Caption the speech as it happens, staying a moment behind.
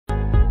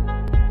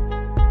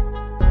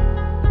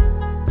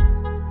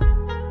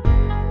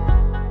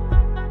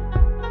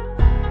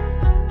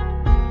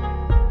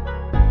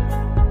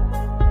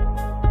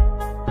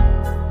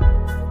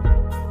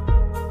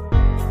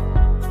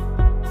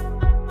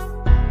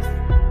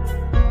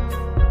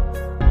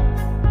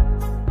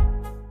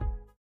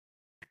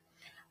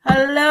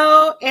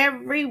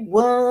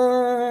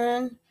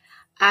everyone.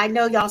 I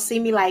know y'all see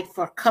me like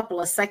for a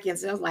couple of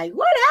seconds. I was like,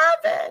 what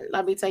happened?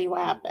 Let me tell you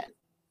what happened.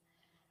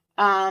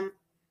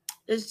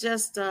 It's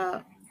just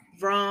a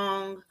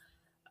wrong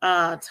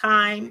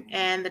time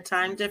and the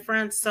time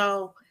difference.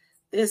 So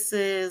this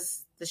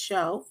is the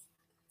show.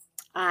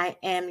 I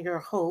am your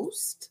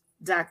host,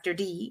 Dr.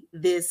 D.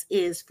 This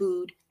is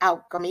Food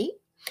Alchemy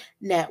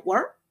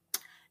Network.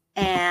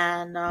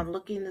 And I'm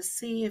looking to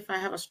see if I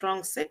have a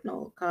strong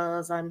signal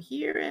because I'm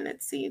here and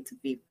it seemed to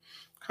be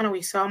kind of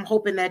weak. So I'm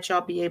hoping that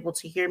y'all be able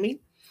to hear me.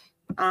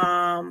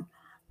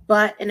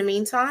 But in the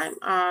meantime,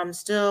 I'm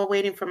still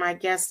waiting for my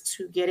guest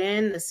to get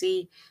in to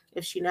see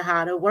if she know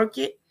how to work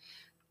it.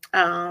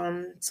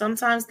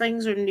 Sometimes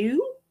things are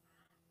new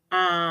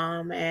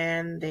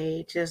and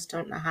they just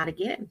don't know how to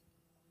get in.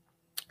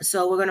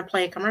 So we're going to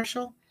play a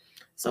commercial.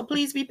 So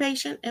please be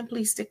patient and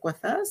please stick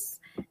with us.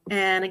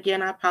 And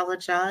again, I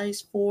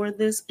apologize for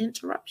this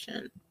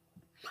interruption.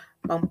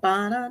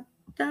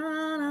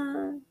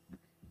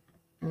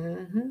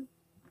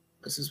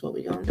 This is what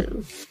we're going to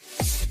do.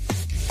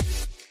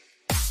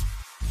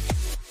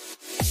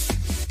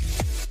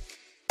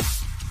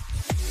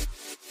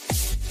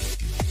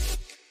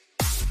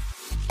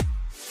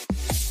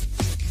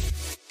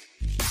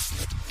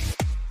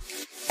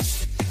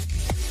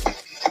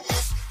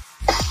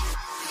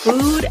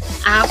 Food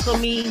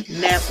Alchemy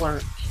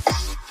Network.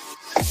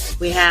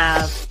 We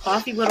have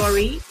Coffee with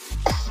Ori,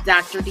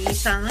 Dr. D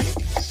Time,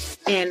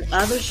 and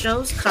other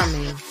shows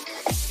coming.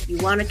 You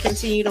want to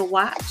continue to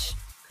watch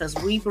because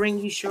we bring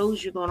you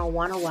shows you're going to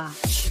want to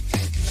watch.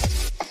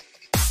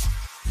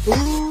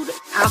 Food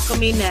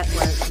Alchemy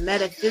Network,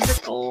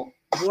 Metaphysical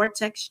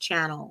Vortex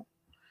Channel.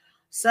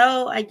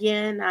 So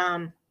again,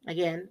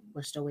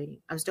 we're still waiting.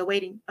 I'm still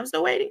waiting.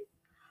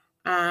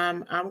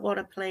 I'm going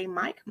to play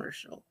my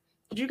commercial.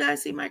 Did you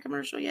guys see my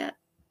commercial yet?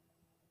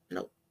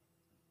 Nope.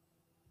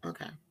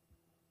 Okay.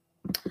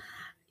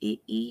 It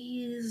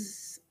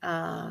is,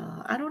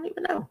 I don't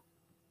even know.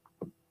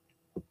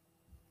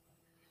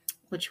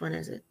 Which one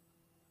is it?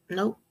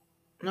 Nope.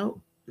 Oh,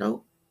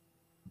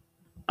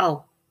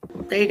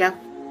 there you go.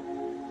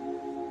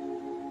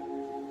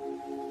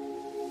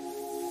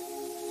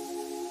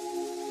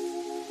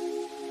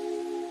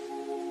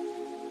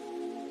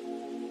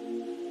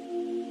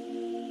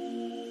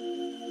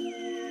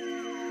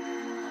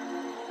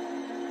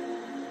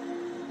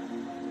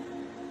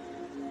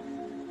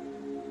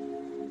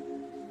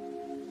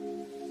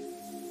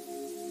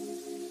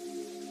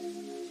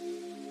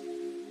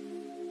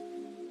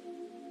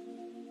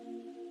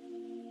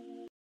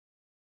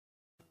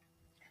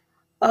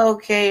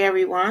 Okay,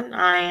 everyone.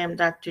 I am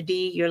Dr.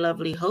 D, your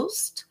lovely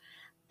host,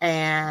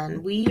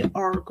 and we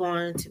are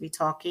going to be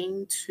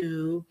talking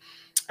to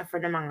a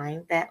friend of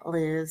mine that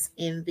lives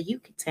in the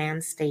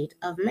Yucatan state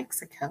of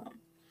Mexico.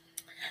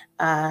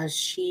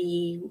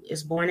 She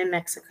is born in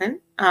Mexico,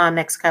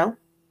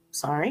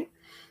 sorry,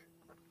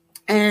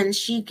 and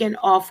she can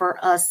offer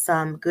us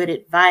some good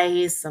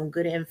advice, some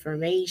good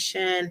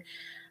information,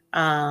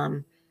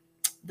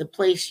 the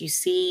place you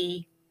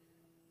see,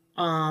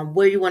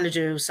 where you want to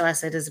do. So I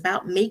said it's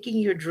about making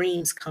your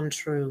dreams come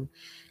true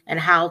and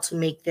how to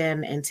make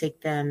them and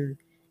take them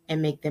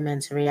and make them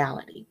into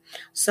reality.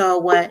 So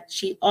what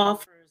she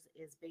offers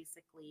is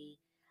basically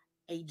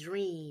a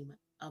dream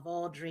of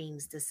all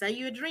dreams. To sell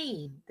you a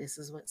dream, this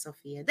is what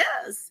Sophia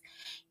does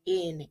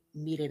in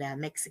Merida,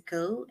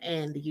 Mexico,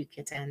 and the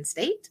Yucatan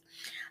state.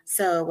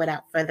 So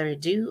without further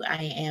ado,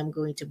 I am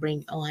going to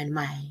bring on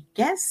my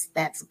guest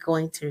that's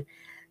going to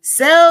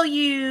sell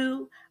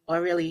you,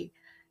 or really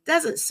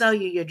doesn't sell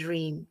you your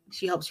dream.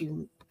 She helps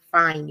you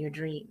find your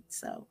dream.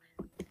 So,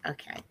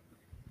 okay.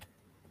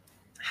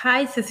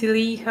 Hi,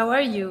 Cecily. How are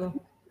you?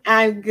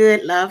 I'm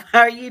good, love. How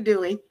are you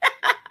doing?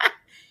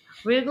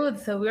 We're good.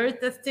 So we are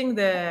testing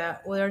the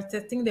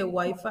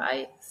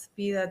Wi-Fi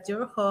speed at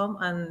your home,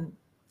 and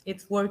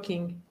it's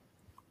working.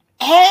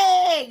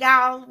 Hey,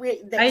 y'all.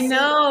 I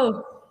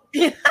know.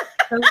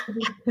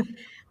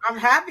 I'm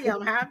happy.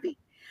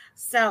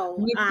 So,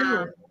 Me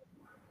too.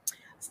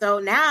 so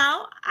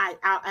now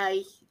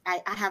I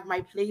have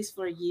my place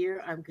for a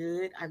year. I'm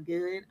good.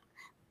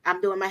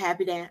 I'm doing my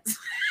happy dance.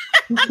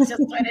 I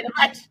just went into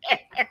my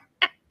chair.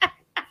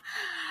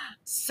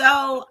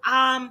 So,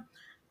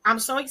 I'm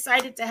so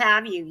excited to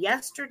have you.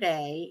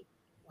 Yesterday,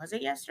 was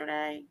it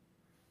yesterday?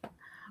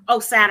 Oh,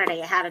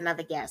 Saturday, I had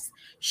another guest.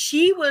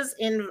 She was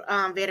in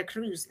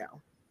Veracruz,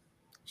 though.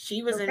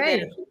 She was in Okay.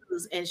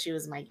 Veracruz, and she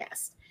was my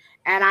guest.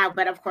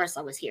 But of course,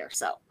 I was here.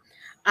 So,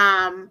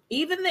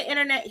 even the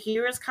internet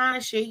here is kind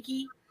of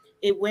shaky.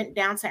 It went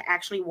down to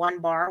actually one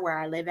bar where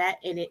I live at,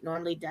 and it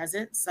normally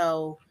doesn't.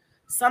 So,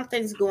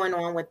 something's going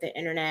on with the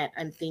internet.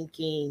 I'm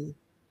thinking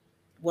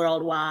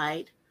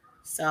worldwide.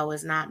 So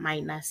it's not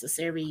might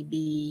necessarily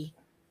be,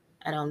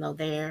 I don't know,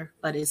 there,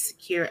 but it's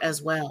secure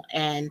as well.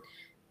 And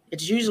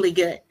it's usually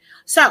good.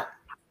 So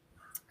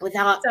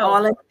without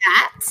all So, of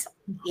that,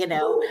 how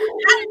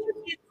did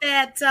you get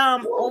that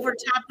over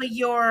top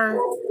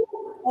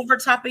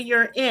of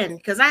your end?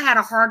 Because I had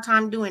a hard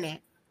time doing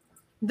it.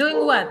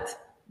 doing what?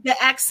 the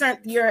accent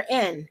you're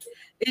in.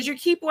 Does your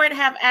keyboard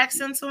have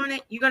accents on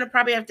it? You're gonna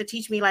probably have to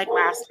teach me like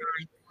last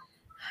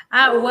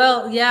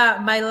Well, yeah,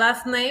 my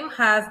last name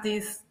has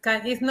this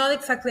kind, it's not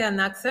exactly an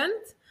accent,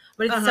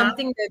 but it's time. Uh-huh.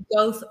 something that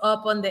goes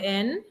up on the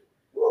end,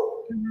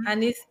 Hmm.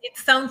 and it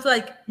sounds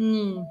like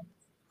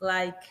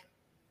like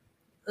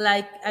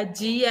like a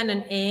G and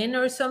an N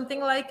or something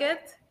like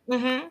it.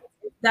 Hmm.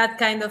 That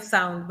kind of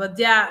sound. But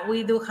yeah,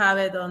 we do have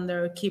it on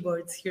their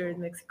keyboards here in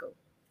Mexico.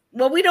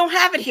 Well, we don't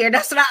have it here.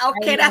 That's what I I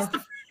okay, that's know.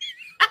 the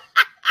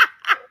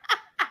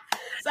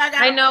so I I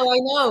gotta know, I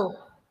know.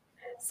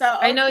 so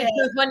I know okay. it's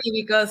so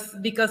funny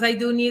because I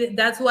do need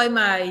that's why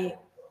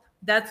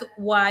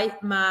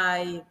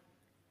my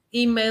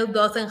email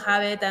doesn't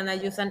have it and I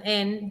use an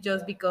N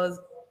just because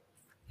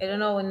I don't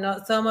know, in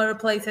some other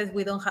places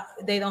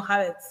they don't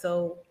have it.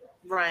 So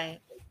Right.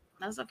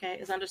 That's okay.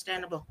 It's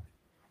understandable.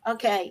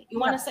 Okay. You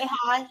yeah. wanna say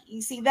hi?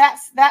 You see,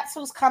 that's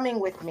who's coming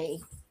with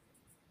me.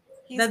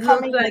 He's That looks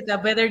coming with like a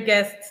better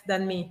guest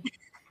than me.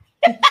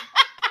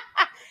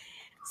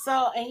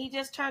 so and he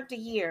just turned a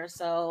year,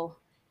 so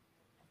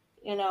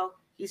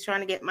he's trying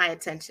to get my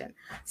attention.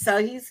 So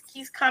he's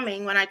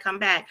coming when I come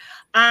back.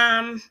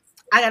 I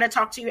gotta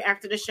talk to you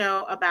after the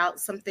show about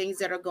some things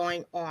that are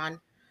going on.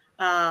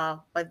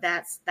 But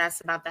that's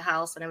about the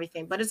house and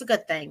everything. But it's a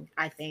good thing,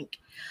 I think.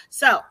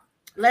 So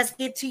let's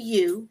get to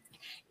you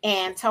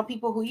and tell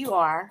people who you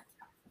are.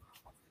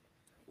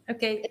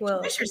 Okay,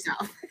 well, Introduce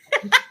yourself.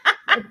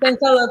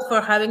 thanks a lot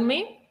for having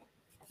me.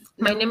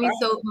 No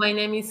problem. My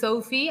name is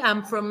Sophie.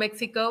 I'm from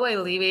Mexico. I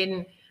live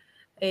in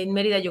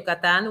Merida,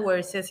 Yucatan,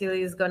 where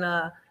Cecily is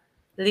gonna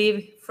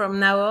live from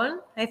now on.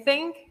 I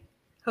think,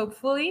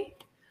 hopefully.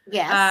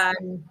 Yes.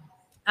 Um,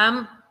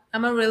 I'm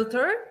I'm a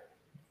realtor,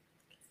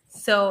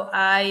 so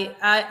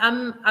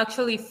I'm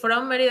actually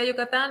from Merida,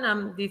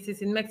 Yucatan. This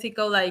is in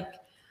Mexico. Like,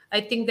 I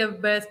think the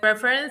best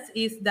preference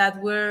is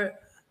that we're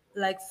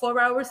like 4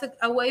 hours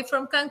away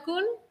from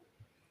Cancun.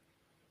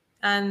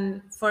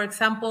 And for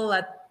example,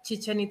 at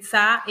Chichen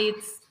Itza,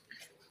 it's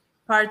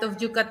part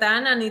of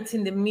Yucatan and it's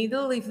in the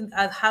middle, even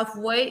at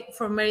halfway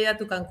from Merida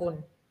to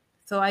Cancun.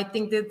 So I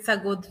think that's a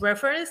good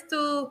reference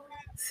to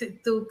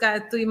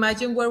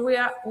imagine where we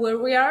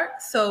are.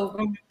 So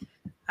Mhm.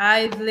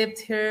 I lived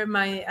here.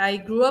 I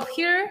grew up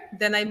here.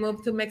 Then I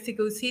moved to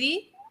Mexico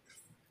City.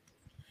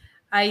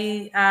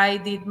 I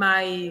did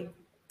my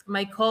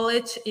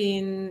college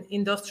in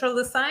industrial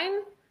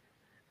design,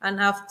 and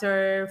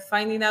after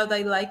finding out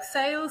I like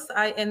sales,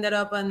 I ended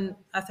up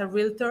as a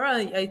realtor.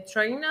 I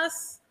trained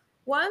as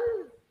one.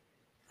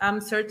 I'm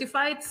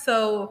certified.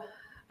 So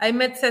I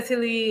met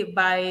Cecily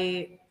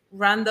by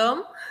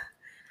random,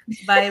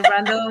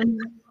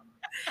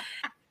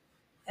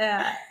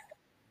 uh,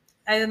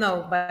 I don't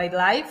know, by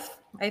life,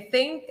 I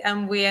think.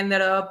 And we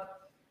ended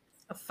up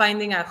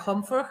finding a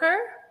home for her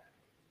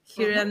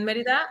here Mhm. in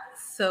Merida.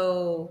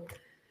 So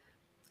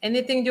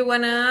anything you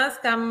want to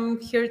ask, I'm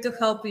here to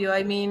help you.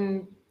 I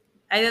mean,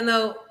 I don't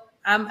know.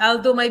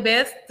 I'll do my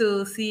best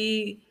to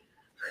see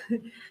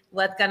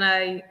what can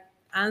I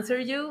answer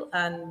you.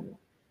 And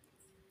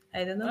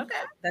I don't know.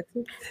 Okay. That's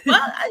Well,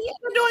 it. yeah,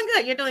 you're doing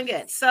good. You're doing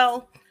good.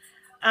 So,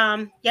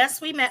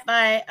 yes, we met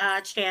by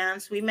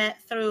chance. We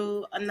met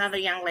through another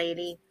young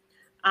lady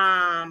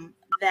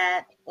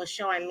that was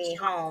showing me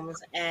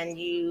homes, and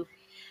you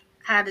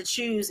had to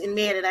choose in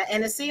Merida,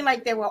 and it seemed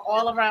like they were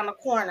all around the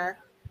corner.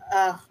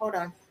 Hold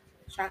on,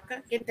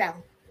 Shaka, get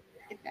down,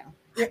 get down.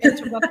 You're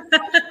interrupting.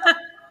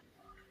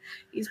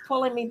 He's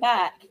pulling me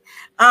back.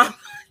 Um,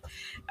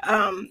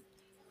 um,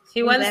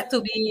 He we wants met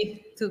to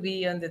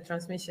be on the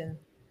transmission.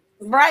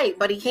 right,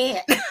 but he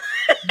can't.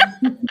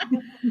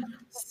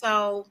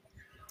 So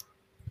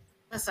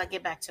let's not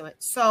get back to it.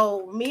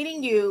 So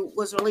meeting you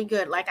was really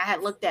good. Like I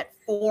had looked at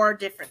 4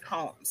 different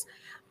homes.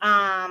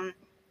 Um,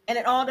 and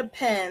it all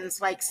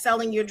depends, like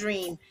selling your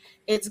dream.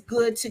 It's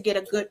good to get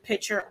a good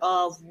picture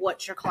of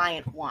what your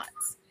client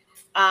wants,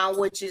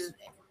 which is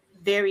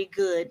very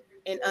good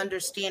in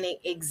understanding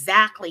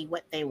exactly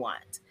what they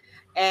want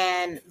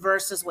and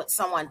versus what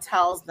someone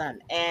tells them.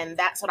 And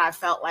that's what I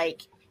felt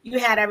like you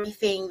had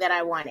everything that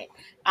I wanted.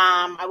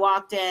 I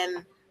walked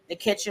in, the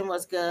kitchen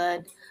was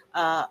good,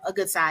 a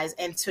good size.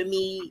 And to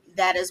me,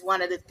 that is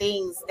one of the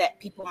things that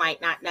people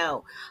might not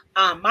know.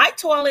 My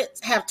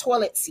toilets have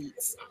toilet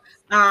seats.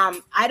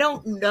 I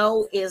don't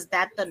know, is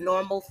that the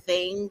normal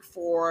thing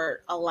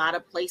for a lot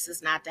of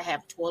places not to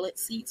have toilet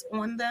seats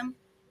on them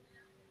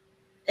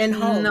in No,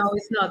 homes?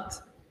 it's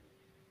not.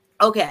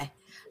 Okay.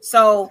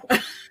 So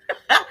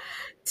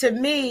to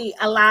me,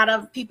 a lot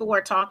of people were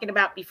talking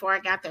about before I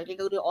got there, they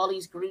go to all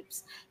these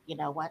groups, you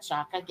know what,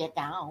 Shaka, get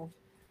down,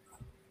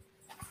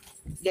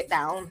 get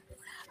down.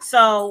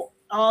 So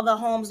all the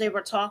homes they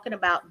were talking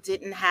about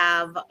didn't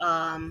have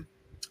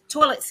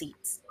toilet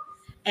seats.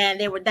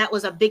 And that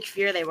was a big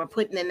fear they were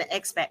putting in the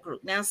expat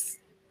group. Now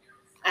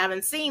I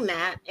haven't seen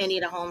that any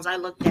of the homes I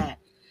looked at.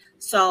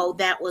 So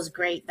that was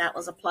great. That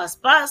was a plus.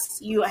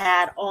 Plus, you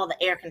had all the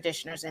air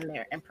conditioners in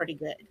there and pretty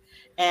good.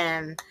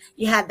 And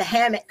you had the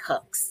hammock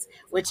hooks,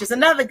 which is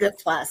another good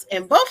plus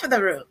in both of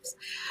the rooms.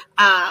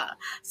 Uh,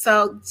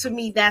 so to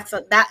me,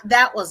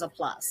 that was a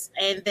plus.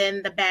 And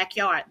then the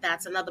backyard,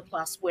 that's another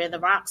plus where the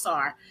rocks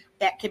are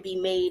that could be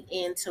made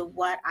into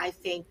what I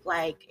think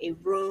like a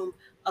room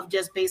of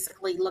just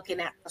basically looking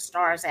at the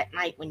stars at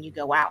night when you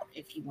go out,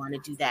 if you want to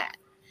do that.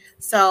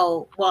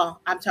 So, well,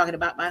 I'm talking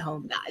about my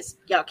home, guys.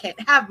 Y'all can't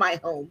have my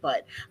home,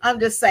 but I'm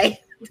just saying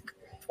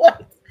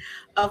point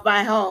of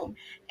my home.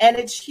 And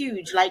it's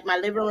huge. Like my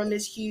living room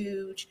is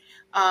huge.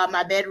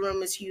 My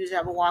bedroom is huge. I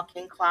have a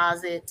walk-in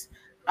closet.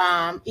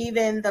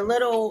 Even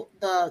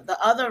the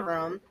other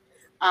room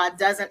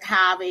doesn't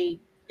have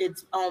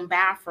its own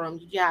bathroom.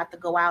 You have to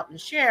go out and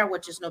share,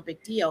 which is no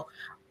big deal.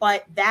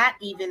 But that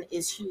even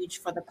is huge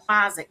for the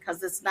closet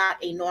because it's not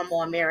a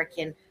normal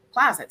American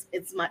closet.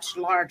 It's much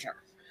larger.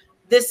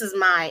 This is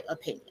my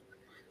opinion.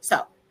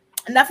 So,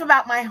 enough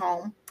about my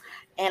home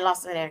in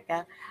Las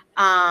Vegas.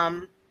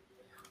 Um,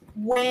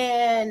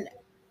 when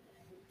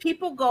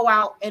people go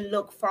out and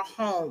look for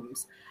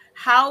homes,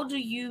 how do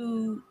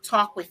you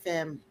talk with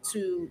them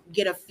to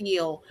get a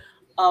feel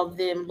of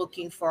them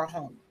looking for a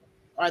home?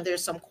 Are there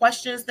some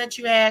questions that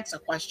you ask, a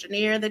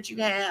questionnaire that you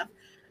have?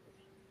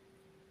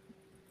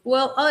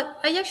 Well,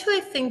 I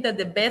actually think that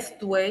the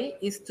best way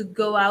is to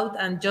go out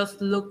and just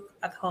look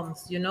at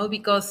homes,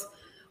 because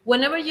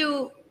whenever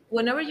you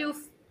whenever you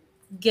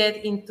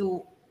get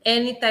into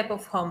any type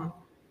of home,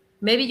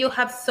 maybe you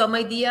have some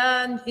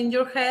idea in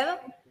your head,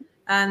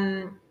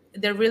 and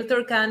the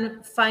realtor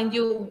can find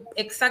you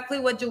exactly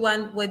what you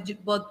want.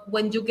 But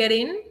when you get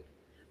in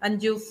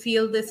and you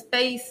feel the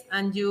space,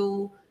 and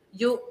you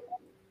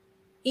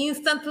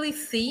instantly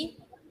see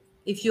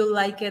if you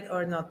like it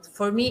or not.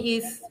 For me,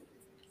 is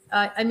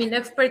I mean,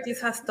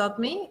 expertise has taught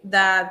me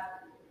that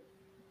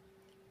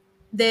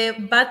the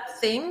bad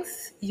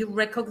things you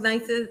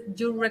recognize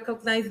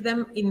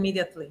them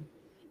immediately.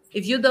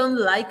 If you don't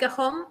like a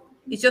home,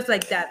 it's just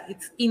like that.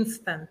 It's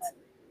instant.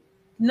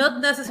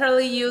 Not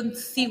necessarily you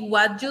see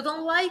what you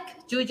don't like,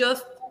 you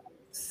just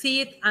see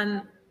it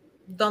and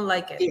don't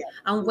like it. Yeah,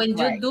 And when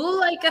you right. do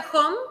like a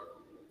home,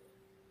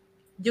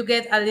 you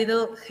get a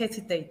little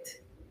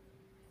hesitate,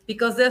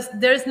 because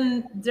there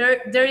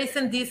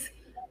isn't this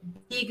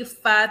big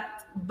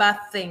fat bad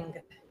thing.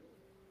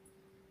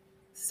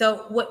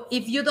 So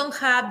if you don't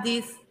have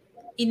this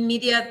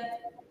immediate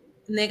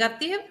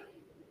negative,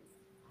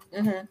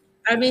 Hmm.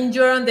 I mean,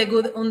 you're on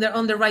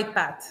the right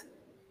path.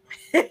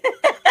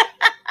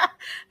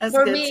 That's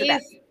For good to me know.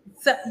 is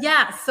so,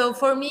 yeah. So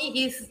for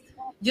me is,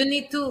 you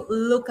need to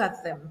look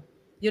at them.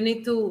 You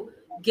need to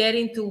get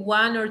into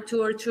one or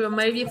two or two or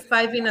maybe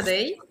five in a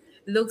day.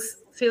 Looks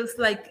feels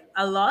like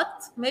a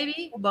lot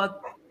maybe,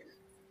 but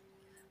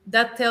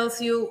that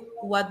tells you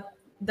what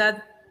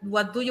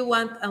do you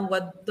want and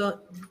what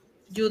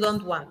you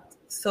don't want.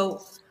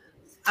 So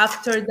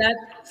after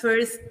that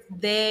first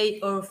day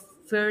or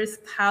first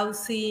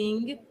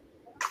housing,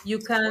 you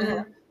Hmm.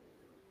 can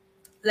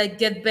like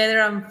get better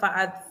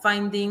at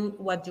finding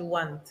what you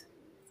want,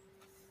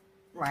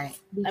 Right.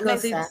 That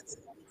because makes it's sense.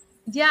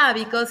 yeah,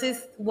 because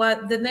it's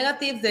what the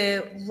negative,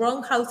 the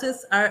wrong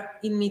houses are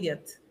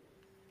immediate.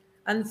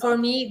 And for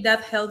me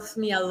that helps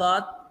me a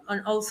lot.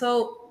 And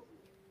also,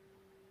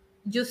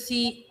 you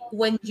see,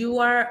 when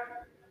you're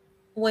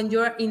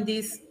in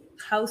these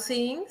house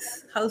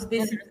visits,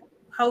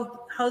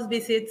 house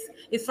visits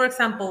is, for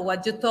example,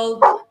 what you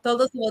told us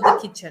about the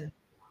kitchen.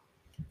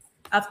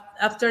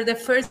 After the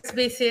first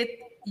visit,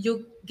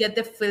 you get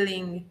the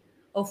feeling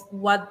of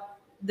what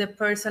the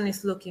person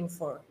is looking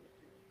for,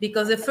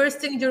 because the first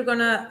thing you're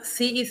gonna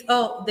see is,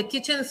 oh, the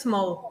kitchen is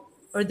small,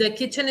 or the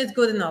kitchen is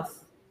good enough,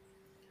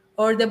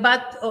 or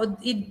or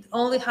it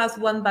only has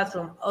one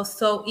bathroom.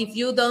 So if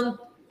you don't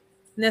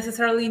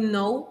necessarily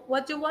know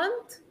what you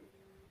want,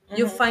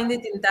 you Hmm. find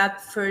it in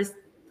that first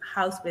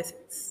house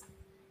visits.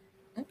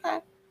 Okay.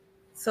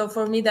 So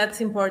for me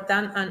that's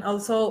important. And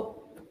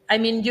also, I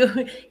mean,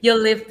 you you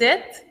lived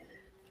it.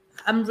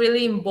 I'm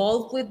really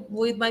involved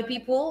with my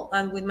people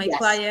and with my Yes.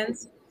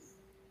 clients,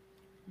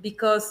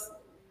 because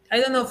I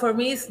don't know, for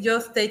me it's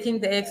just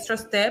taking the extra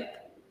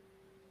step.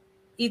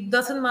 It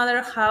doesn't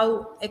matter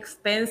how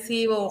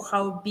expensive or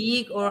how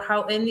big or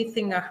how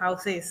anything a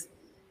house is.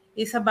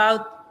 It's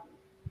about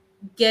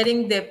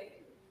getting the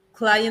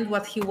client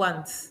what he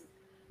wants.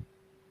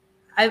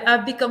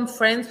 I've become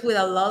friends with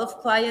a lot of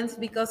clients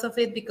because of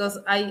it, because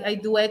I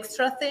do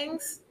extra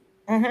things,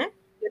 Hmm.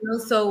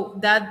 so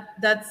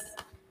that's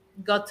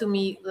got to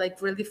me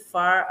like really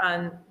far.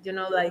 And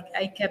like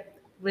I kept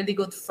really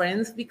good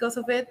friends because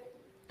of it.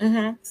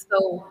 Hmm.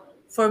 So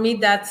for me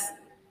that's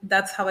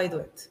how I do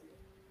it.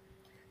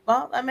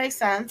 Well, that makes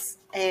sense.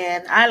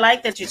 And I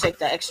like that you took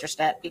the extra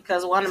step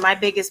because one of my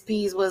biggest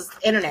peas was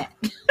internet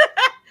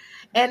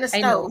and the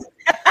I know.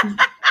 stove.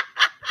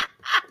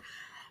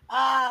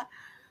 Uh,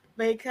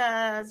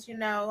 because,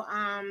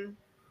 I'm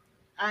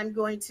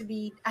going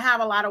to I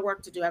have a lot of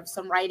work to do. I have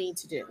some writing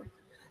to do.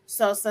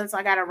 So since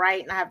I got to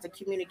write and I have to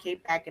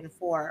communicate back and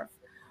forth,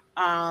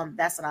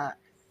 That's not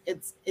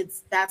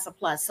that's a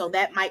plus. So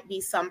that might be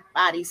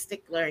somebody's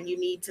stickler, and you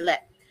need to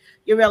let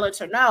your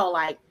realtor know,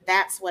 like,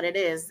 that's what it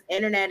is.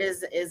 Internet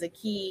is a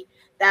key.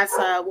 That's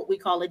what we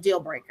call a deal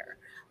breaker.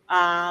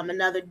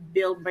 Another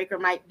deal breaker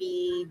might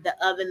be the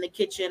oven, the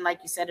kitchen, like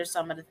you said, or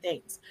some of the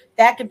things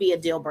that could be a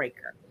deal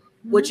breaker,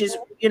 which is,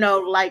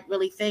 like,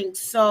 really things.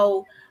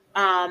 So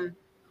um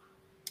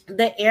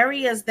the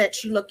areas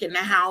that you look in the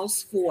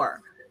house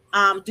for,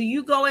 do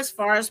you go as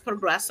far as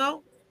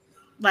Progresso,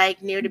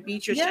 like near the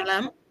beach or Yeah.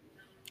 Chilem?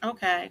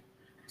 Okay.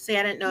 See,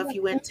 I didn't know if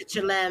you went to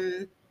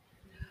Chilem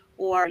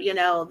or,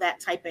 that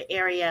type of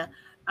area,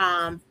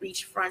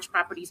 beachfront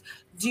properties.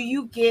 Do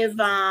you give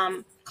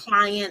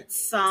clients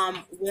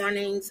some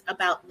warnings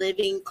about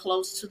living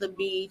close to the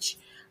beach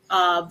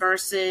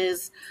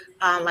versus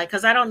like,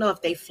 because I don't know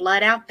if they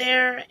flood out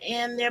there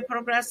in their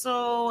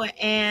Progresso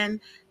and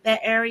that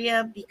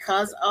area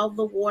because of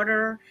the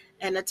water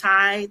and the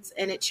tides,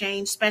 and it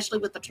changed, especially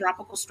with the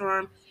tropical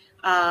storm.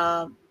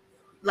 Uh,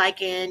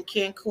 like in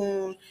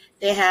Cancun,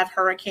 they have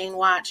hurricane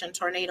watch and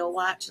tornado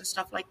watch and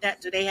stuff like that.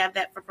 Do they have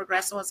that for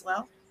Progresso as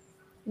well?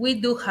 We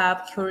do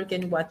have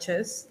hurricane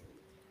watches.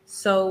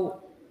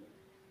 So,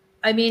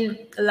 I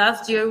mean,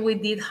 last year we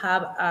did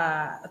have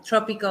a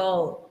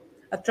tropical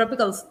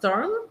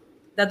storm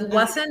that Hmm.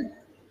 wasn't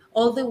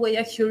all the way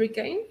a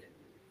hurricane,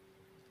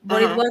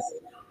 but it Uh-huh. was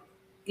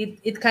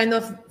it kind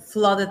of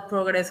flooded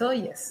Progreso,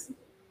 yes,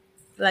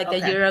 like a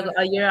Okay. year ago,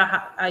 a year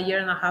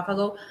and a half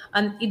ago,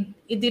 and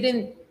it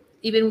didn't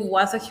even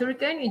was a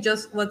hurricane. It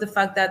just was the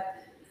fact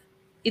that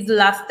it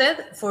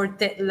lasted for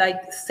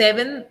like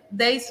 7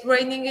 days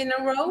raining in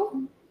a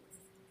row.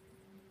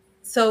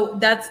 So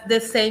that's the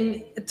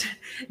same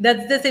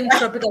that's the same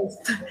tropical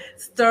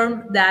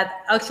storm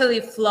that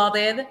actually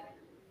flooded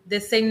the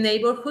same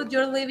neighborhood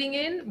you're living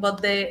in,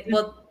 but the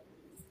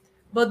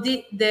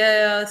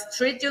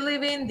street you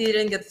live in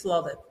didn't get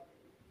flooded.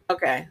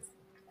 Okay.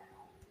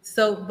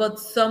 So, but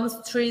some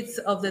streets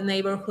of the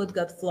neighborhood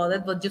got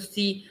flooded, but you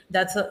see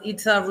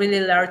it's a really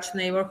large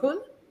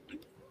neighborhood.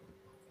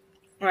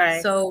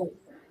 Right. So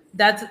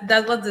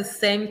that was the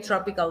same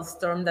tropical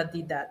storm that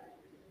did that.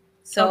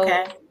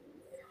 Okay. So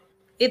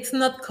it's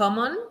not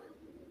common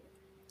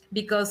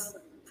because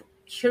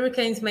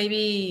hurricanes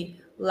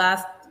maybe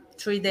last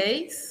 3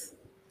 days,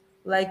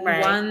 like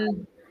Right.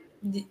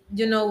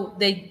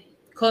 they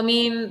come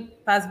in,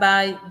 pass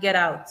by, get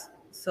out.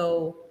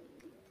 So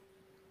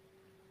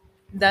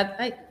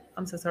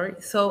I'm so sorry.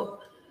 So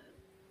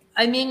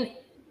I mean,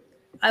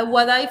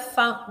 what I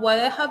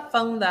have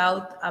found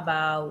out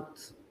about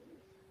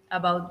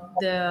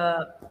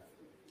the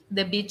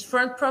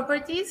beachfront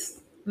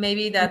properties,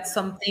 maybe that's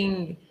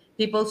something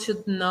people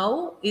should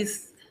know,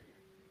 is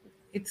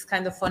it's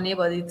kind of funny,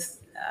 but it's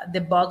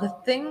the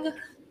bug thing.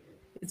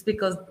 It's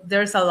because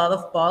there's a lot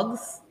of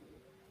bugs,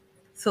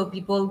 so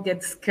people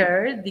get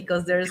scared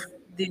because there's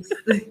these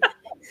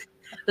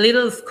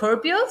little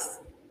Scorpios,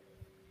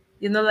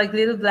 like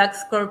little black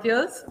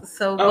Scorpios.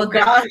 So, Oh but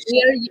gosh.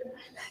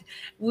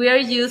 we are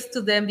used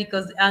to them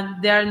because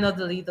and they are not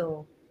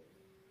little.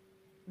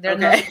 They're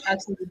Okay. not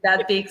actually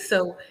that big.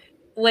 So,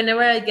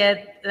 whenever I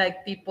get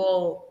like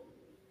people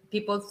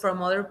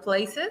from other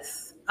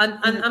places, and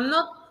Mhm, I'm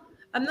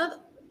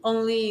not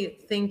only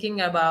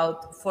thinking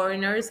about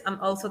foreigners. I'm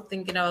also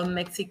thinking about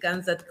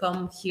Mexicans that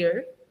come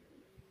here,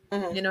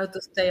 mhm.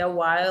 to stay a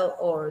while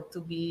or to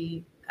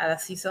be at a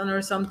season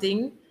or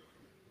something.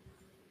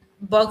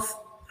 Bugs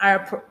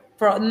are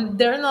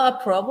they're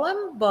not a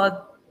problem,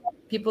 but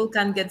people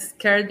can get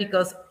scared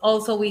because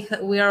also we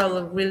are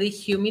a really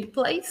humid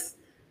place.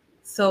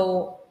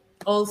 So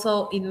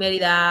also in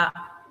Merida,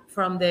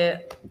 from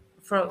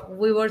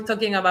we were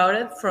talking about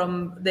it,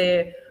 from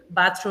the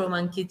bathroom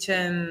and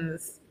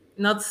kitchens,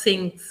 not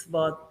sinks,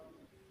 but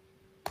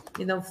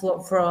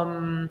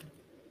from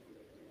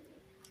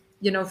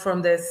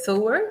the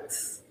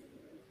sewers,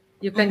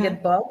 you can Mhm.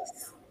 get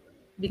bugs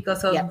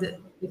because of Yep. the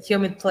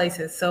humid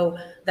places. So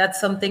that's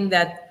something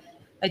that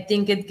I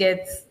think it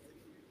gets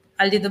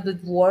a little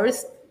bit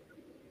worse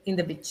in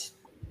the beach.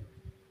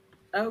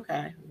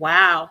 Okay.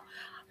 Wow.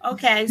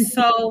 Okay.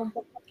 So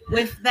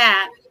with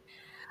that,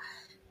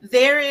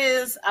 there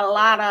is a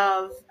lot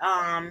of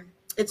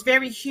it's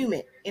very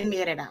humid in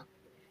Merida.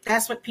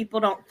 That's what people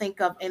don't think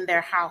of in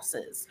their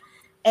houses.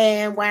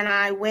 And when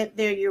I went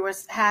there, you were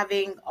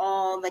having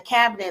all the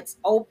cabinets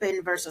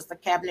open versus the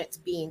cabinets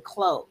being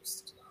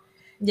closed.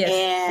 Yes,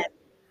 And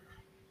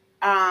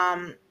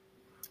um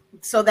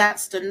so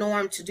that's the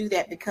norm to do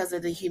that because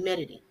of the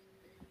humidity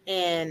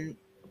in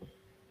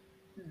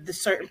the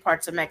certain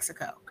parts of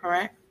Mexico,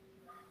 correct?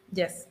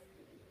 yes.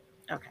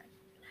 Okay.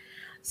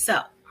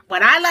 So,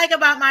 what I like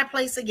about my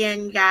place,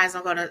 again, you guys,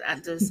 I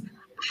just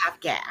have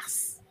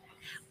gas.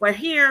 Where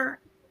here,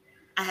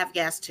 I have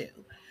gas too.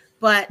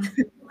 But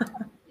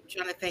I'm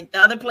trying to think. The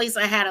other place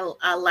I had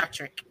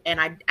electric, and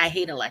I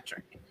hate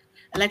electric.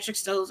 Electric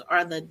stoves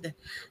are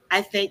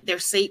I think they're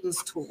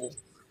Satan's tool.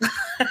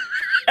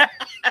 I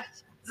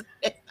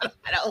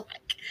don't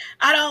like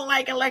I don't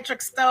like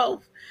electric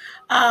stove.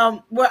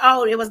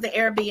 It was the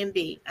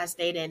Airbnb I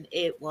stayed in.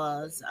 It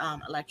was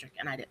electric,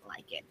 and I didn't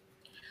like it.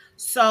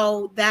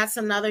 So that's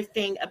another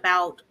thing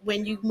about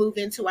when you move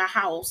into a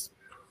house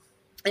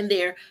and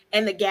there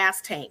and the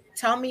gas tank.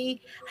 Tell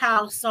me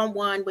how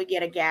someone would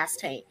get a gas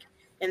tank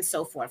and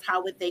so forth.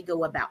 How would they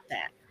go about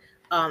that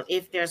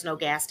if there's no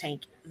gas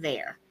tank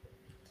there?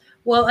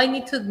 Well, I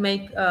need to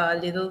make a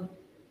little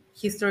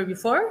history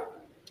before,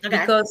 Okay.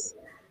 because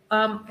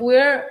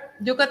we're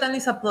Yucatan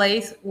is a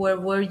place where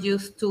we're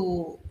used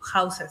to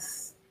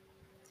houses,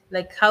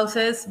 like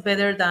houses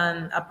better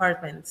than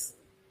apartments.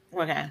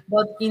 Okay.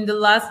 But in the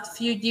last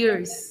few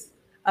years,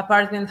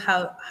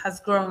 has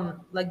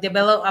grown. Like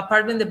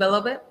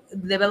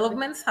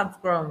developments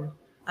have grown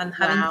and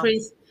have Wow.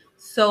 increased.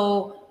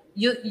 So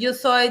you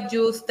saw it.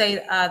 You stayed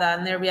at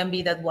an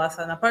Airbnb that was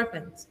an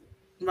apartment.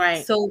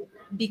 Right. So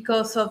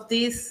because of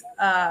these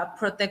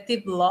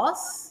protective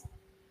laws,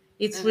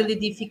 it's Hmm. really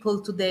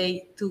difficult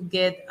today to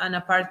get an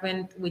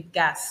apartment with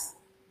gas.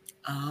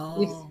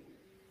 If Oh.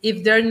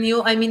 if they're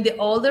new, I mean the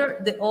old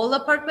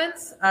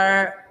apartments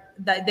are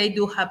that they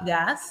do have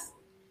gas,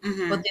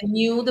 but Hmm. the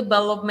new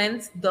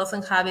developments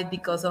doesn't have it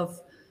because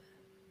of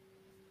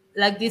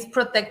like these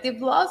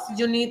protective laws.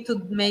 You need to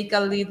make a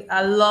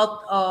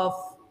lot of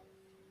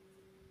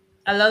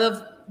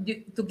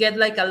to get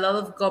like a lot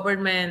of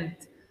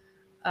government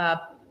uh,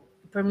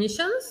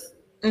 permissions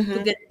to Hmm.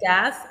 get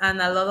gas,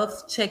 and a lot of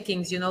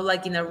checkings,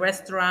 like in a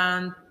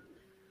restaurant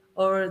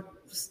or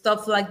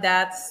stuff like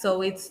that.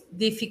 So it's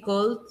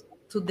difficult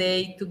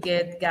today to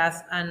get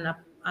gas and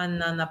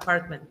an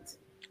apartment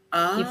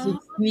if Oh.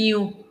 it's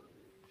new.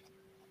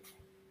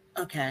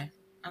 Okay.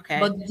 Okay.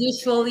 But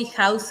usually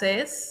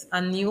houses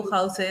and new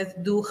houses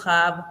do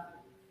have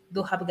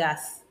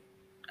gas.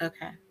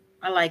 Okay.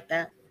 I like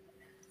that.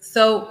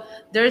 So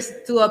there's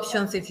two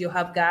options. If you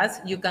have gas,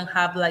 you can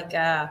have like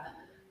a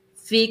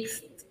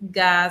fixed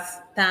gas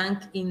tank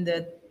in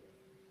the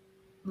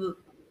roof,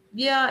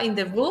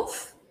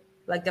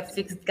 like a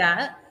fixed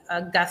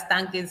gas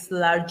tank is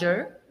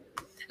larger,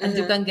 and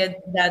you Hmm. can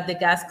get that the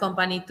gas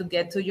company to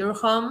get to your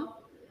home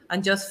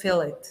and just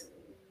fill it.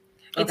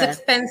 It's Okay.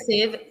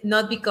 expensive,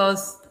 not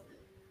because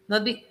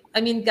not be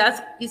I mean, gas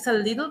is a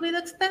little bit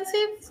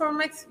expensive for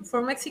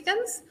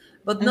Mexicans,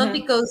 but not Hmm.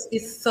 because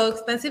it's so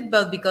expensive,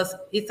 but because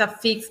it's a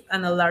fixed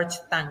and a large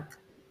tank.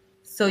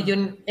 So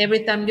you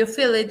every time you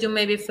fill it, you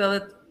maybe fill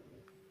it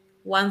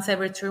once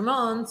every 3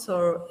 months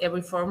or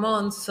every 4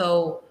 months.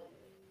 So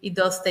it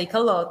does take a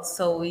lot.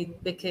 So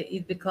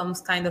it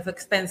becomes kind of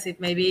expensive,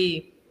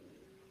 maybe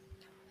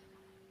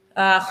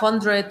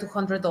 $100 to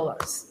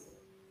 $200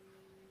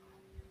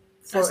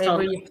 for That's totally.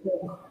 every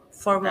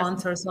 4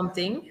 months That's. or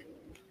something.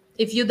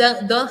 If you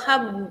don't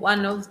have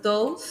one of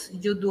those,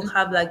 you do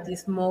have like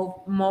these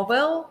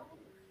mobile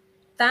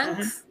Hmm.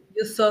 tanks.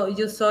 You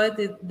saw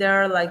it. There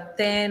are like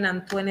 10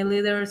 and 20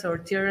 liters or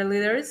 30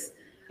 liters,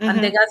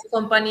 and the Hmm. gas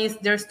companies.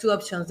 There's two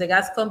options. The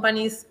gas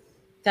companies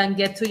can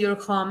get to your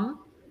home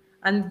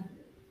and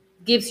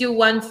gives you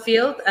one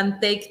field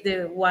and take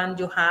the one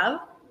you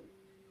have,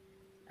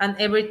 and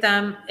every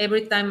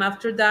time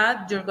after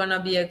that you're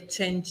gonna be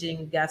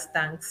exchanging gas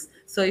tanks.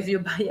 So if you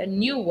buy a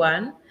new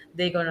one,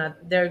 they're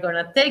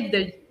gonna take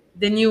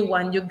the new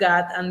one you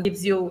got and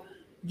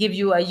give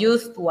you a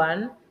used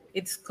one.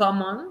 It's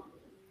common,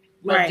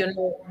 but Right.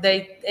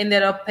 they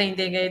ended up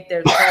painting it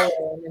their color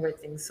and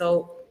everything.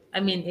 So I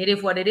mean, it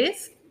is what it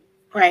is.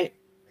 Right.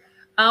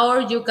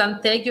 Or you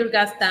can take your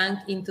gas tank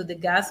into the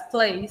gas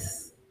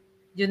place.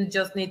 You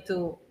just need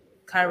to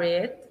carry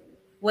it.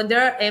 When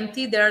they're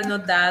empty, they're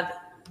not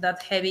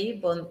that heavy,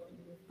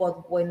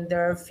 but when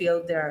they're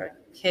filled, they're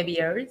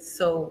heavier.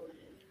 So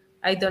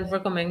I don't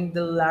recommend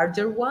the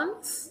larger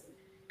ones.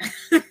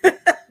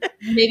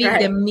 Maybe the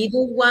Right.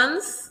 middle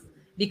ones,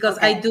 because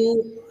I Okay.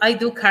 do I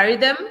do carry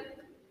them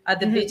at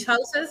the Hmm. beach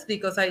houses,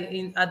 because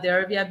at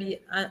the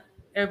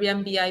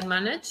Airbnb I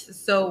manage.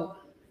 So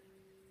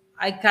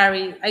I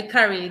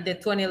carry the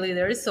 20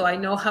 liters, so I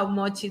know how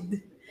much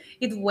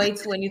it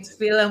weighs when it's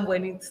filled and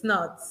when it's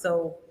not.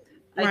 So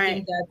I Right.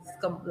 think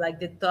that's like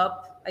the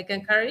top I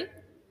can carry,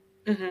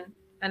 Hmm.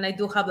 and I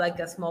do have like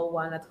a small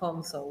one at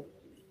home, so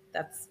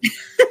that's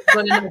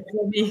good enough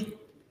for me.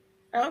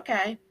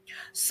 Okay.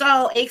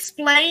 So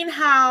explain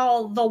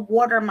how the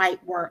water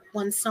might work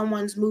when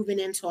someone's moving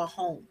into a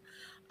home.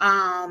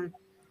 Um,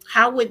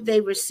 how would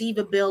they receive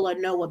a bill or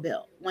know a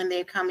bill when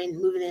they're coming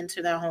moving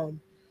into their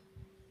home?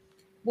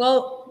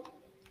 Well,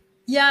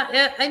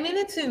 yeah, I mean,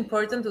 it's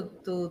important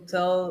to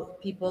tell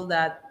people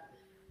that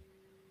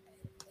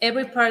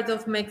every part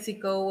of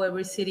Mexico,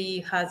 every city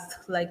has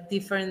like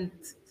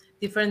different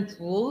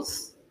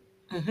rules.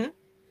 Hmm.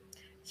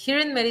 Here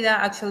in Merida,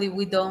 actually,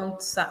 we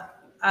don't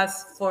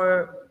as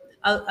for.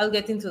 I'll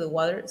get into the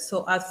water.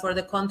 So as for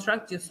the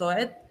contract, you saw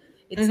it.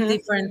 It's Hmm.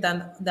 different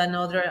than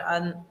other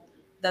and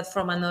that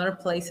from another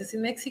places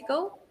in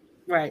Mexico.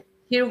 Right.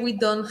 Here we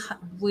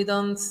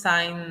don't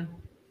sign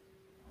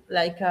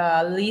like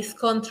a lease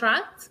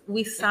contract.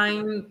 We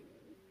sign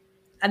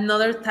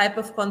another type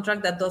of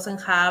contract that doesn't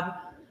have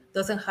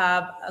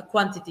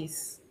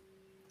quantities.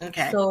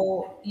 Okay.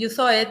 So you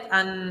saw it,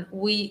 and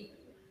we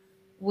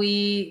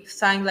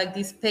signed like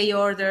these pay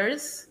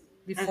orders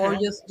before.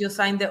 Mm-hmm. You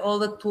signed all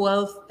the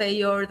 12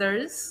 pay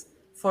orders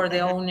for the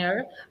Mm-hmm.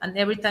 owner, and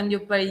every time you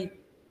pay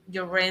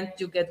your rent,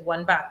 you get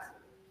one back.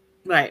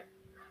 Right.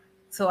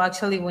 So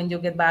actually, when you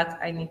get back,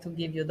 I need to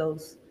give you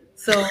those.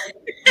 So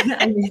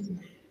I need,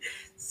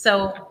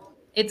 so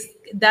it's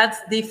that's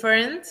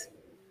different.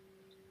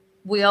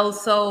 We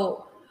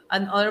also,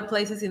 and other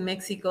places in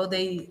Mexico,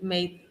 they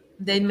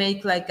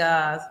make like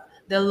a,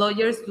 the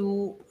lawyers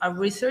do a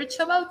research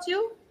about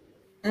you.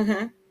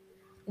 Mm-hmm.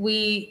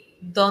 We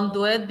don't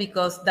do it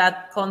because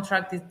that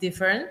contract is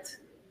different.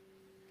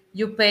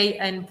 You pay,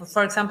 and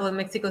for example, in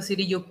Mexico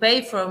City, you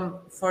pay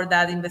for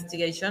that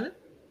investigation,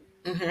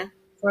 Mm-hmm.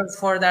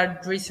 for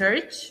that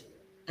research,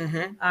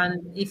 Mm-hmm.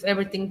 and if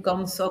everything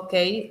comes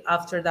okay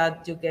after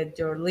that, you get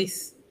your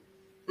lease.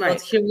 But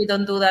Right. here we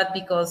don't do that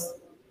because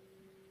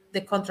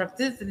the contract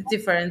is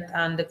different,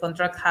 and the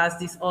contract has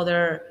these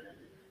other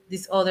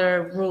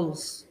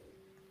rules.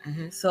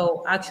 Mm-hmm.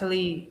 So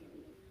actually,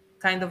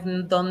 kind of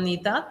don't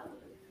need that.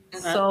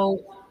 Okay.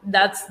 So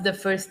that's the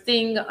first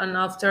thing. And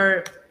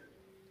after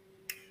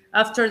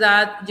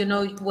that,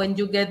 when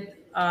you get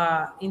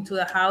into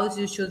the house,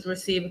 you should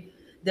receive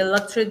the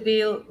electric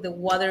bill, the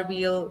water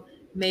bill,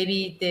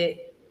 maybe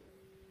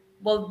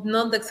well,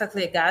 not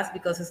exactly a gas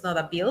because it's not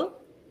a bill.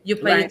 You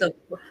pay Right. it up,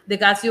 the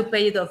gas you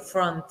pay it up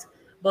front,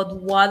 but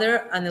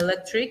water and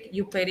electric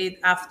you pay it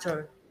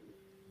after.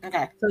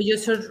 Okay. So you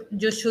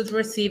should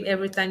receive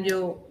every time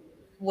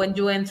when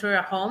you enter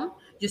a home,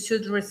 you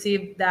should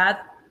receive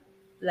that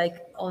like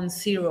on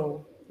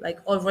zero, like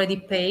already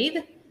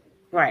paid.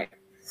 Right.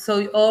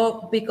 So,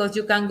 or because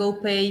you can go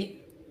pay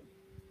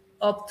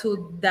up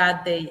to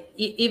that day,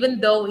 even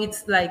though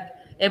it's like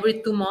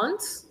every 2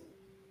 months,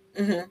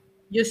 Mm-hmm.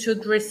 you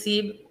should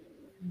receive,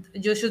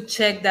 you should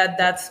check that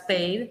that's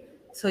paid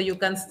so you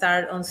can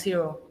start on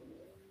zero.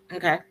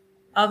 Okay.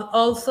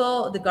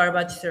 Also, the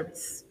garbage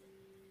service.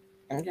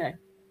 Okay.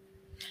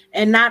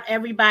 And not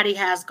everybody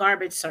has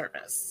garbage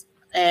service.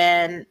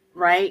 And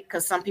right,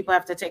 because some people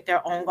have to take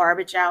their own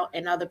garbage out,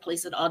 and other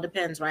places it all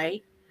depends,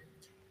 right?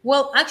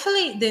 Well,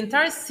 actually, the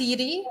entire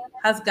city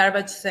has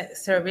garbage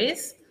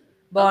service,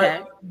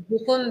 Okay.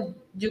 but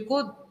you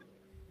could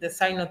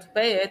decide not to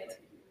pay it.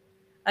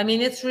 I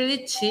mean, it's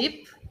really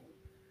cheap,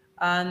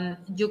 and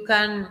you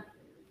can.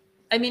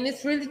 I mean,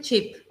 it's really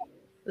cheap.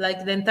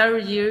 Like the entire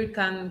year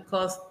can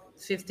cost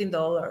 $15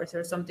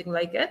 or something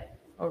like it,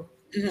 or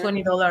Mm-hmm.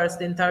 $20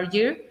 the entire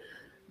year.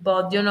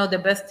 But the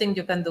best thing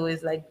you can do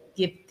is like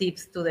give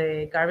tips to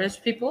the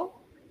garbage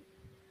people,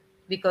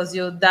 because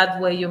you that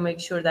way you make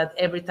sure that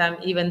every time,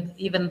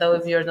 even though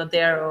if you're not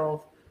there,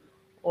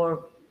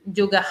 or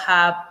you can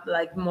have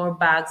like more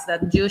bags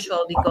than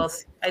usual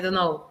because I don't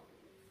know,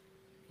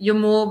 you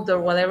moved or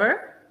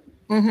whatever,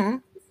 Mm-hmm.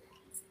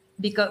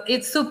 because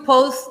it's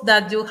supposed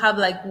that you have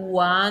like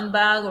one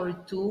bag or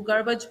two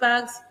garbage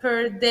bags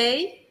per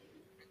day.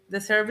 The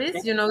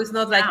service, it's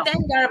not like Wow.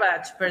 10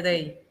 garbage per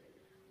day.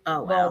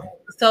 Oh But wow.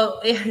 so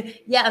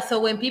yeah, so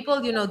when people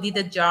did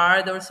a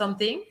yard or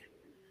something,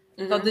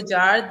 cut Mm-hmm. the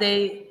jar,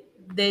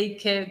 they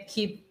can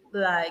keep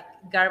like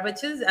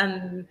garbages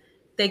and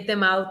take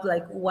them out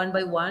like one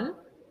by one,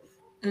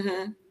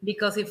 Mm-hmm.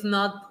 because if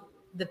not,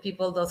 the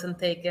people doesn't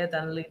take it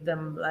and leave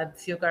them like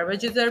few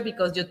garbages there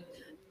because you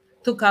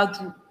took out,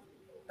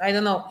 I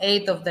don't know,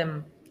 8 of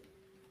them.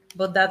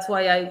 But that's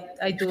why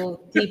I do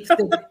tips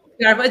to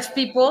garbage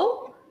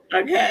people.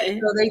 Okay.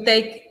 So they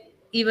take,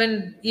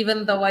 even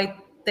though I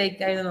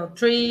take, I don't know,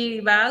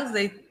 3 bags,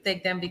 they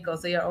take them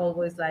because they are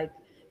always like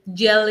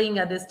yelling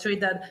at the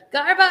street that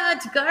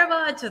garbage,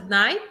 garbage at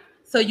night.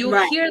 So you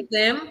Right. hear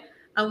them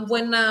and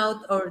went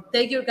out or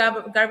take your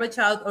garbage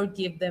out or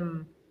give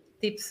them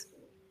tips.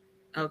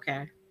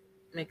 Okay.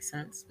 Makes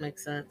sense.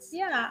 Makes sense.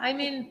 Yeah, I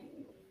mean,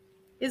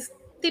 it's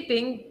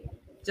tipping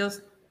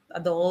just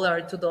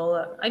 $1,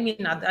 $2. I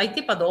mean, I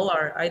tip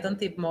 $1. I don't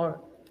tip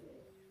more,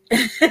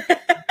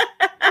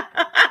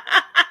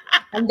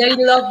 and they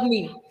love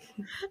me.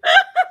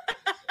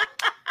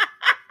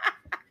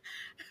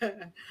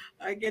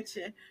 I get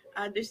you.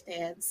 I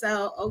understand.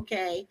 So,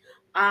 okay.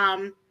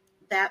 Um,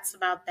 that's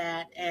about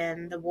that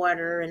and the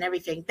water and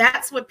everything.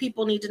 That's what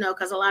people need to know,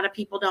 because a lot of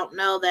people don't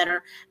know that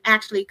are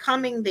actually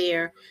coming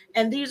there.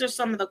 And these are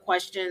some of the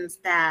questions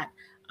that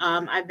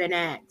I've been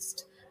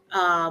asked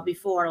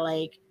before,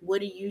 like, what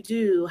do you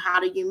do?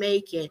 How do you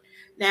make it?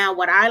 Now,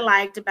 what I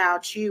liked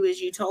about you is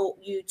you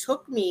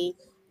took me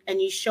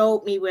and you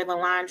showed me where the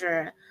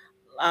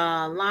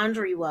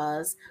laundry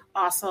was.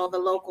 Also, the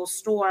local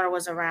store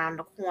was around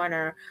the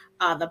corner.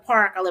 The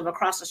park, I live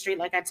across the street,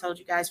 like I told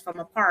you guys, from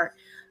a park.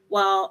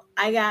 Well,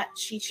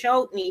 she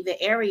showed me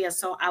the area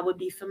so I would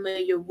be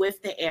familiar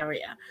with the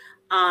area.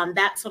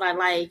 That's what I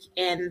like,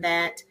 and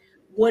that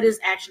what is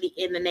actually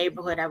in the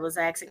neighborhood. I was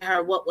asking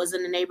her what was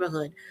in the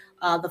neighborhood,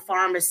 the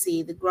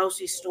pharmacy, the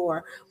grocery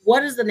store.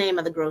 What is the name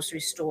of the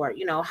grocery store?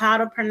 How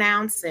to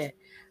pronounce it.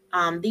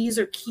 These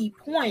are key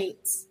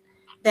points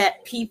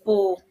that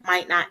people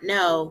might not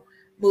know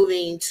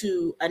moving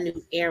to a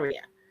new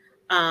area.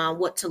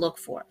 what to look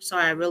for. So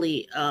I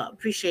really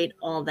appreciate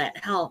all that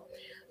help.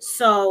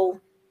 So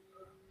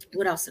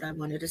what else did I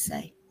wanted to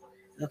say?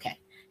 Okay,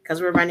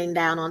 because we're running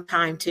down on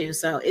time too,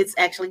 so it's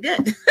actually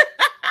good.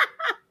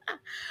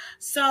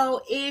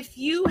 So if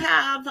you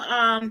have,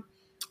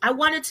 I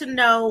wanted to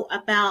know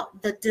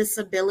about the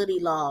disability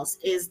laws.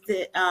 Is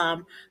the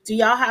do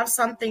y'all have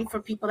something for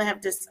people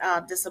that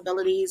have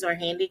disabilities or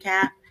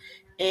handicap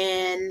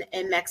in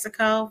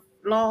Mexico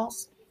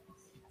laws?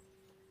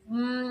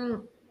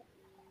 Mm,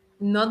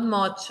 not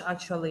much,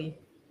 actually.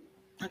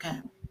 Okay.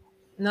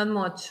 Not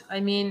much. I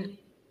mean,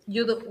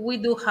 we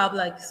do have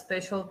like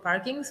special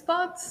parking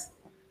spots,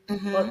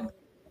 Mm-hmm. but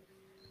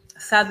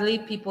sadly,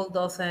 people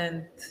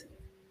doesn't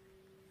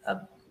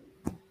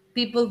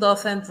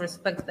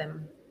respect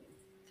them.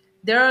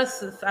 There are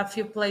a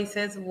few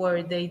places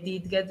where they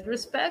did get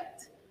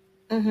respect,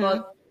 Mm-hmm.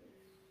 but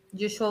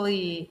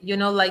usually,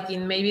 like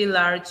in maybe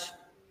large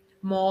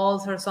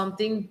malls or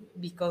something,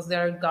 because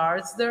there are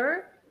guards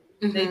there,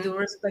 they Mm-hmm. do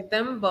respect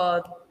them,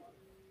 but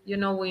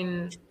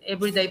in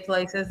everyday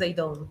places, they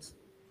don't.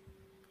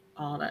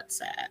 Oh, that's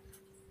sad.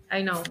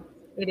 I know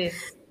it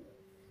is.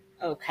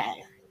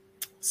 Okay.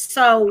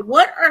 So,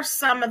 what are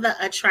some of the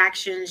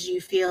attractions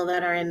you feel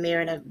that are in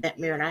Merida that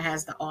Merida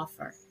has to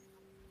offer?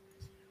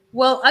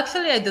 Well,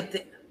 actually, I do.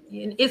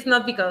 It's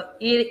not because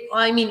it.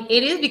 I mean,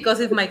 it is because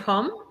it's my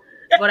home,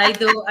 but I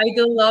do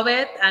love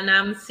it, and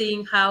I'm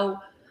seeing how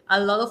a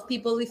lot of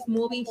people is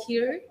moving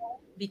here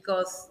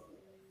because,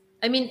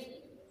 I mean,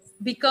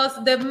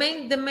 because the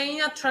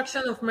main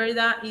attraction of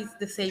Merida is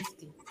the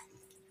safety.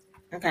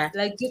 Okay.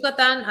 Like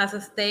Yucatan as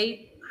a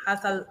state has,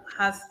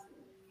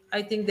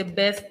 I think, the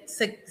best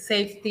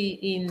safety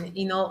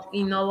in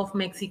all of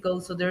Mexico.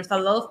 So there's a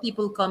lot of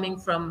people coming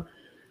from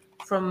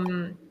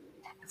from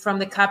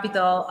the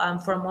capital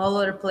and from all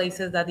other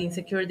places that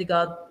insecurity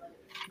got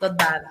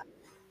bad.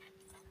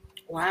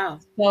 Wow.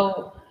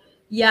 So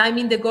yeah, I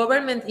mean the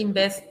government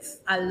invests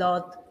a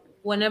lot.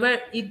 Whenever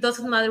it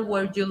doesn't matter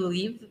where you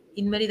live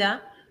in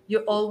Merida, you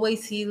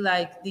always see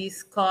like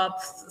these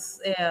cops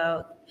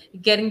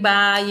getting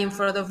by in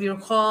front of your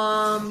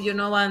home,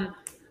 and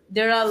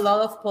there are a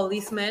lot of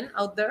policemen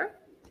out there.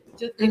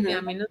 Just give me a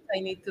Mm-hmm. minute. I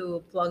need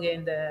to plug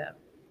in the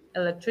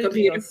electric Computer.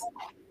 because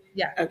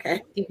yeah,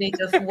 Okay. give me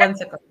just 1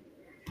 second.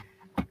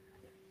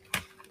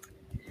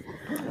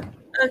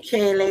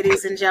 Okay,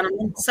 ladies and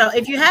gentlemen. So,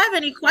 if you have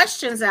any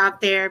questions out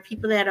there,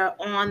 people that are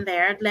on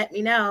there, let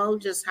me know.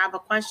 Just have a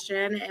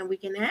question and we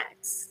can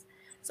ask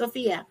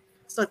Sophia.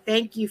 So,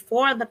 thank you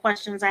for the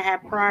questions I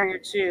had prior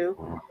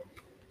to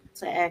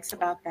ask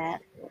about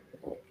that.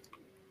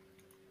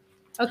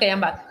 Okay,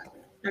 I'm back.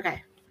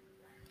 Okay,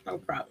 no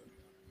problem.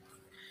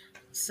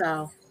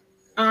 So,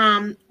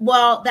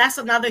 well, that's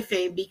another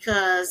thing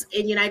because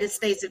in United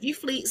States, if you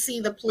see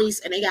the police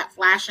and they got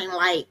flashing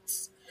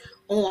lights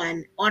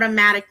on,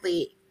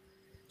 automatically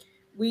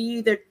we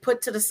either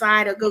put to the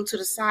side or go to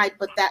the side,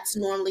 but that's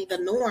normally the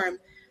norm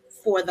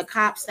for the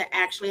cops that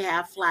actually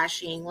have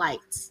flashing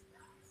lights.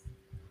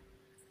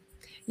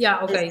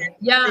 Yeah, Is okay. that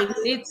Yeah,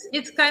 something?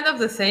 it's kind of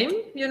the same.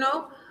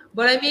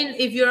 But I mean,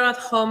 if you're at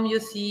home,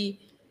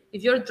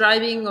 if you're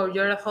driving or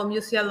you're at home,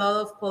 you see a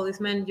lot of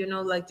policemen,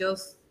 like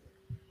just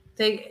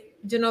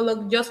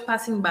look, just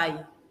passing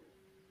by.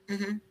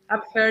 Mm-hmm,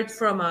 I've heard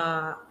from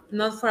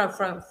not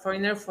from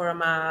foreigner,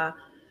 from a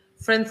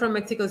friend from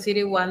Mexico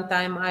City. One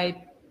time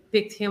I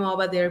picked him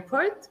up at the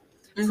airport.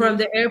 From mm-hmm,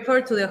 the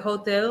airport to the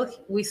hotel,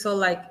 we saw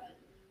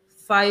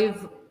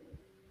five,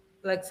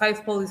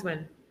 five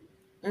policemen.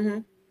 mm-hmm.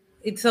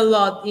 It's a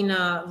lot in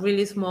a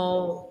really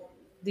small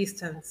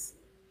distance.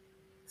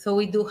 So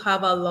we do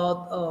have a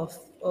lot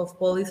of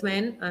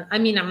policemen. I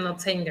mean, I'm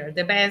not saying they're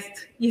the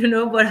best,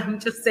 but I'm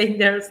just saying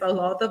there's a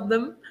lot of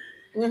them.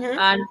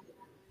 Mm-hmm.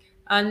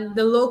 And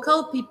the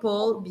local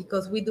people,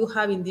 because we do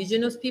have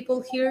indigenous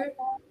people here,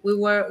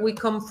 we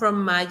come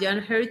from Mayan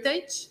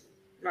heritage.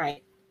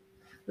 Right.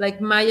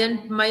 Like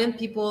Mayan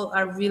people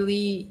are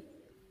really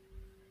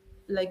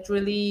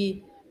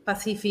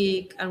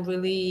pacific and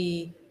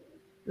really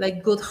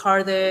like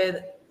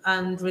good-hearted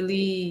and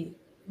really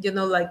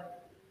like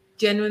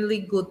genuinely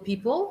good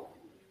people.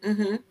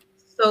 Mm-hmm,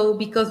 So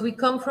because we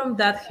come from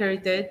that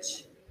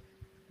heritage,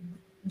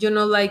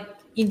 like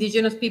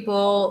indigenous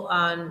people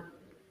and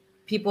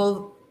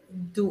people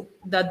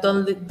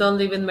don't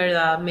live in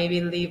Merida,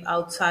 maybe live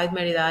outside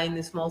Merida in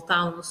the small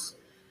towns,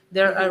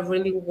 there mm-hmm, are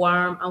really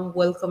warm and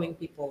welcoming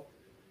people.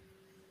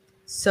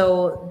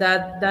 So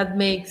that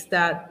makes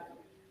that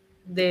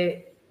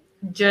the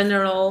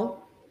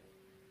general,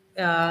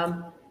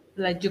 um,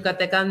 like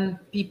Yucatecan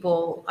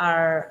people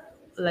are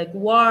like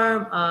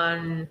warm,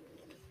 and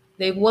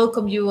they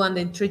welcome you and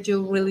they treat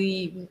you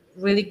really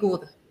really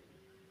good.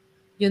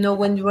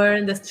 When you are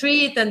in the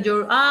street and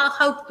you're,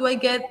 how do I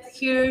get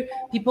here,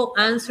 people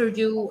answer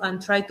you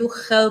and try to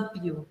help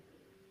you.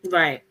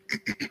 right.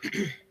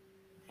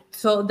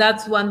 So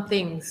that's one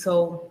thing.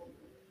 So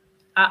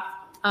uh,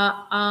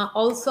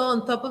 also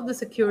on top of the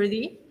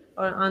security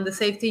or on the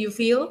safety you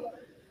feel,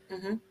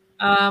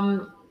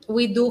 Mm-hmm,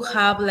 we do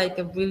have like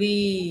a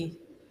really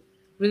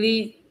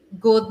really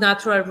good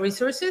natural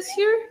resources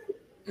here.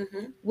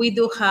 Mhm. We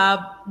do have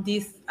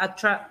this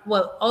attract.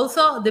 Well,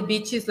 also the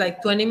beach is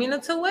like 20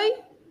 minutes away.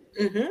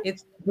 Mhm.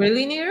 It's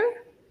really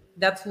near.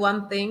 That's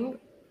one thing.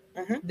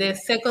 Mhm. The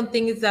second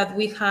thing is that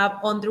we have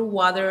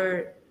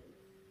underwater.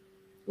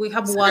 We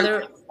have Sounds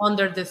water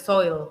under the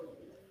soil.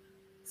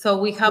 So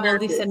we have all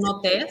these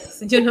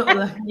nuggets. cenotes,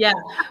 like, yeah,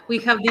 we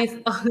have this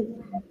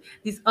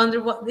this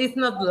underwater. It's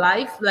not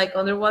life like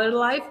underwater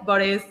life,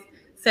 but it's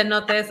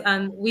cenotes,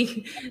 and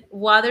we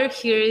water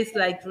here is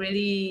like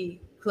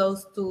really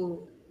close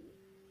to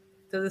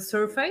the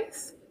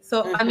surface.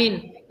 So I Mhm.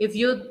 mean, if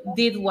you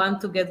did want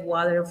to get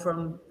water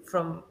from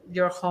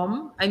your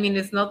home, I mean,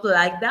 it's not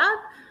like that.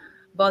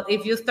 But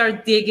if you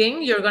start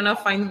digging, you're gonna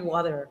find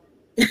water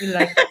in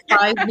like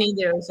 5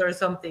 meters or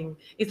something.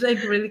 It's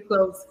like really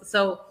close.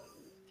 So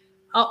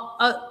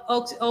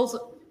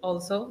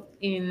also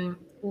in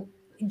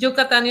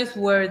Yucatan is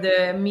where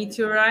the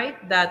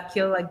meteorite that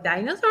killed like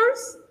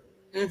dinosaurs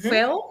Mhm.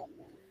 fell.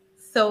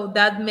 So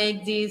that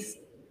make these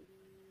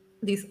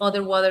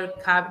other water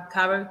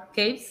cover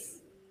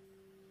caves.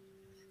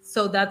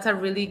 So that's a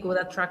really good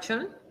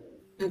attraction.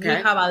 We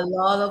Okay. have a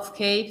lot of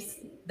caves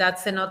that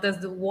cenotes.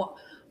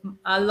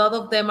 A lot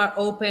of them are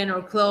open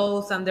or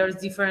closed, and there's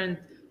different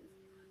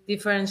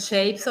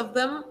shapes of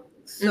them.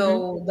 Mhm.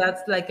 So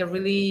that's like a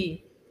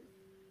really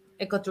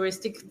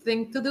ecotouristic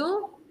thing to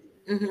do.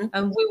 Mhm.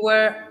 And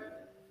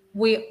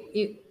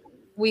we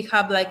we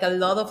have like a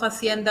lot of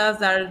haciendas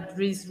that are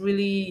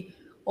really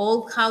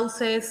old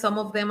houses. Some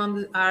of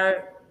them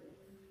are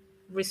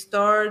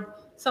restored.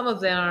 Some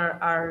of them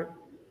are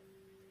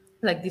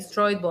like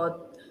destroyed,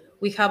 but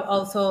we have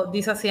also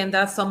these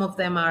haciendas. Some of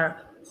them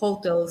are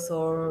hotels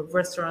or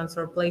restaurants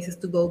or places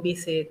to go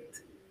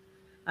visit,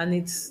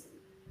 and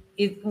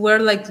we're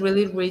like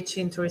really rich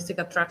in touristic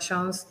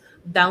attractions.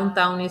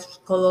 Downtown is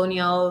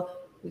colonial.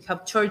 We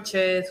have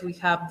churches. We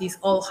have these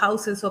old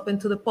houses open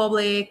to the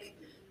public,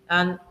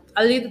 and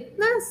a little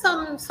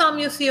some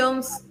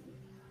museums.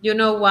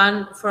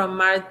 One from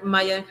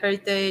Mayan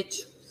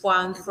heritage,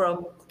 one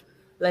from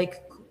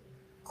like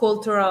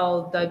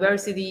cultural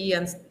diversity,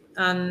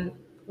 and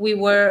we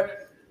were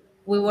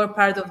we were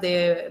part of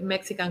the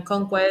Mexican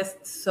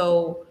conquest.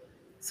 So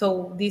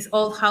these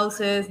old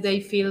houses, they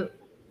feel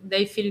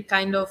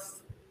kind of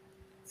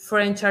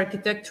French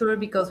architecture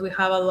because we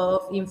have a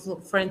lot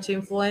of French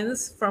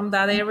influence from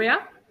that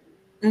area,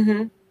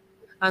 Mhm.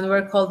 and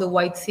we're called the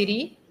White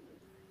City.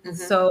 Mhm.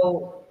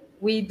 So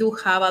we do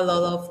have a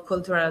lot of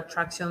cultural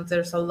attractions.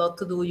 There's a lot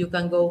to do. You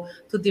can go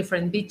to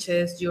different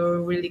beaches.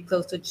 You're really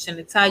close to Chichen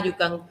Itza. You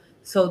can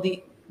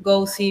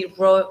go see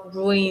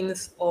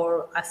ruins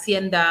or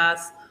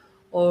haciendas,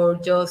 or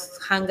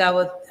just hang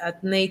out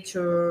at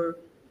nature.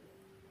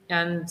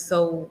 And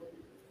so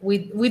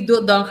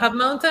don't have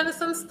mountains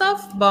and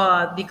stuff,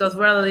 but because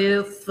we're a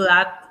little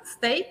flat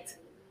state,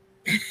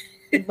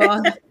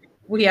 but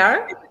we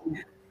are.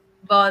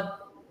 But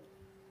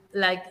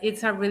like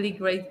it's a really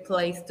great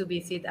place to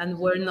visit, and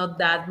we're not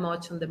that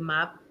much on the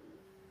map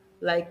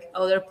like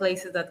other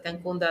places that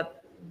Cancun,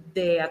 that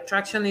the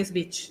attraction is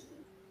beach.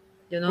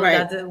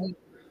 Right. That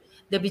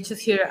the beaches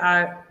here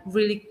are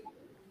really,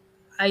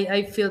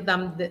 I feel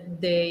them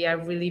they are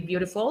really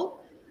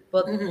beautiful,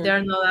 but Mhm.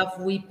 they're not as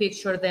we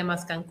picture them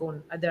as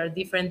Cancun. They're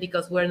different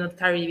because we're not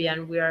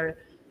Caribbean, we are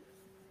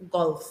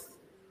Gulf.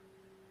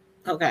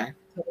 Okay.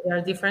 So they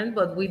are different,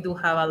 but we do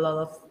have a lot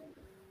of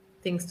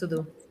things to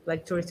do,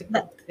 like touristic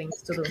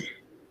things to do.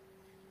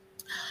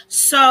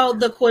 So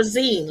the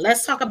cuisine,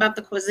 let's talk about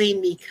the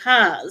cuisine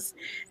because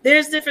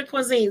there's different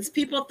cuisines.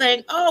 People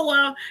think, oh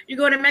well, you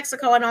go to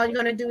Mexico and all you're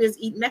gonna do is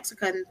eat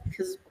Mexican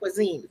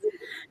cuisine,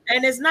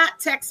 and it's not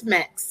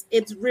Tex-Mex;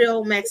 it's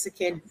real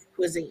Mexican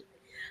cuisine,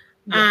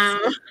 Yes.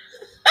 um,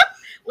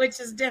 which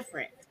is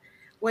different,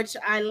 which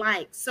I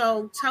like.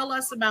 So tell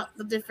us about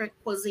the different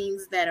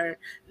cuisines that are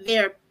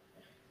there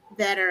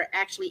that are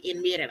actually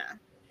in Merida.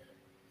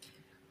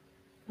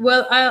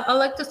 Well, I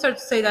like to start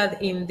to say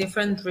that in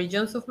different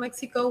regions of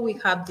Mexico, we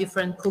have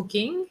different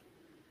cooking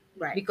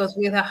Right. because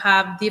we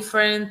have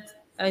different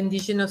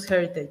indigenous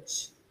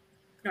heritage.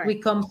 We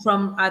Right. come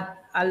from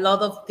a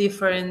lot of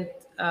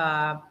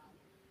uh,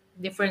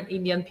 different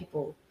Indian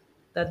people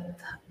that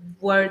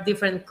were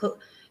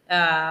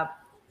uh,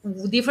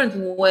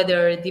 different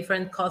weather,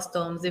 different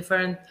customs,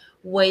 different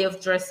way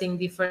of dressing,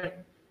 different,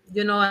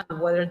 and the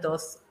weather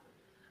does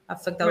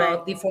affect a Right.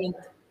 lot. Different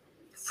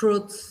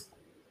fruits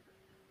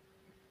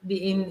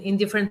in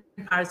different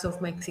parts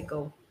of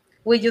Mexico.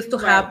 We used to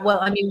have, Right. well,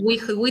 I mean,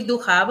 we do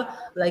have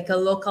like a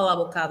local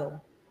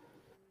avocado,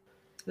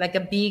 like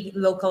a big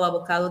local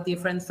avocado,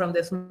 different from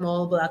the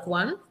small black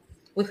one.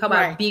 We have a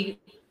Right. big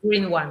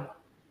green one.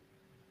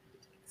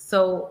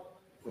 So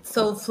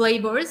so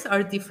flavors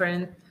are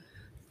different,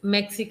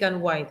 Mexican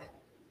white.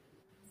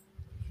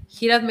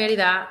 Here at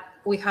Merida,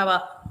 we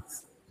have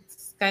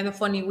it's kind of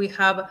funny. We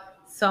have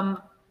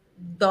some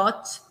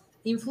Dutch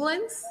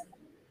influence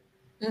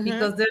Mm-hmm.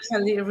 because there's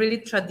a really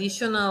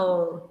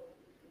traditional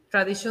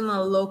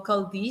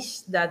local dish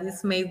that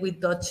is made with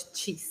Dutch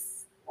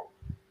cheese.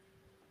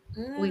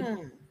 We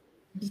Mm.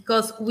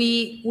 because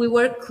we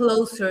were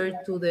closer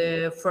to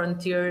the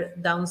frontier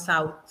down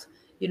south,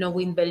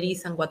 in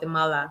Belize and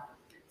Guatemala.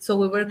 So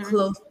we were Mhm.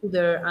 close to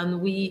there, and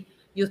we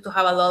used to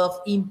have a lot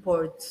of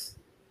imports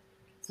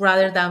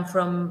rather than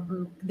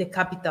from the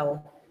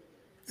capital.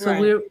 So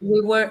Right.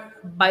 we were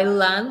by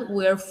land,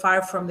 we are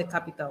far from the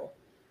capital,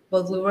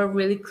 but we were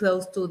really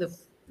close to the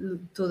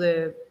to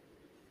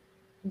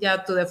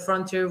the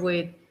frontier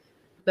with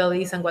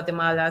Belize and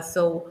Guatemala.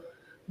 So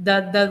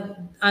that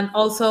and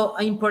also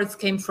imports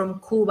came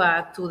from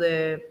Cuba to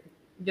the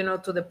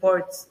to the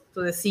ports,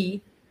 to the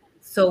sea.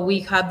 So we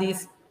had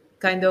this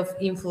kind of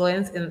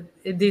influence, and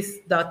this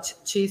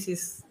Dutch cheese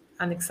is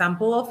an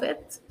example of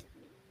it.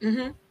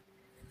 Mhm.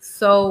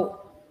 So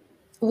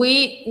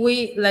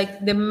we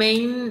like the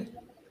main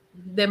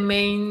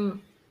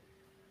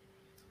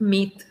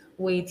meat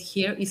with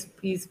here is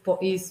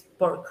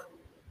pork.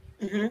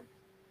 Mhm.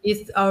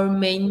 It's our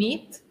main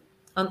meat,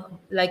 and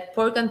like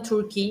pork and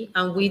turkey,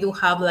 and we do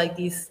have like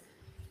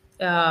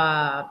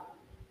uh,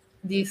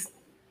 these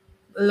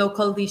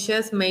local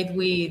dishes made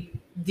with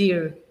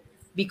deer,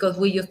 because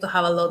we used to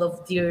have a lot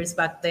of deers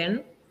back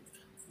then.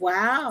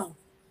 Wow.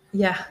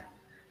 Yeah,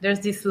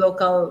 there's this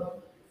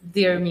local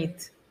deer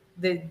meat,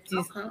 this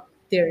Okay.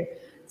 deer.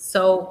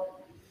 So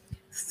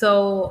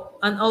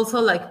and also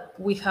like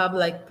we have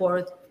like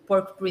pork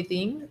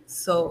breeding,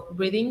 so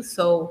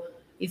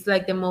it's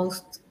like the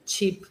most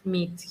cheap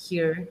meat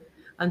here,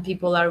 and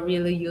people are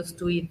really used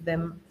to eat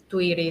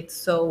it.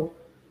 So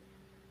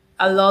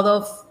a lot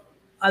of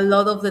a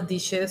lot of the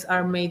dishes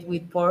are made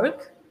with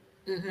pork,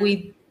 Mhm.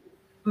 with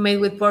made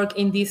with pork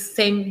in this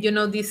same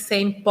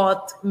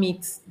pot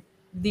meats,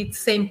 this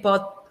same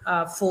pot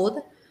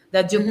food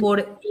that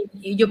Mhm.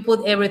 you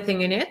put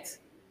everything in it,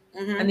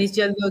 and Mhm. it's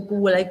just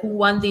like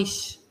one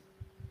dish.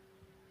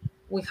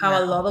 We have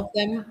a Wow. lot of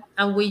them,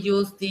 and we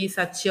use this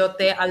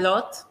achiote a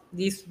lot.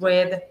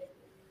 Mhm.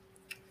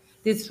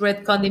 This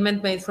red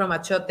condiment made from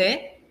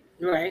achiote,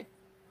 Right.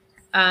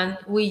 and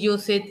we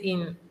use it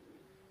in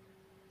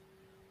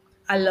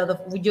a lot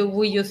of.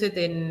 We use it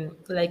in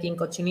like in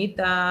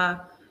cochinita,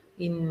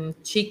 in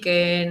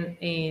chicken,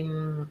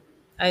 in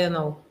I don't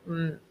know.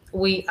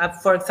 We,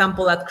 for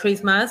example, at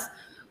Christmas,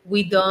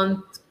 we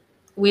don't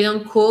we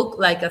don't cook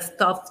like a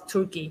stuffed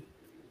turkey.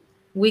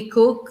 We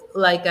cook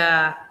like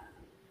a.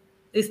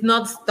 It's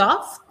not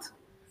stuffed.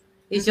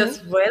 It's Mhm.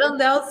 just red on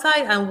the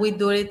outside, and we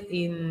do it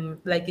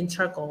in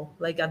charcoal,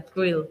 like at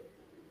grill.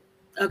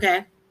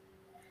 Okay.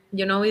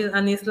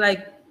 And it's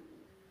like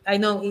I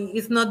know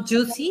it's not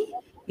juicy.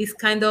 It's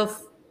kind of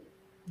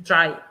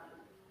dry.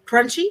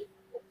 Crunchy?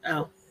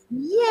 Oh.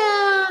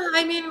 Yeah,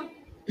 I mean,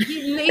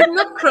 it's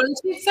not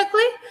crunchy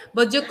exactly,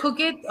 but you cook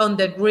it on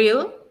the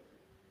grill,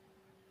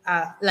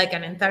 like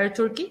an entire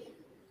turkey.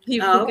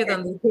 You Oh, cook it okay.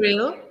 on the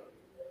grill,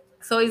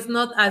 so it's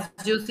not as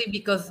juicy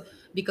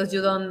because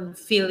you don't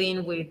fill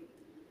in with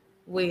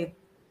with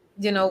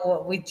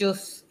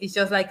juice. It's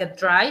just like a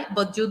dry,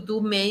 but you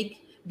do make,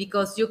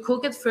 because you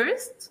cook it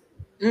first.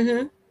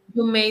 Mhm.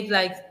 You made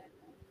like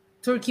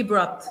turkey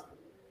broth,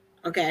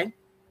 Okay.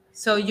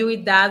 so you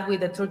eat that with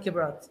the turkey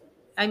broth.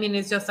 I mean,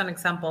 it's just an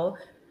example.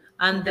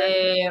 And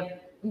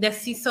Okay. the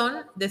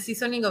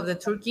seasoning of the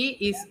turkey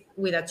is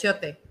with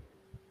achiote,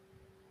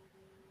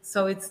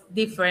 so it's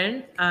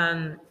different.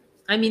 And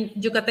I mean,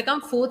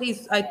 Yucatecan food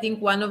is, I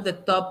think, one of the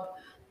top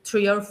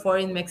 3 or 4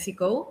 in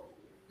Mexico.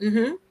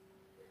 Mhm.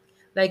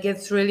 Like,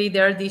 it's really,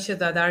 there are dishes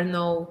that are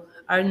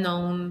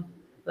known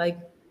like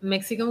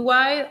Mexican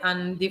wide,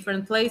 and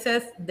different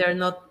places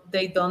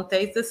they don't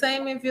taste the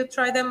same if you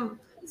try them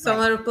some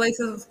Right. other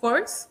places, of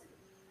course.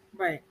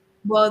 Right.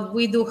 But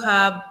we do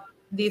have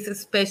this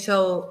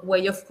special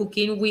way of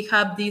cooking. We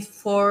have these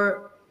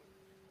four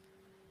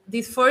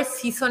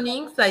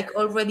seasonings like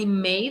already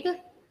made,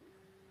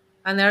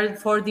 and are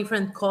 4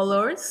 different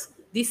colors.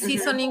 These Mhm.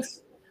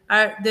 seasonings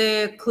are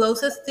the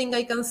closest thing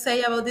I can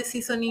say about the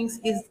seasonings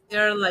is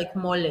they're like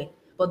mole,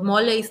 but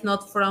mole is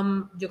not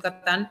from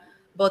Yucatan,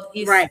 but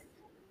is Right.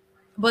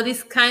 but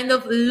it's kind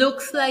of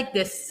looks like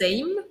the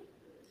same,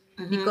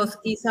 Mhm. because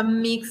it's a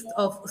mix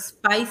of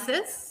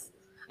spices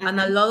and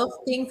a Mhm. lot of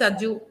things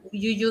that you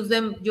use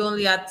them. You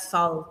only add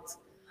salt,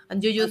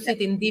 and you use Okay.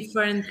 it in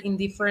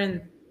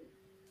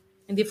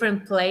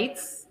different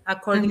plates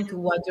according Mhm. to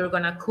what you're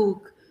gonna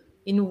cook.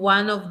 In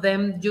one of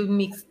them, you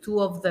mix 2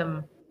 of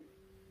them,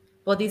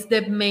 but it's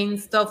the main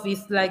stuff.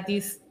 Is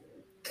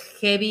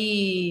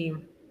heavy,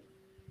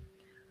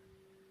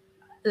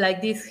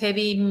 like this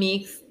heavy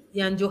mix,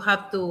 and you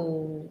have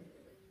to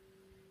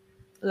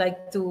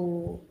like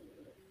to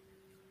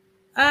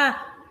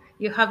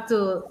you have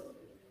to,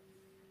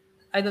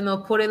 I don't know,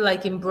 put it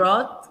like in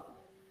broth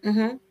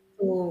Mhm.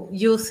 to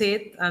use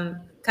it, and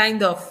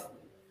kind of,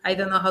 I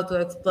don't know how to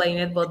explain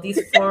it, but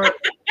these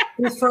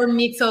four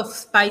mix of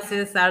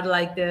spices are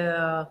like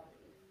the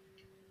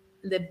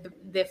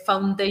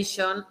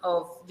foundation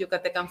of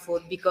Yucatecan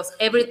food, because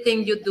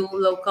everything you do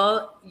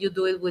local, you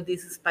do it with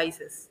these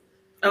spices.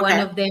 One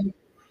Okay. of them,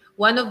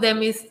 one of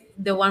them is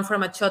the one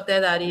from Achote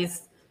that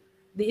is,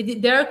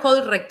 they are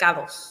called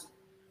recados.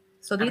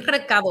 So these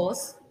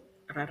recados,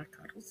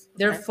 pickles.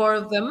 There are Okay. four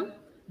of them.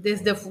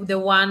 This the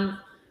one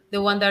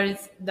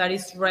that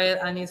is red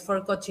and is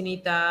for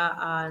cochinita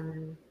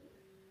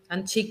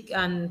and chick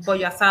and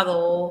pollo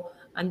asado,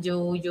 and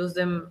you use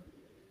them,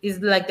 is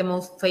like the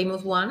most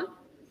famous one.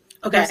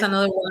 There's Okay.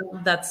 another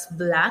one that's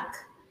black.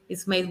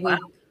 It's made Wow. with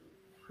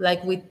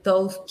like with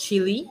toast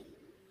chili,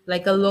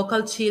 like a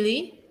local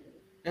chili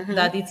Mm-hmm.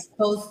 that it's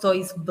toast, so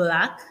it's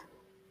black.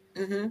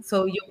 Mm-hmm.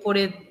 So you put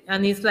it,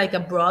 and it's like a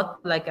broth,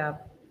 like a,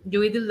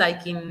 you eat it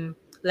like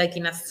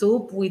in a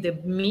soup with the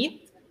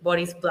meat, but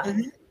it's black.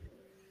 Mm-hmm. And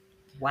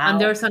Wow.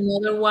 there's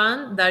another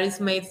one that is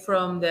made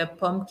from the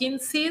pumpkin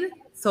seed,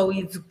 so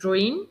it's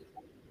green.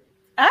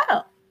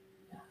 Oh.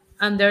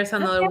 And there's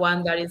another Okay.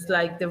 one that is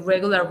like the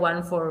regular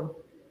one for,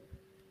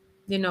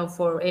 you know,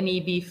 for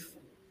any beef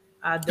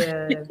at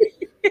the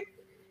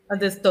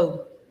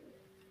stove.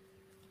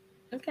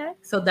 Okay.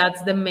 So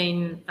that's the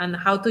main, and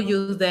how to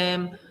use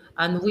them,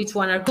 and which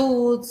one are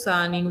good,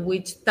 and in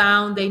which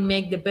town they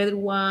make the better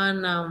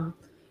one,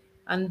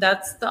 and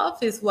that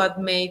stuff is what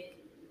make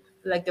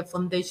like the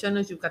foundation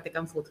of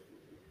Yucatecan food.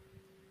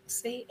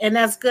 See, and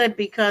that's good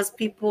because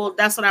people.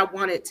 That's what I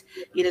wanted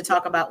you to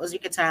talk about was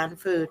Yucatan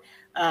food,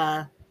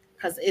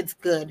 because it's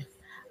good.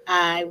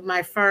 I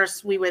my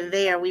first we were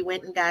there. We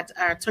went and got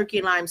our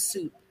turkey lime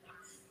soup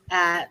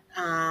at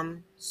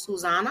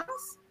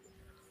Susanna's.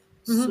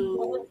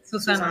 Susanna.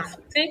 Susana's.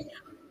 See,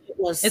 It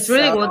was it's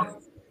really so good.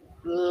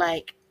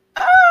 like,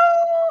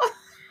 oh,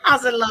 I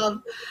was in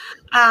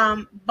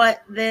love.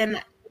 But then,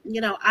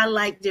 I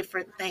like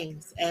different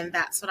things, and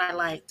that's what I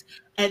liked.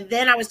 And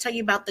then I was telling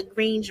you about the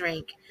green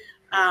drink,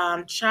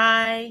 chai,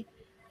 chai,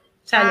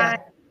 Chaya.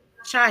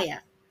 chaya.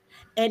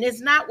 And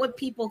it's not what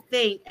people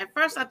think. At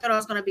first, I thought it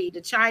was going to be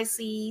the chai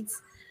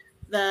seeds,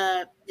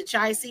 the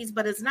chai seeds,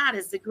 but it's not.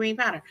 It's the green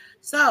powder.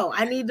 So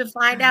I need to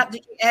find out.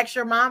 Did you ask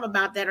your mom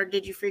about that, or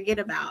did you forget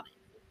about it?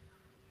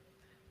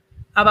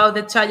 About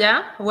the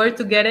chaya, where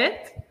to get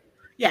it?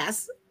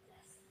 Yes.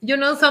 You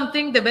know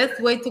something? The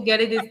best way to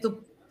get it is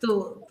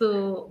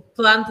to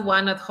plant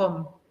one at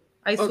home.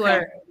 I Okay.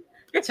 swear,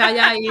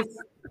 chaya is.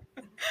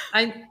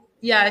 I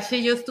Yeah, she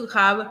used to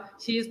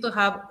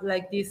have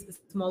like this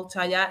small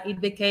chaya.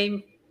 It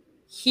became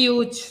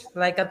huge,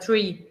 like a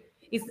tree.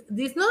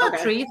 It's not a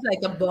Okay. tree, it's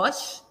like a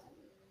bush.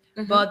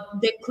 Mm-hmm. But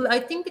I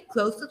think the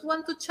closest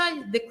one to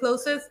chaya, the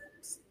closest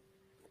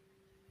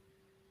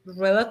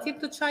relative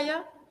to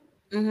chaya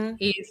Mm-hmm.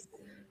 is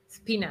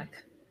spinach.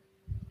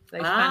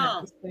 Like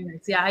Oh.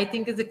 spinach. Yeah, I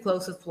think it's the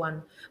closest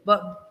one.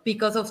 But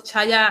because of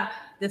chaya,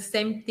 the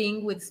same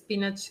thing with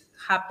spinach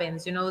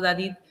happens. You know that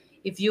it,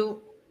 if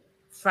you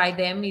fry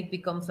them, it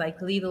becomes like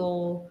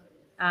little,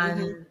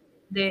 Mm-hmm.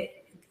 and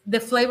the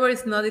flavor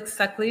is not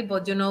exactly,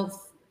 but you know,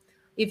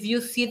 if you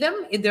see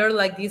them, they're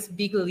like these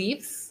big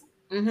leaves.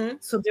 Mm-hmm.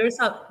 So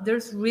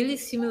there's really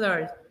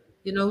similar,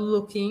 you know,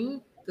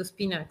 looking to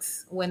spinach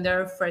when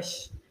they're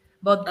fresh.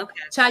 But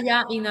Okay.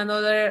 chaya in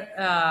another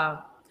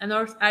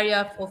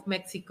area of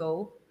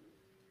Mexico,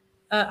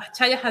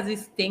 chaya has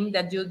this thing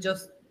that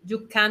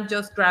you can't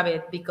just grab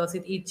it because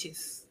it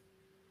itches.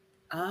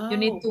 You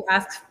need Oh. to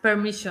ask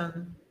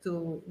permission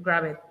to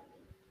grab it.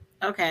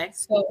 Okay.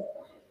 So,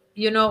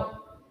 you know,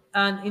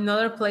 and in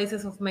other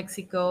places of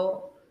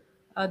Mexico,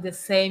 the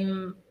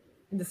same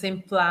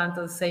plant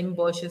or the same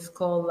bush is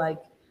called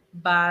like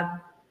bad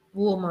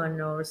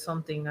woman or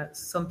something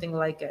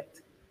like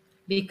it.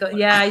 Because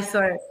yeah, I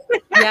swear,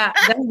 yeah,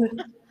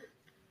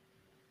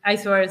 I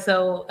swear.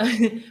 So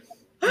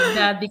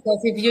that because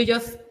if you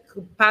just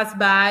pass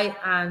by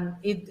and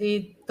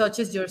it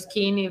touches your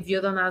skin, if you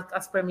don't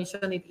ask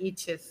permission, it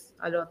itches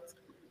a lot.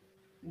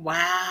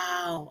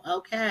 Wow.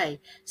 Okay.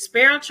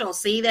 Spiritual.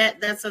 See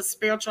that's a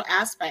spiritual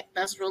aspect.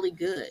 That's really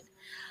good.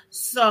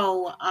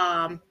 So,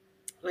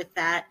 with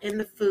that in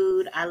the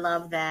food, I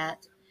love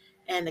that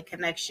and the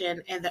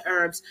connection and the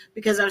herbs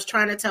because I was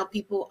trying to tell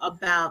people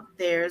about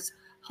there's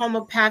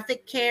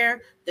homeopathic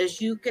care,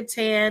 there's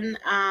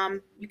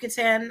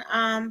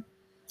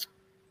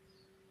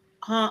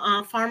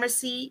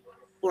pharmacy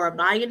or a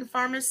buy-in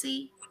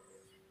pharmacy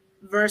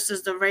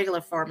versus the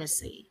regular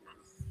pharmacy.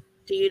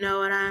 Do you know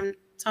what I'm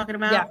talking Yeah,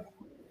 about?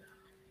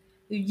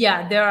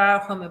 yeah, there are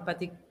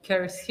homeopathic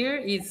cares here.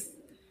 Is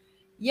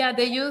yeah,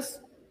 they use,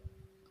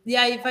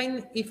 yeah.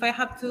 If I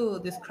have to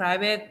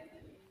describe it,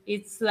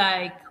 it's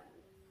like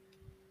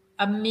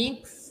a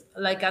mix,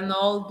 like an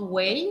old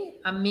way,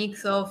 a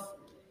mix of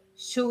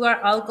sugar,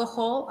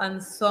 alcohol,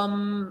 and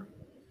some.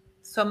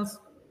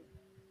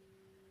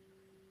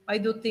 I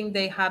do think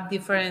they have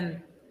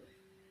different,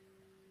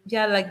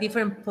 yeah, like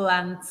different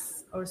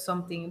plants or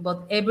something.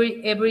 But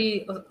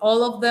every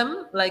all of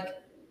them, like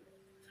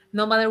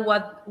no matter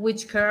what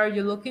which care are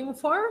you looking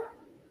for,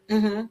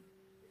 Mm-hmm.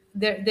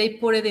 they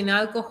put it in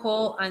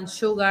alcohol and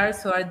sugar,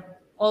 so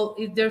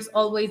there's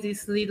always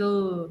these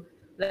little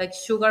like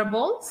sugar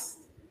balls,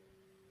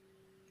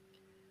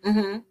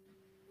 Mm-hmm.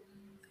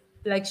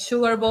 like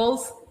sugar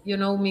balls, you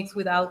know, mixed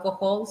with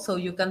alcohol, so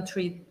you can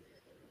treat.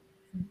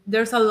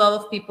 There's a lot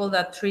of people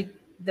that treat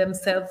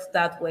themselves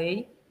that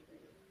way,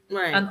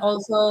 Right. and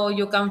also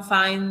you can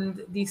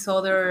find these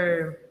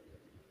other.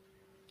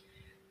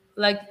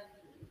 like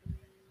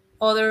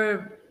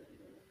other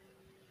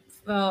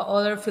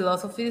other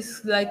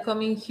philosophies like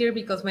coming here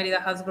because Merida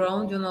has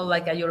grown,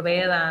 like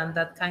Ayurveda and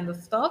that kind of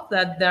stuff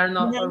that they're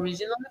not Mhm.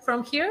 originally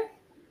from here.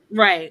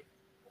 Right.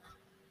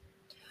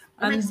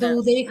 That makes And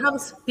do sense. they have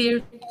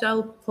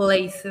spiritual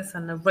places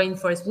and a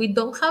rainforest? We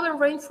don't have a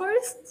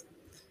rainforest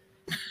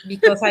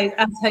because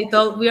as I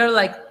told, we are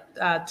like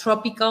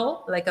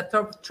tropical, like a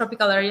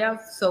tropical area.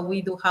 So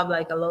we do have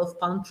like a lot of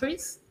palm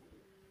trees.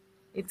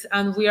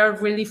 And we are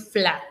really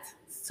flat.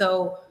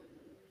 So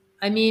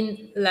I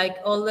mean, like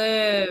all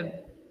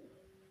the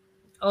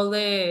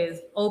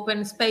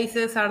open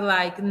spaces are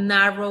like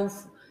narrow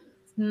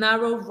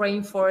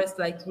rainforest,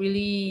 like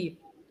really,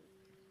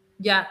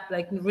 yeah,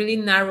 like really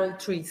narrow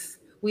trees.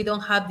 We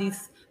don't have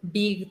these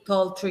big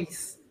tall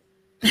trees.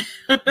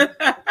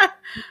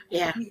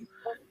 Yeah,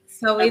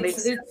 So that it's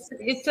makes it's sense.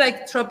 it's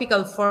like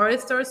tropical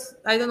forest, or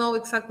I don't know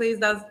exactly if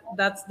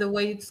that's the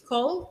way it's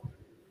called.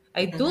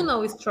 I do Hmm.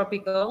 know it's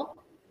tropical,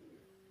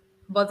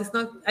 but it's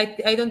not.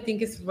 I don't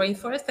think it's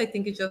rainforest. I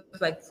think it's just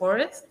like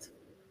forest.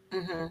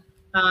 Hmm.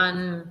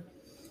 And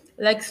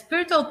like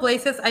spiritual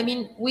places. I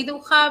mean, we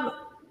do have.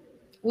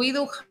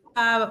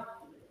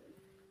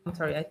 I'm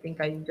sorry. I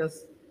think I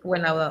just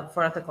went out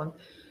for a second.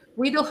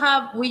 We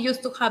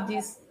used to have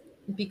this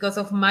because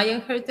of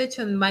Mayan heritage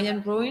and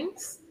Mayan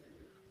ruins.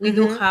 We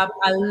do Hmm. have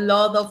a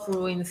lot of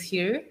ruins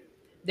here.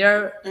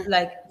 They're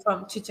like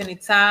from Chichen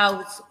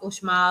Itza,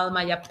 Uxmal,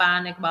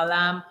 Mayapan,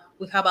 Ekbalam.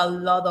 We have a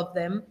lot of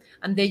them,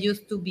 and they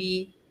used to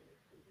be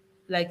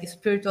like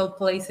spiritual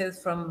places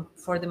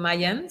for the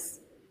Mayans.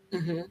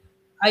 Hmm.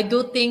 I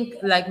do think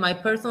like my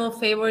personal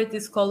favorite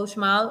is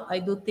Kolushmal. I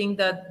do think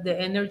that the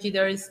energy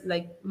there is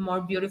like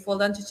more beautiful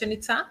than Chichen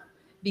Itza Hmm.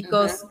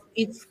 because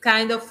it's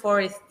kind of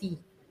foresty,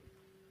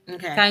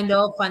 Okay. kind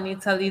of, and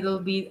it's a little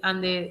bit,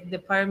 and the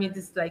pyramid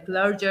is like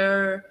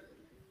larger.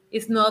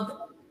 It's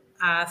not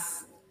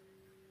as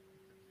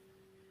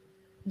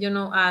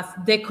as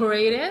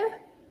decorated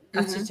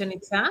as Hmm. Chichen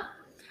Itza.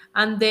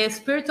 And the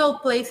spiritual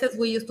places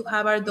we used to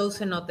have are those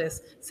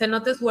cenotes.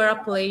 Cenotes were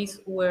a place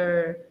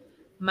where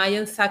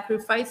Mayan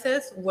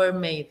sacrifices were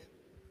made.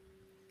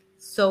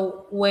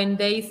 So when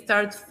they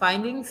start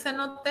finding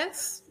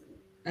cenotes,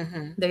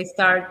 Hmm. they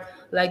start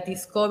like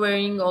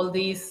discovering all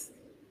these,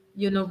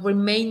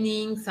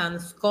 remainings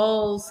and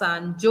skulls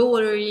and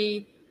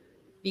jewelry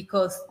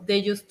because they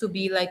used to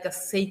be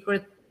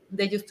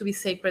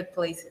sacred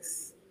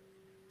places.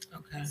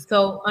 Okay.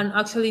 So, and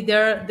actually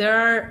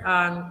there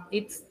are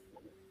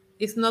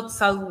it's not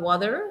salt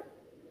water,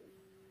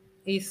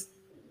 it's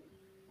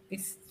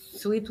it's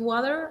sweet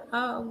water,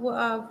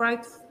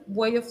 right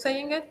way of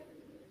saying it.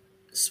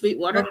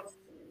 Sweetwater. But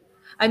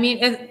I mean,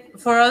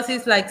 for us,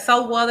 it's like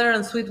salt water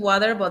and sweet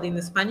water, but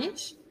in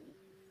Spanish,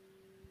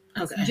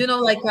 Okay.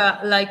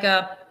 like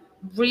a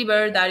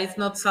river that is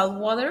not salt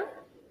water.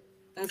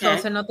 So Okay.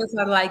 cenotes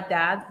are like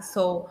that.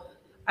 So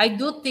I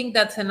do think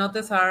that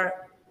cenotes are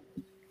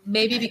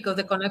maybe because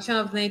the connection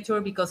of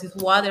nature, because it's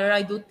water.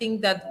 I do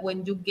think that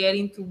when you get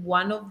into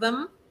one of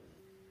them,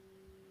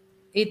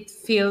 it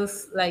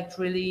feels like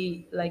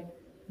really like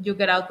you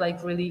get out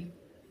like really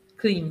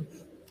clean.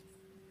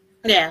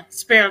 Yeah,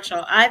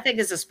 spiritual. I think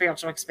it's a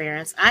spiritual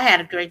experience. I had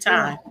a great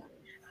Yeah.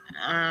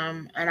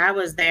 time. And I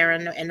was there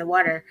in the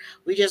water.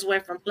 We just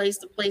went from place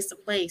to place to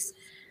place.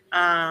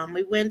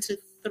 We went to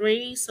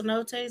three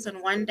cenotes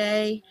in one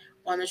day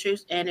on the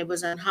cruise, and it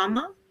was in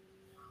Hama,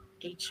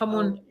 Come H-O,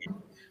 on.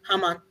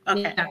 Hama.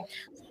 Okay. Yeah.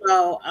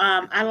 So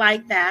I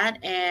like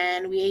that,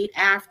 and we ate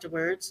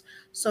afterwards.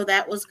 So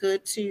that was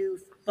good too.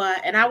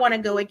 But and I want to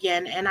go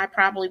again, and I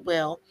probably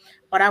will.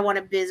 But I want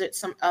to visit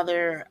some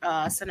other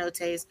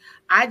cenotes.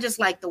 I just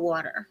like the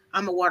water.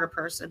 I'm a water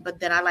person, but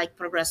then I like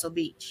Progreso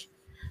Beach.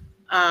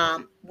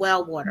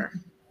 Well water.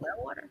 Well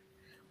water.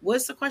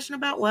 What's the question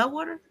about well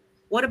water?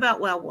 What about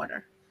well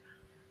water?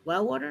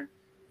 Well water?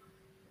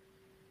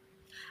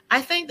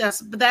 I think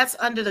that's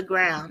under the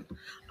ground.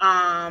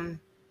 Um,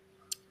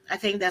 I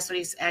think that's what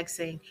he's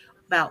asking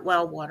about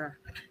well water.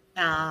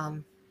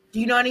 Um, do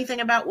you know anything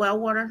about well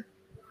water?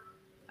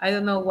 I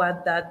don't know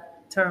what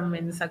that term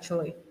means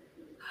actually.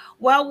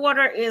 Well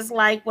water is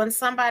like when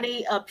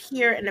somebody up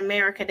here in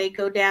America they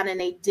go down and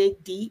they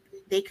dig deep.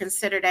 They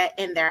consider that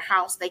in their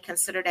house. They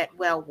consider that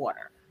well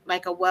water,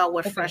 like a well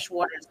with Okay. fresh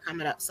water is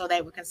coming up. So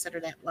they would consider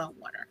that well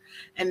water,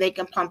 and they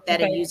can pump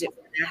that and Okay. use it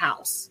for their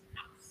house.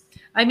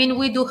 I mean,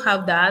 we do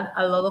have that.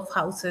 A lot of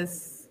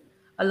houses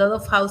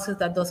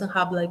that doesn't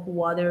have like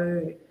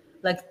water,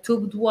 like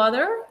tubed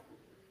water.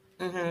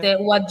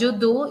 Mm-hmm. What you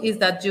do is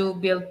that you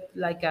build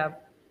like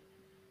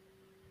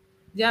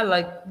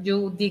like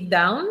you dig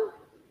down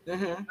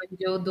Mm-hmm. and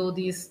you do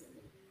these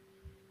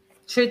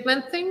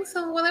treatment things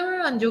and whatever,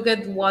 and you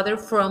get water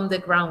from the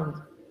ground.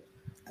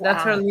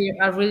 That's Wow.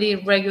 a really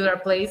regular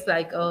place,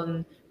 like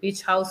on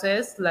beach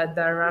houses like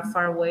that are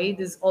far away.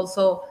 This is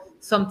also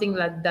something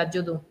like that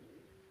you do.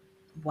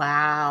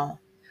 Wow.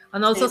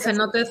 And See, also that's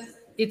cenotes,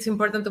 it's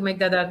important to make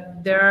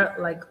that they're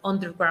like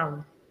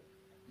underground.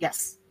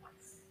 yes.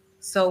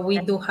 So we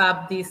do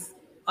have this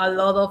a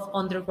lot of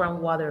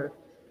underground water.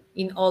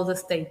 in all the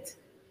state.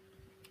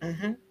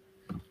 Mm-hmm.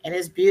 And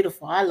it's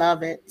beautiful. I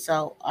love it.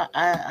 So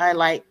I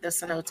like the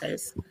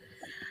cenotes.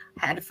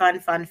 Had fun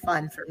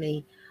for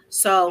me.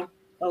 So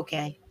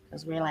okay,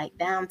 because we're like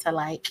down to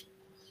like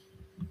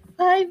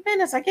 5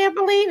 minutes. I can't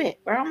believe it.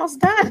 We're almost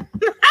done.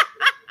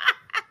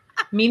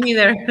 Me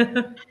neither.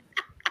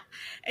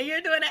 And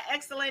you're doing an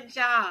excellent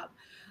job.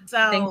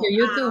 Thank So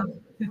you. You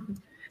too.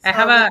 I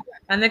have so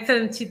the an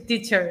excellent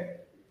teacher.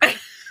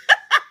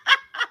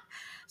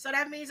 so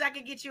that means I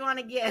can get you on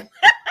again.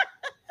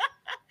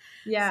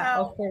 Yeah,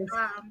 So of course.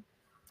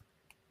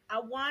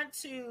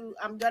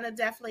 I'm going to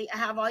definitely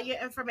have all your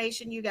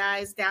information, you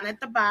guys, down at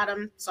the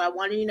bottom. So I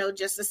want to,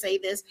 just to say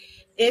this.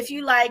 If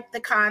you like the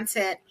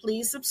content,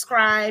 please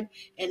subscribe.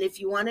 And if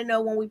you want to know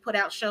when we put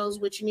out shows,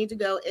 what you need to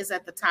go is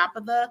at the top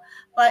of the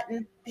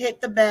button, hit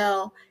the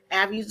bell,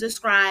 have you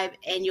subscribe,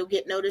 and you'll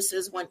get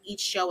notices when each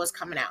show is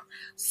coming out.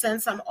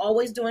 Since I'm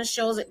always doing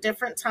shows at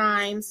different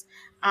times,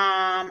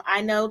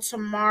 I know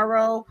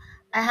tomorrow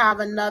I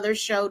have another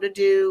show to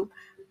do,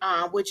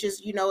 which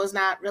is, is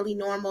not really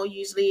normal.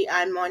 Usually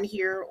I'm on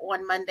here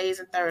on Mondays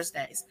and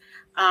Thursdays.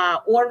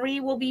 Ori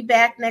will be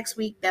back next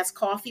week. That's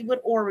Coffee with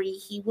Ori.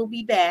 He will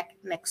be back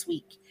next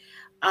week.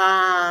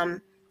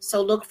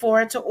 So look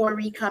forward to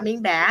Ori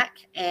coming back,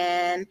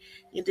 and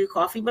you do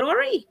Coffee with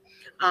Ori.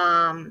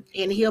 And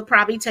he'll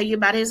probably tell you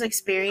about his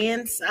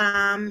experience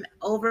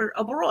over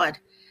abroad,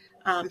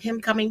 him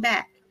coming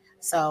back.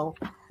 So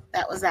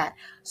that was that.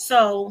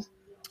 So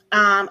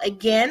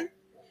again,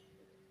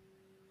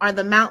 are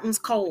the mountains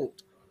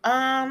cold?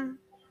 Are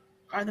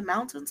the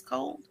mountains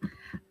cold?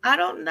 I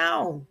don't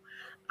know.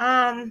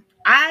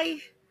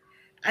 I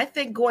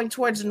think going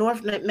towards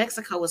North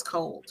Mexico is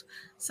cold.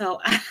 So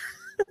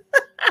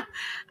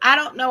I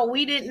don't know. I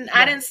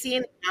Yeah. didn't see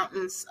any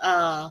mountains.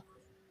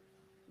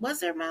 Was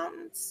there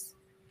mountains?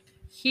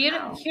 Here,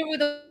 No. here we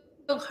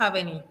don't have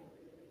any,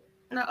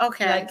 No. like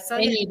Okay. So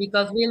any, yeah.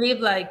 because we live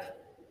like,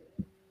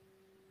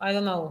 I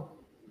don't know,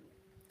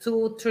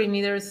 2, 3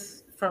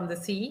 meters from the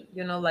sea.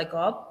 Like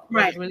up,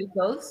 like Right. really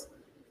close.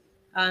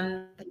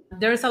 And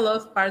there's a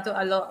lot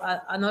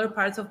of another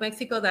parts of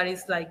Mexico that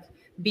is like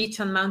beach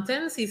and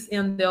mountains is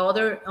on the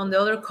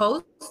other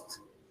coast.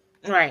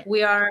 Right.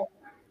 We are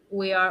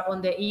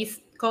on the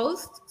east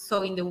coast,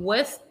 so in the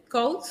west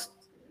coast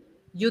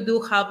you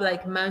do have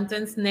like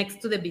mountains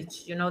next to the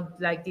beach,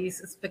 like these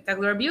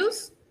spectacular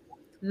views,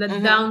 like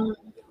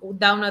Mm-hmm.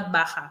 down at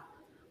Baja.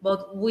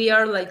 But we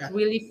are like Okay.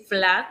 really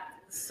flat,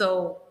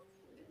 so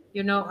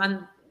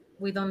and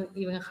we don't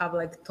even have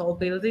like tall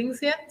buildings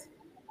yet.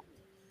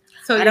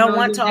 So I don't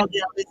want you tall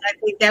get. buildings. I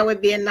think that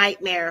would be a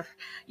nightmare.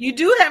 You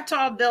do have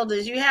tall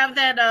buildings. You have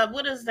that.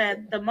 What is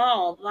that? The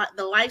mall,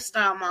 the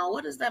lifestyle mall.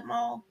 What is that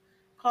mall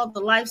called?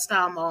 The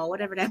lifestyle mall,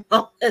 whatever that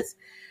mall is.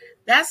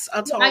 That's a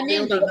I tall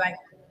mean, building. but like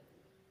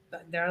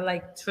there are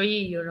like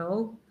three.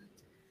 Oh.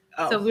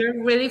 So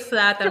we're really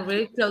flat and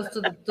really close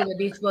to the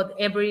beach, but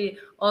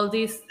all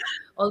this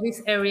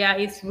area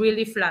is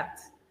really flat.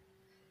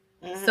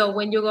 So Mm-hmm.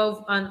 when you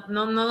go, and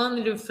not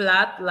only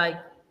flat, like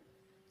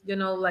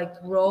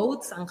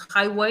roads and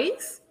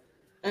highways,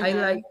 I Mm-hmm.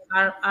 like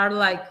are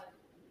like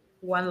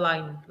one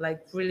line, like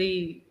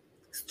really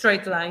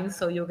straight line.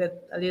 So you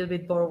get a little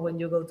bit bored when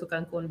you go to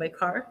Cancun by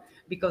car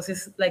because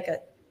it's like a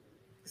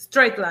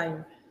straight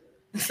line.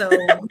 So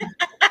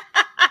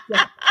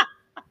yeah,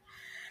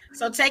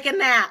 So take a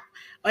nap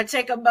or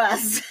take a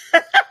bus.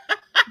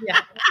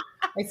 yeah,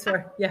 I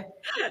swear, yeah.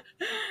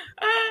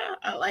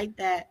 I like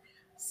that.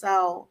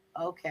 So,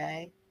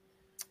 okay.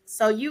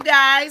 So, you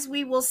guys,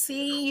 we will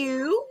see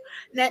you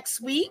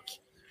next week.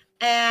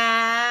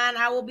 And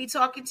I will be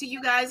talking to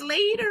you guys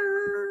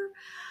later.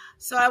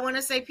 So, I want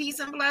to say peace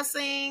and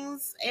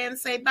blessings and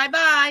say bye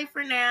bye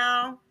for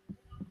now.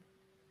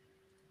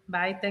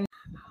 Bye. Thank.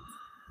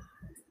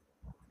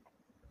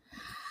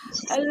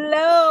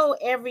 Hello,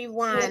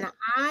 everyone.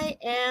 I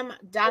am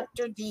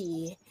Dr.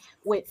 D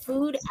with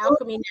Food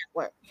Alchemy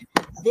Network.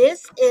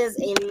 This is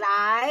a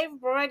live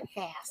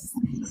broadcast.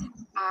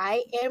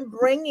 I am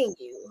bringing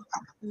you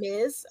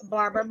Ms.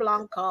 Barbara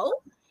Blanco,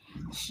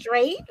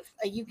 straight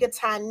a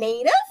Yucatan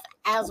native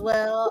as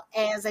well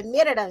as a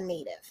Merida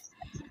native.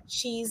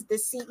 She's the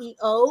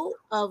CEO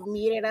of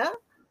Merida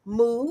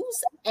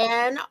Moves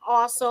and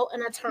also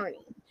an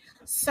attorney.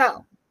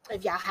 So,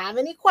 if y'all have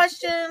any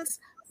questions,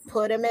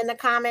 put them in the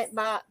comment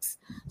box.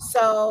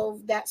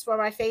 So, that's for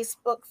my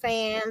Facebook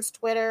fans,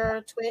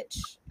 Twitter, Twitch,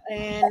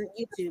 and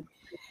YouTube.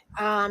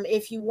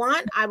 If you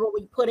want, I will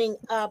be putting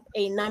up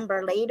a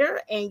number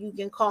later and you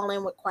can call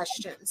in with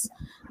questions.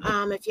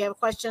 If you have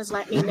questions,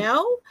 let me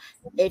know.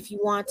 If you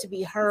want to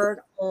be heard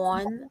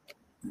on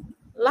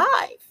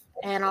live,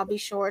 and I'll be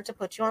sure to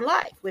put you on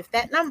live with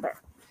that number,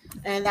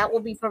 and that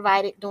will be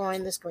provided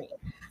during the screen.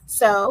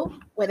 So,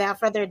 without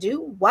further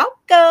ado,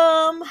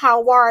 welcome.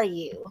 How are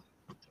you?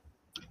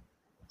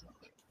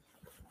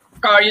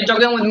 Are you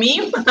talking with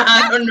me?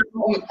 I don't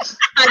know.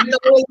 I know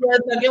you're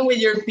talking with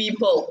your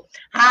people.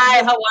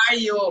 Hi, how are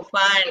you?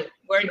 Fine.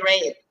 We're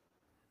great.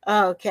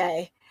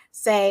 Okay.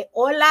 Say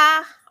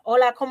hola.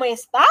 Hola, ¿cómo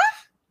está?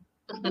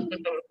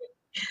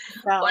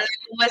 So, Hola,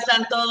 ¿cómo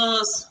están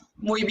todos?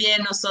 Muy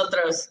bien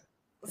nosotros.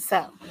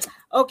 so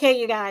okay,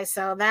 you guys.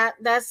 So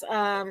that's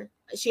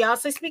she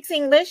also speaks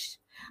English.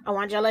 I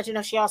want you to let you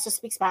know she also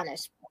speaks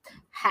Spanish.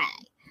 Hi.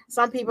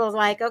 Some people's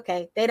like,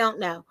 okay, they don't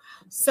know.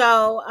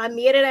 So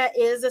Merida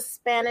is a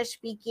Spanish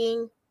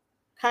speaking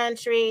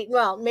country.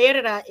 Well,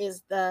 Merida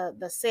is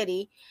the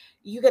city.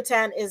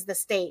 Yucatan is the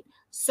state.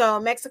 So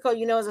Mexico,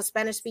 you know, is a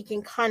Spanish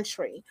speaking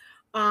country.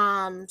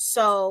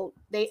 So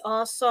they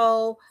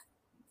also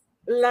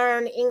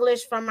learn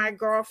English from my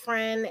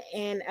girlfriend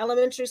in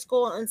elementary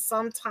school and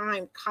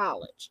sometime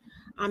college.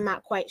 I'm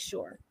not quite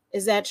sure.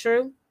 Is that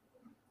true?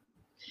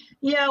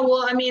 Yeah,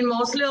 well, I mean,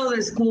 mostly all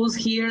the schools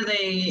here,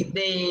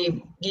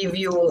 they give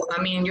you,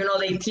 I mean,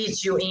 they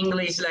teach you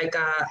English like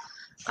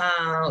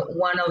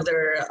one of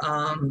their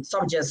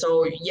subjects.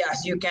 So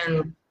yes, you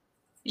can.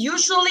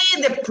 Usually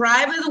the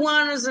private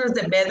ones are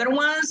the better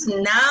ones.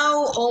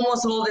 Now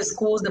almost all the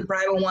schools, the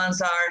private ones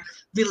are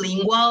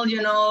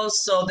bilingual,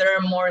 so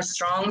they're more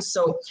strong.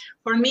 So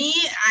for me,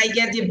 I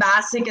get the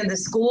basic in the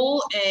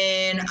school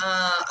and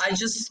I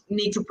just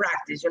need to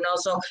practice,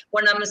 So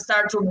when I'm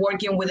started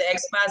working with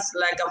expats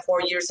like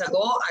 4 years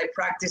ago, I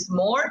practiced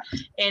more.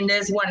 And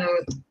that's when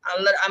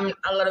I'm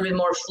a little bit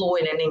more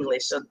fluent in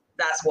English. So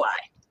that's why.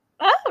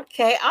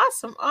 Okay,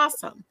 awesome,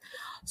 awesome.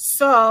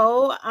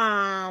 So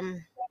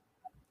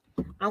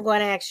I'm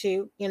going to ask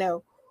you,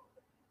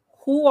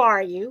 who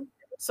are you?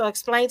 So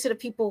explain to the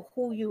people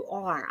who you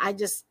are. I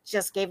just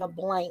gave a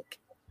blank.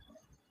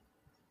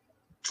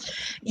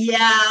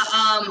 Yeah,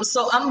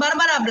 so I'm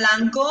Barbara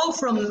Blanco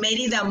from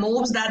Merida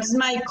Moves. That's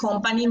my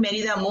company,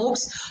 Merida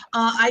Moves.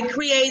 I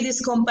created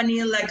this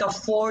company like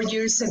 4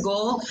 years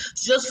ago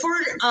just for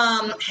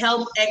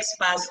help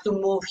expats to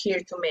move here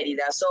to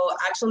Merida. So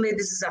actually,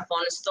 this is a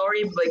fun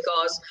story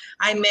because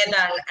I met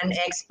an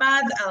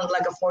expat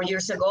like 4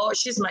 years ago.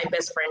 She's my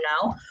best friend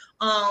now.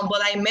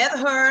 But I met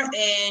her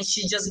and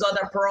she just got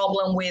a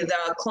problem with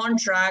a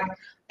contract.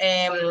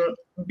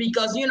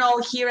 Because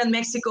here in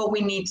Mexico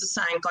we need to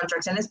sign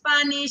contracts in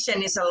Spanish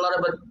and it's a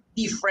little bit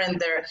different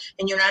there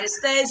in United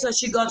States. So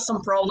she got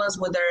some problems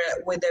with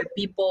the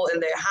people in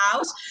their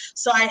house.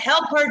 So I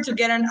helped her to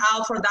get an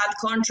out for that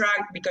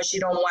contract because she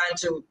don't want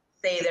to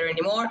stay there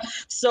anymore.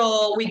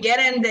 So we get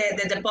in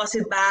the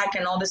deposit back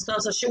and all this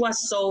stuff. So she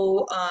was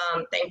so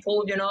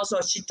thankful, So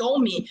she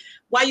told me,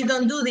 why you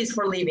don't do this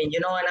for living,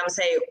 And I'm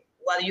saying,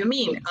 what do you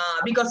mean?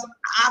 Because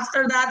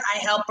after that, I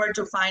help her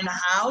to find a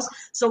house.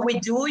 So we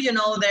do,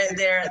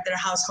 their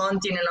house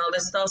hunting and all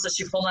this stuff. So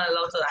she fell in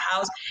love to the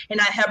house, and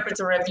I help her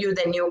to review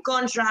the new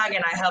contract,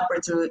 and I help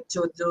her to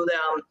do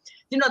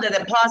the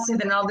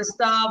deposit and all this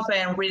stuff,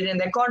 and reading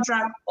the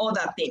contract, all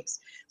that things.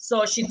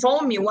 So she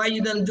told me, why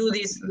you don't do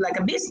this like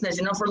a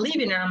business, for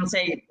living? And I'm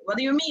saying, what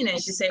do you mean?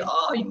 And she said,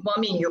 oh, I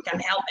mean, you can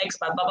help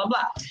expat, blah, blah,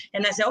 blah.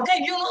 And I said,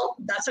 okay,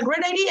 that's a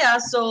great idea.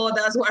 So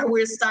that's what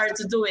we started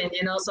to doing,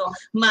 So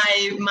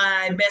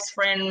my best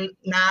friend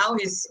now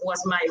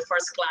was my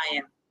first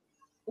client.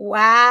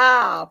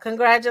 Wow,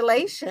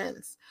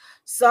 congratulations.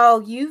 So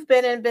you've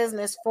been in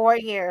business 4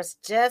 years,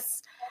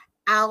 just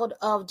out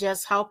of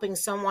just helping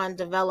someone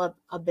develop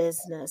a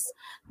business,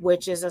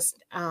 which is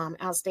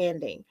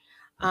outstanding.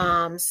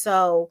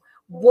 So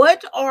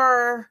what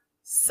are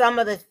some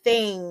of the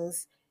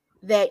things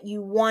that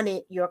you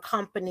wanted your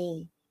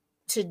company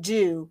to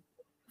do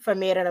for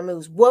Merida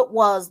Moves? What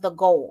was the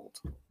goal?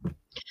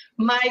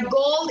 My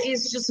goal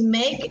is just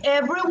make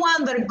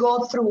everyone that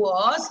go through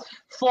us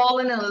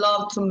falling in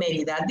love to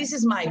Merida. This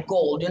is my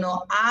goal.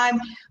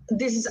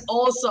 This is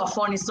also a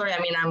funny story. I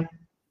mean, I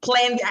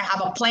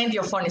have plenty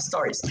of funny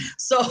stories.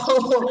 So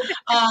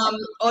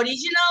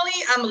originally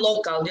I'm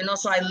local,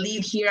 so I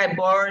live here, I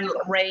born,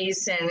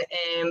 raised, and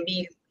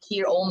be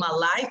here all my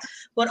life.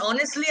 But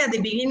honestly, at the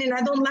beginning,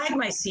 I don't like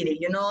my city.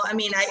 I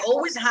mean, I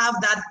always have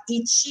that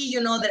itchy,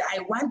 that I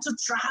want to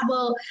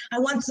travel. I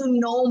want to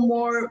know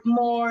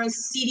more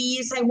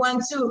cities. I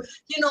want to,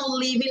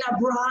 live in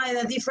abroad in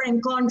a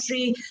different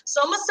country.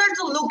 So I'm gonna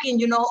start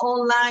looking,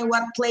 online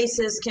what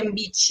places can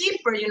be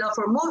cheaper,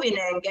 for moving.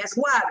 And guess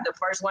what? The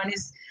first one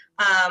is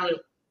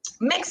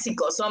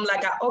Mexico. So I'm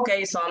like,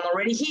 okay, so I'm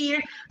already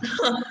here.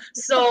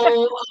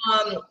 So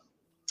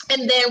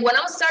and then when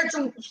I started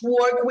to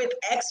work with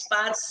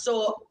expats,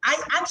 so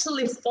I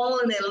actually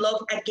fallen in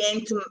love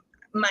again to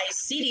my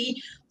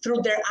city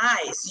through their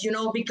eyes,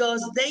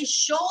 because they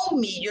show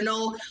me,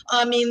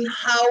 I mean,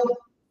 how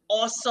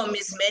awesome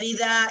is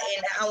Merida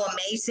and how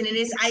amazing it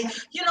is.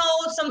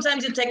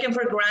 Sometimes you take it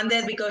for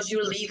granted because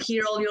you live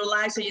here all your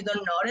life, so you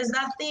don't notice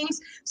that things.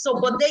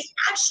 So, but they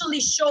actually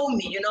show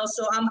me,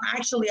 so I'm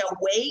actually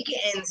awake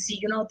and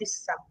see, this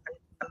is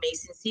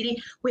amazing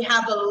city. We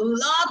have a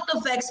lot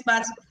of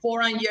expats,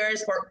 foreign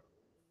years for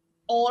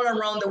all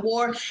around the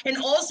world. And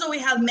also we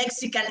have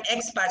Mexican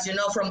expats,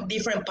 from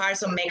different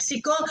parts of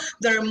Mexico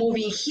that are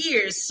moving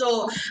here.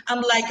 So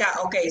I'm like,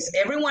 okay, so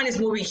everyone is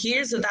moving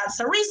here, so that's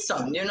a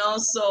reason,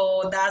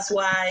 so that's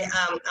why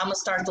I'm gonna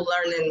start to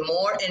learn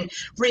more and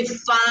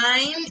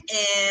refine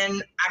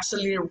and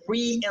actually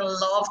in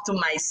love to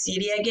my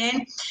city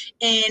again.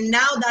 And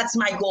now that's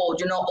my goal,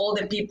 all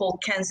the people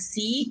can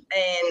see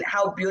and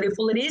how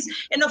beautiful it is.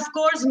 And of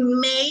course,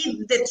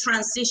 made the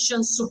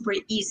transition super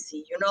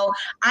easy.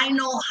 I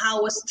know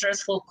how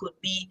stressful could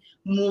be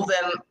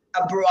moving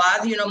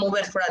abroad,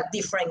 moving for a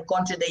different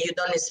country that you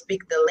don't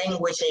speak the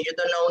language and you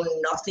don't know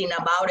nothing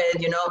about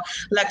it,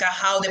 like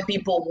how the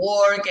people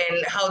work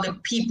and how the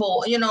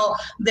people,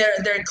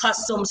 their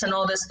customs and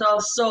all this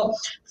stuff. So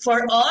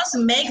for us,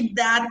 make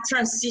that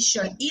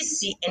transition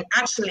easy and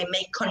actually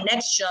make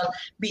connection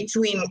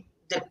between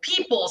the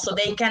people so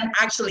they can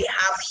actually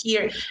have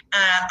here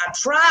a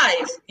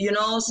tribe,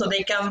 so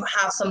they can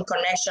have some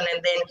connection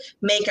and then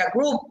make a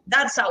group.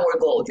 That's our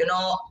goal,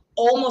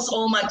 almost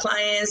all my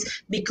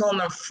clients become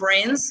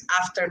friends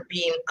after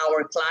being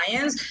our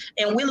clients,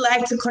 and we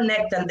like to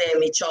connect them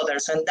each other,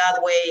 so in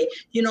that way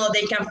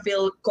they can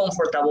feel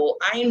comfortable.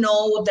 I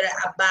know that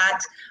a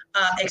bad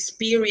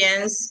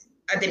experience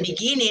at the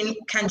beginning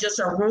can just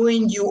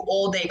ruin you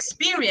all the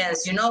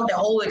experience, the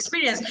whole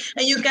experience,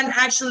 and you can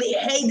actually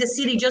hate the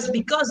city just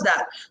because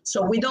that.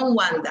 So we don't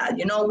want that.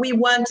 We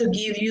want to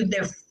give you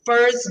the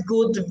first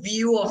good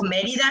view of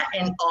Merida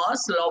and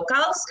us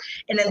locals,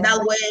 and in that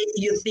way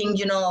you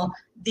think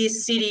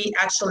this city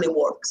actually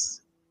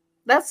works.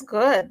 That's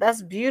good.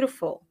 That's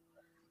beautiful.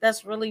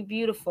 That's really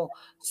beautiful.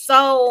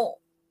 So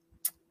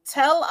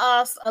tell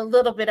us a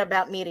little bit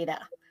about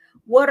Merida.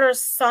 What are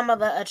some of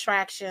the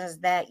attractions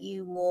that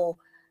you will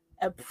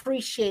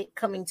appreciate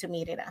coming to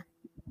Merida?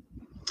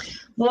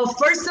 Well,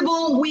 first of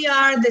all, we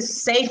are the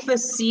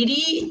safest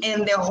city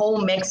in the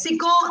whole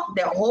Mexico,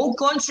 the whole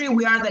country.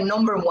 We are the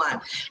number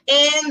one.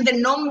 And the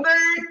number,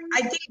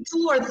 I think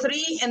 2 or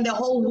 3 in the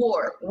whole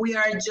world. We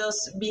are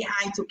just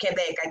behind to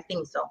Quebec, I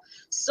think so.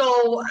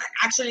 So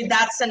actually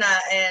that's and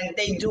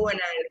they do in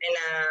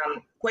a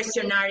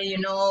questionnaire,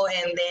 and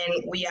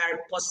then we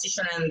are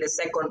positioned in the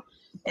second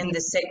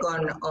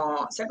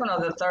or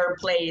the third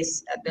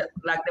place at the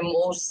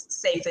most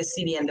safest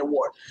city in the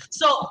world.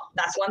 So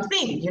that's one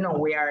thing,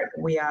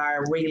 we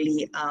are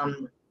really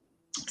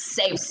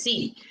safe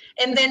city.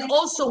 And then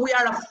also we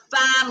are a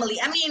family.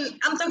 I mean,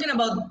 I'm talking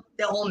about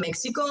the whole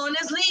Mexico,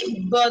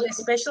 honestly, but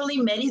especially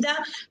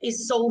Merida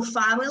is so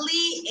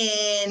family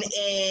and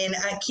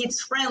kids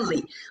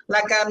friendly.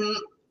 Like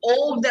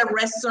all the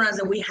restaurants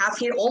that we have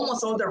here,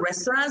 almost all the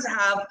restaurants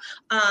have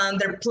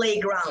their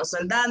playgrounds,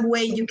 and that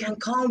way you can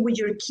come with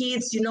your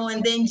kids,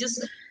 and then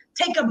just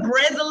take a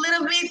breath a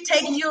little bit,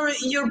 take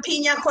your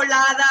pina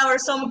colada or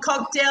some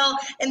cocktail,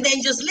 and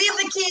then just leave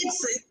the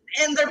kids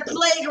in their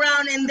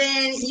playground, and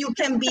then you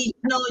can be,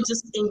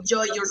 just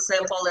enjoy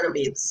yourself a little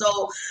bit.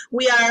 So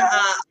we are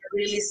a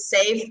really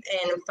safe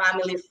and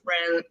family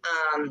friend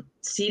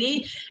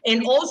city.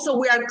 And also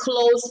we are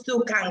close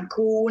to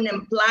Cancun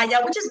and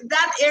Playa, which is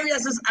that area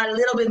is a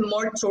little bit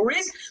more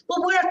tourist,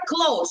 but we are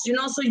close,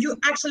 so you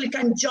actually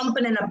can jump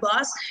in a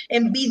bus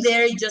and be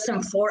there just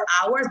in 4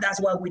 hours. That's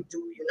what we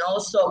do,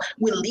 so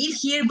we live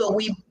here, but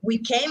we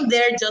came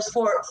there just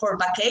for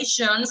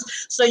vacations,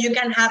 so you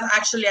can have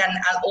actually an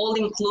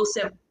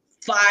all-inclusive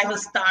 5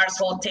 stars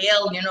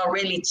hotel,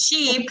 really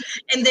cheap,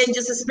 and then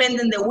just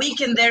spending the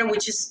weekend there,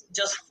 which is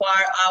just 4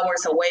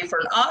 hours away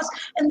from us,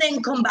 and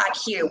then come back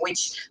here,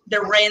 which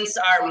the rents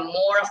are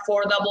more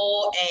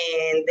affordable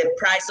and the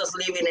price of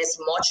living is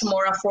much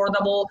more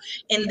affordable.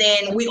 And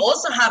then we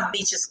also have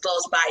beaches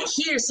close by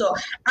here. So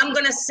I'm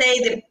gonna say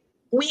that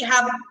we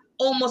have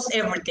almost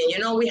everything.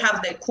 We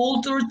have the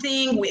culture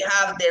thing, we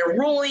have the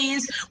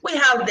ruins, we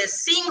have the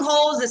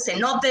sinkholes, the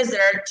cenotes that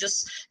are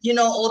just,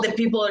 all the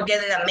people are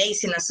getting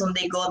amazing as soon as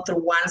they go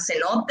through one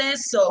cenote.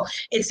 So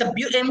it's a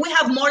beauty, and we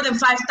have more than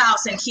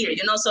 5,000 here,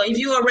 so if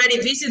you already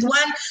visit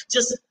one,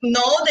 just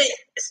know they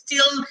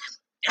still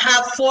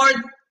have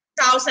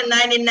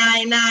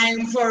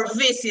 4,099 for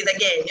visit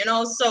again,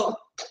 so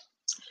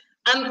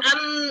I'm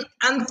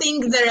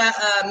think that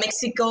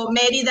Mexico,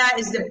 Merida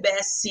is the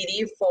best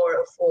city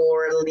for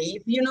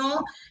live,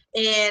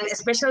 and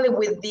especially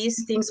with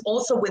these things,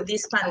 also with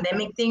these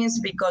pandemic things,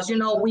 because we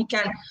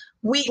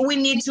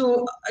need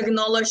to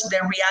acknowledge the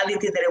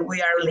reality that we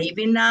are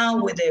living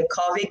now with the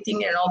COVID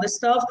thing and all this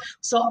stuff.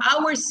 So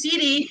our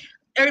city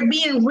are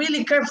being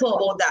really careful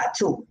about that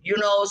too,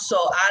 so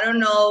I don't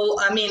know.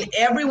 I mean,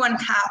 everyone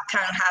can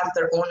have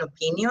their own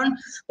opinion,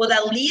 but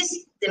at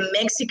least the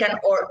Mexican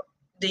or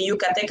the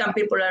Yucatecan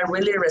people are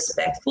really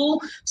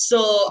respectful.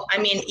 So, I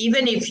mean,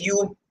 even if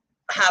you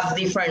have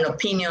different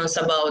opinions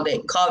about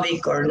the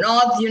COVID or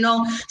not,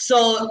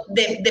 so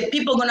the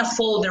people gonna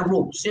follow the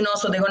rules,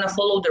 so they're gonna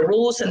follow the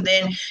rules, and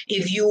then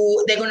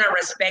they're gonna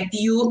respect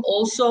you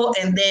also,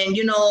 and then,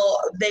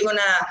 they're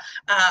gonna,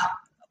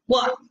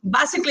 well,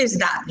 basically it's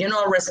that,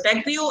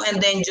 respect you,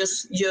 and then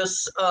just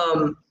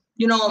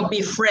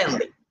be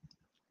friendly.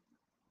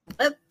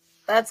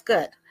 That's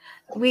good.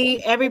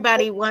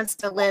 Everybody wants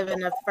to live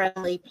in a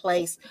friendly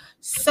place.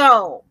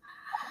 So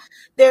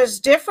there's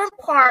different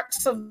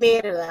parts of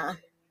Merida.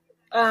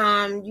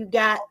 You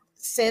got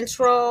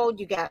central,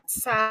 you got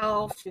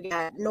south, you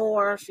got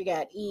north, you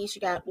got east,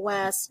 you got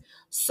west.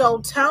 So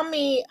tell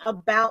me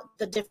about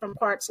the different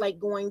parts, like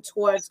going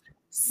towards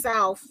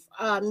South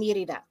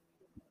Merida.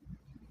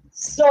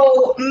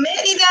 So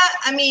Merida,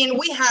 I mean,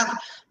 we have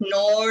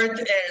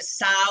north,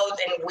 south,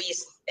 and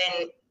west,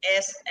 and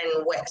east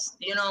and west.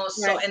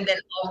 So Right. and then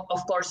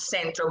of course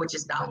central, which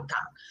is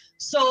downtown.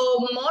 So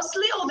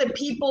mostly all the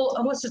people,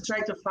 I was to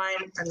try to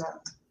find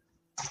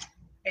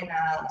in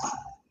a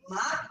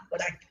map,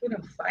 but I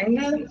couldn't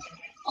find it.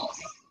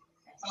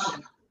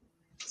 Okay.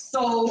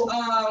 So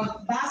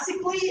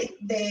basically,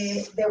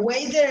 the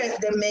way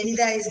the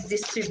Merida is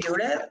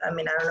distributed, I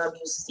mean, I don't know if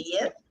you see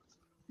it.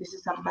 This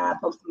is a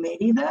map of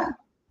Merida.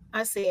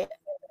 I see it.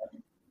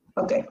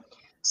 Okay.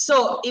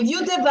 So if you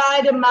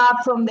divide the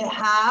map from the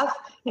half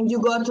and you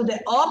go to the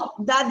up,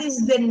 that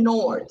is the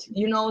north,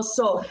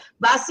 So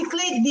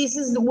basically, this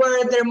is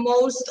where the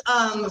most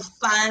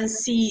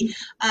fancy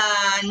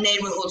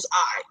neighborhoods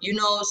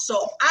are,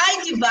 So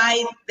I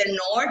divide the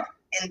north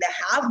and the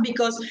half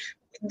because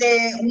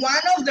the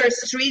one of the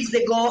streets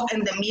they go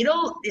in the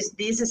middle is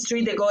this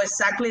street they go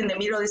exactly in the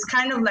middle. It's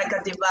kind of like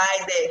a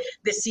divide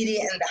the city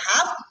in the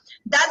half.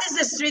 That is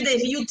the street that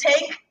if you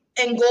take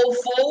and go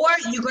forward,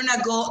 you're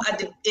gonna go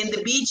in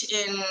the beach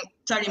in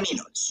 30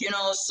 minutes,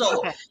 So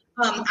Okay.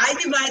 I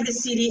divide the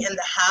city in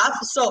the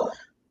half. So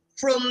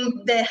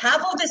from the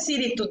half of the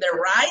city to the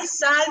right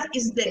side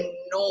is the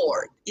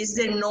north,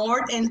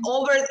 and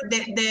over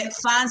the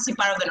fancy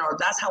part of the north.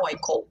 That's how I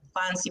call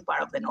fancy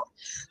part of the north.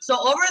 So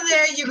over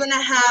there, you're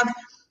gonna have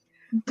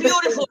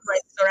beautiful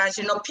restaurants,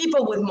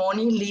 people with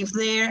money live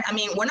there. I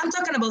mean, when I'm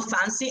talking about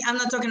fancy, I'm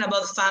not talking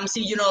about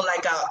fancy,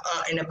 like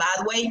in a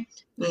bad way.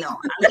 No,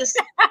 I'm just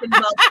talking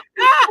about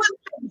people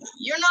with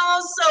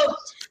money, so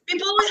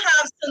people will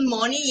have some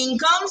money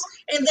incomes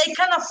and they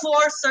can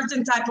afford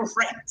certain type of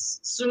rents.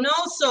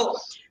 So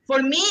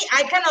for me,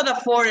 I cannot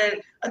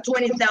afford a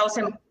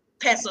 20,000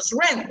 pesos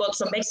rent, but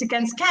some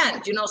Mexicans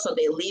can, so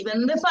they live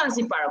in the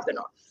fancy part of the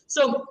north.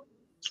 So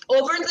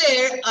over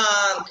there,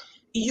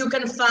 you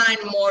can find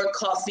more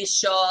coffee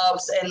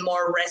shops and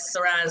more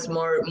restaurants,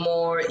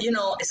 more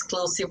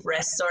exclusive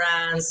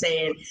restaurants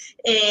and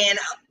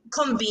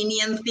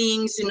convenient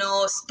things,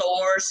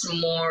 stores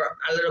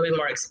a little bit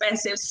more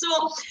expensive.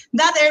 So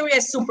that area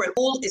is super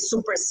cool, it's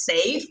super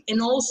safe,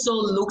 and also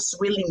looks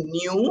really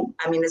new.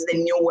 I mean, it's the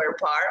newer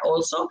part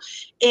also,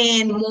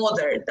 and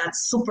modern.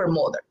 That's super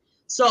modern.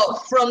 So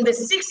from the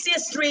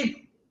 60th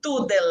Street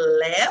to the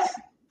left,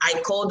 I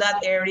call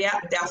that area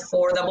the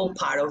affordable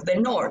part of the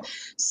north.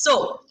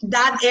 So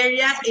that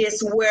area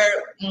is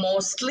where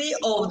mostly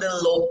of the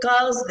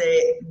locals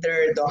they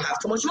don't have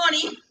too much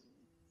money.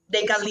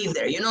 They can live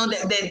there,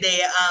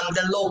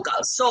 the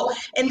locals. So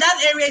and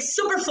that area is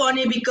super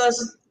funny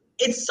because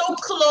it's so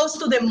close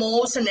to the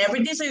malls and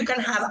everything, so you can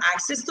have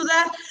access to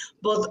that,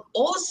 but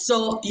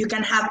also you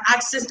can have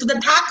access to the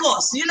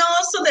tacos,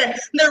 so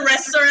the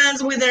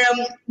restaurants with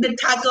the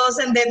tacos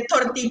and the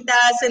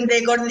tortitas and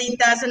the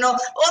gorditas and all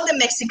the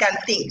Mexican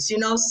things,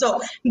 so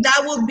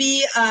that would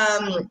be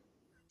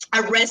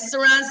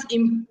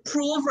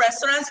improved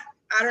restaurants.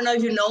 I don't know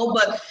if you know,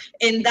 but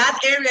in that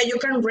area you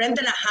can rent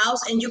in a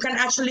house and you can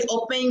actually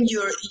open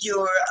your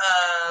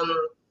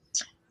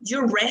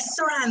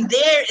restaurant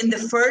there in the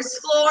first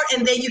floor,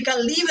 and then you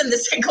can live in the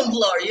second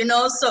floor.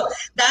 So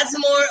that's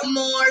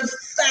more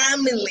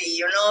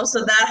family,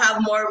 so that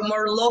have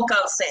more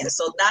local sense.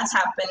 So that's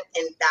happened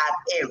in that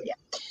area.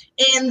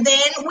 And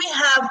then we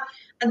have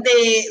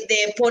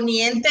the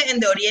Poniente and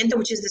the Oriente,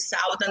 which is the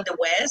south and the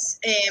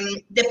west.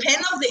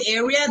 Depend of the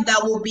area,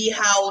 that will be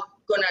how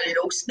gonna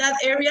looks that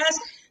areas.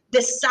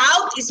 The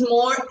south is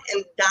more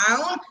and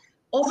down.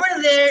 Over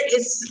there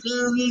is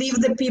live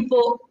the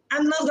people.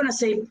 I'm not gonna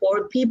say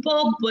poor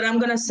people, but I'm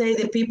gonna say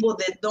the people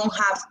that don't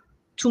have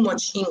too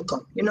much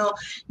income.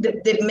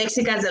 The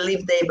Mexicans that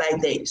live day by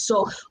day.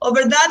 So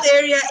over that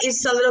area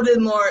is a little bit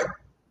more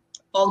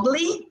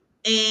ugly,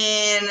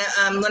 and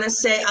I'm gonna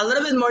say a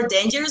little bit more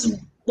dangerous.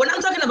 When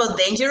I'm talking about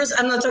dangerous,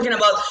 I'm not talking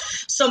about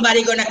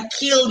somebody gonna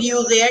kill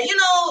you there,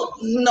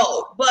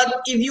 no.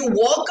 But if you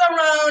walk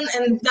around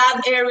in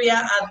that area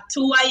at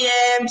 2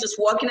 a.m., just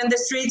walking in the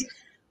streets,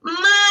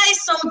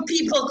 some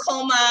people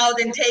come out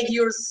and take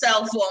your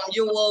cell phone.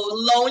 You will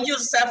loan your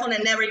cell phone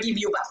and never give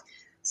you back.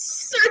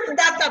 Certain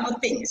that type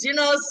of things,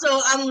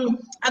 So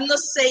I'm not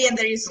saying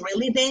that it's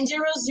really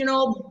dangerous,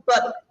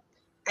 but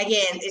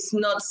again, it's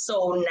not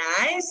so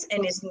nice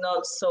and it's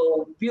not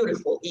so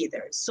beautiful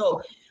either.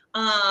 So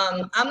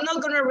I'm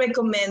not gonna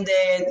recommend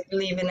it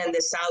living in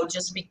the south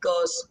just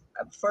because,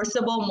 first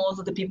of all, most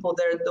of the people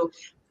there do.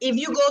 If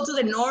you go to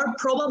the north,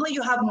 probably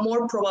you have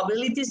more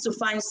probabilities to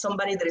find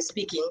somebody that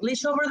speaks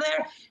English over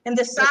there. In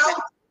the south,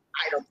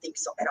 I don't think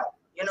so at all.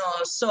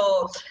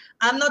 So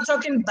I'm not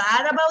talking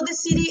bad about the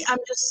city. I'm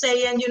just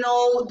saying,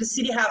 the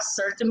city has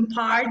certain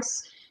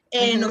parts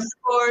And of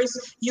course,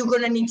 you're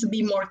going to need to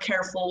be more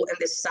careful in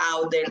the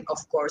south than,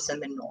 of course, in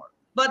the north.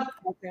 But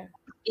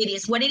it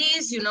is what it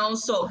is,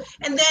 So,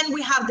 and then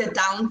we have the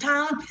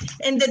downtown.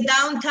 And the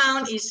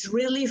downtown is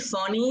really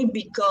funny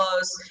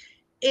because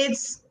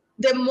it's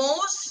the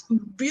most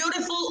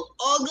beautiful,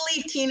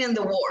 ugly thing in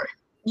the world,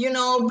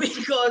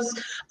 because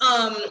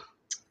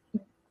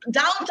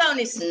downtown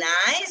is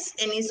nice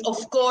and it's,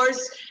 of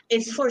course,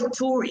 it's for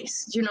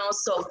tourists.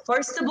 So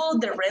first of all,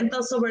 the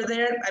rentals over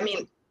there, I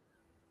mean,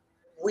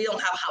 we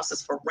don't have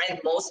houses for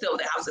rent. Most of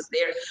the houses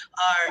there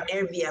are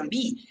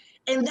Airbnb.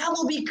 And that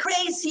will be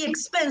crazy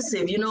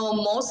expensive.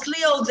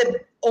 Mostly of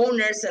the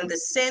owners in the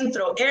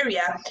central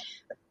area,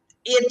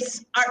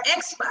 are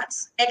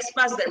expats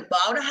that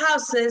bought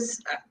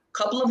houses a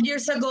couple of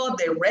years ago.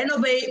 They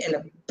renovate in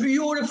a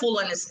beautiful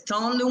and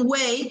stunning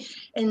way,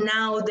 and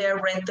now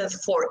they're rented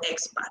for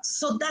expats.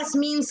 So that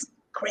means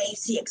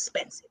crazy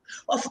expensive.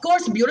 Of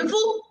course,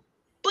 beautiful,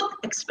 but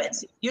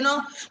expensive,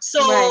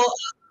 So, right.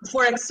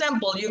 For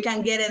example, you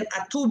can get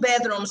a two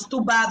bathrooms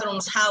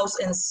house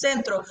in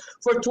Centro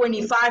for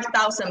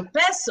 25,000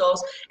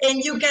 pesos,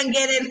 and you can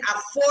get a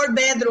 4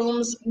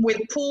 bedrooms with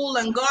pool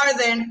and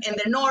garden in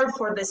the north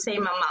for the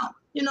same amount.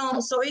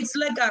 So it's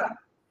like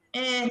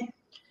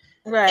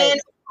right. And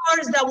of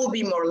course, that will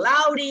be more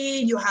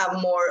loudy. You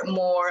have more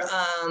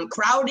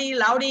loudy,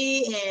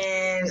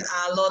 and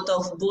a lot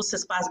of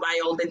buses pass by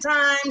all the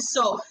time.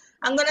 So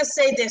I'm gonna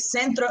say the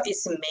Centro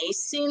is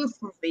amazing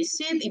for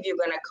visit if you're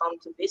gonna come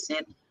to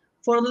visit.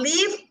 For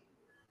live,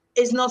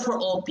 it's not for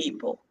all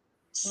people.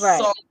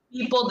 Right. Some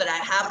people that I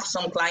have,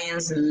 some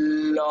clients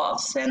love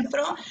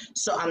Centro,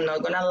 so I'm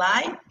not gonna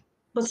lie,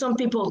 but some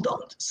people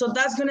don't. So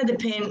that's gonna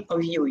depend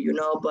on you,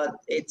 but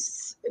it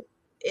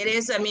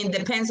is, I mean,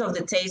 depends on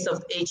the taste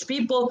of each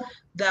people.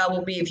 That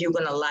will be if you're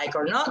gonna like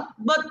or not.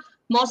 But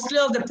mostly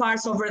of the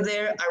parts over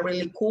there are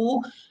really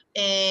cool.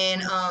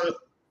 And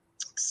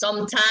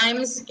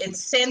sometimes it's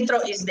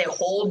Centro is the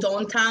whole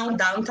downtown,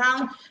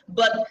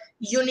 but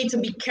you need to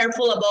be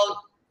careful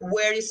about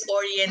where is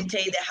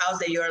oriented the house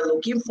that you are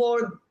looking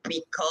for,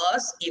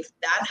 because if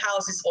that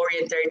house is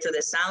oriented to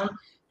the south,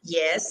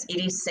 yes, it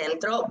is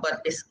Centro,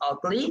 but it's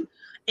ugly.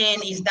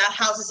 And if that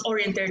house is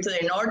oriented to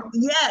the north,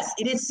 yes,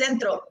 it is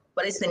Centro,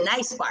 but it's the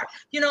nice part.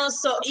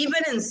 So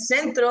even in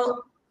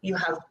Centro, you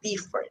have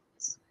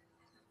difference.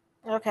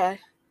 Okay,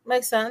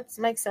 makes sense.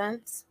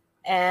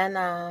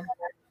 And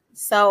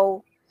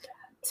so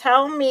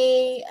tell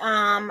me,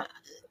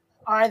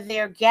 are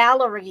there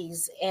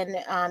galleries in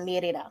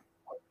Merida?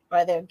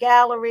 Are there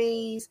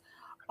galleries?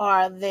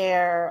 Are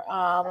there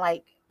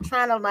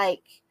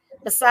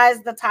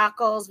besides the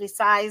tacos,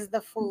 besides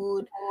the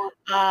food,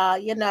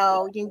 you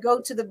can go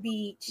to the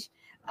beach,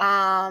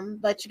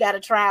 but you got to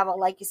travel,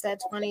 like you said,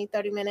 20,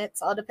 30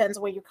 minutes. All depends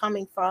where you're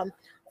coming from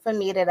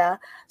Merida.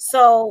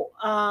 So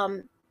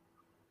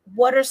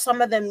what are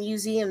some of the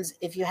museums,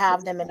 if you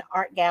have them, in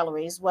art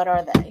galleries? What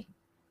are they?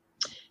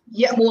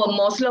 Yeah, well,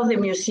 most of the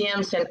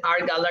museums and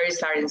art galleries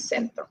are in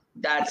Centro.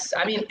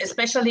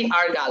 Especially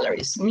art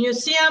galleries.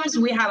 Museums,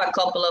 we have a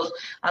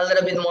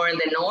little bit more in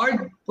the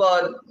north,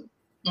 but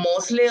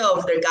mostly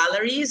of the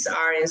galleries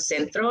are in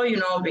Centro,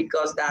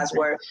 because that's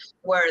where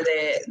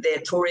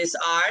the tourists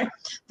are.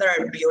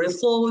 They're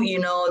beautiful,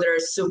 they're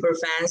super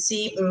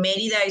fancy.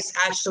 Merida is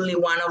actually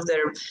one of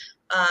the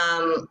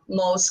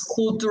most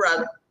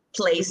cultural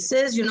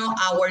places.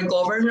 Our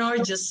governor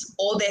just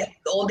all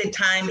the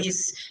time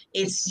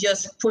it's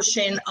just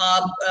pushing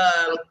up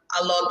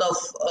a lot of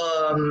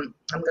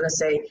I'm gonna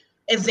say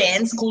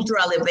events,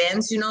 cultural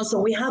events, so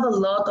we have a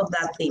lot of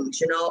that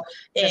things, and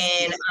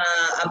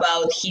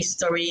about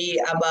history,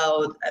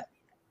 about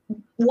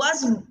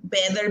was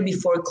better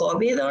before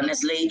COVID,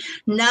 honestly.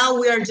 Now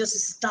we are just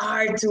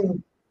start to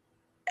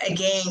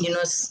again,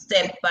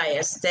 step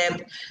by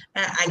step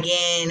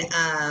again.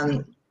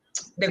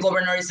 The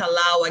governor is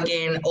allow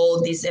again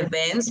all these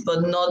events,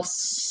 but not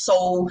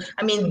so,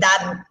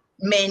 that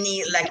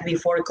many like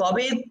before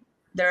COVID.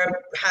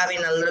 They're having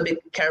a little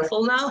bit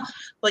careful now,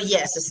 but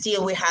yes,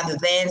 still we have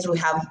events, we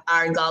have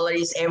art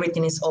galleries,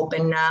 everything is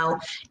open now.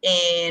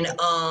 And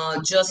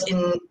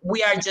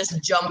we are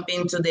just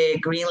jumping to the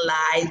green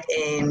light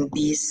in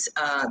this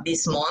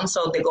month.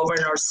 So the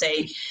governor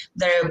say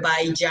that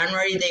by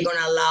January they're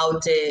gonna allow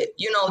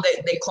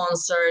the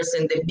concerts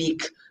and the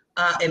big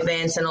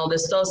events and all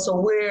this stuff.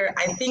 So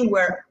I think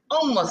we're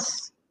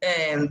almost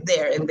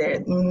there in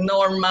the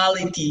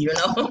normality,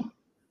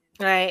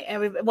 Right.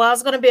 Well,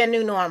 it's going to be a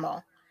new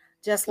normal,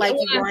 just like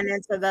you going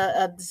into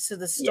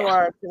the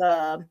store,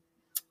 to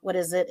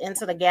the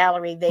into the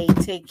gallery. They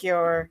take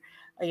your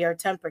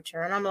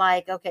temperature, and I'm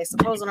like, okay,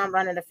 supposing I'm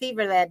running a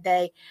fever that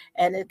day,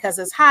 and because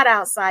it's hot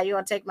outside, you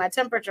want to take my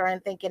temperature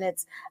and thinking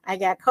I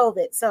got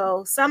COVID.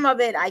 So some of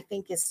it I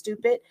think is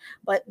stupid,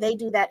 but they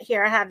do that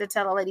here. I had to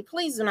tell a lady,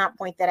 please do not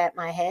point that at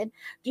my head.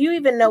 Do you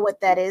even know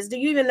what that is? Do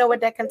you even know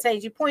what that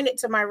contains? You point it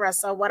to my wrist.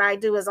 So what I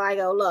do is I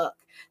go, look,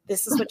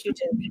 this is what you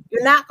do.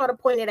 You're not going to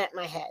point it at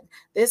my head.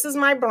 This is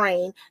my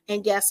brain,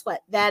 and guess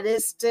what? That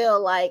is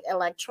still like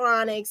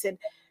electronics. And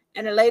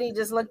the lady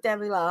just looked at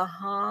me like,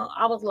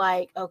 I was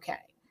like, okay.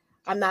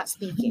 I'm not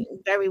speaking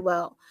very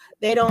well.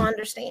 They don't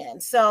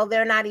understand. So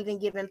they're not even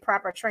given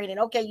proper training.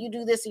 Okay, you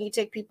do this and you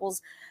take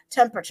people's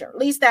temperature. At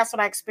least that's what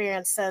I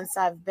experienced since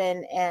I've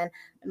been in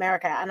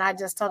America. And I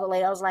just told the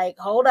lady, I was like,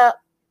 hold up.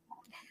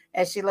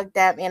 And she looked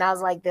at me and I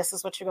was like, this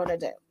is what you're going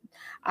to do.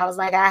 I was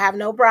like, I have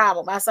no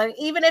problem. I said,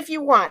 even if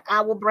you want,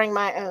 I will bring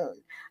my own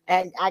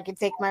and I can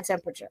take my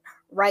temperature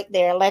right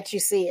there and let you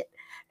see it.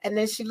 And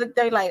then she looked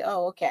there like,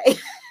 oh, okay.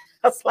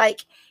 I was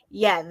like,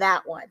 yeah,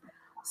 that one.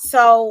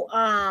 So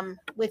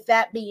with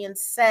that being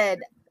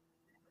said,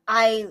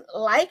 I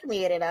like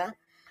Merida.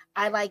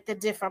 I like the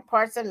different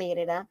parts of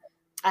Merida.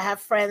 I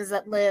have friends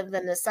that live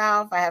in the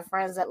south. I have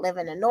friends that live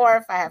in the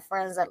north. I have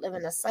friends that live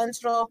in the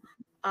central.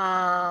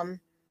 And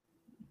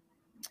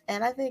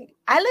I think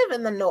I live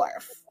in the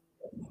north.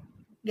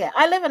 Yeah,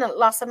 I live in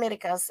Las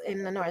Americas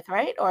in the north,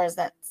 right? Or is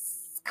that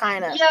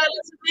kind of... Yeah,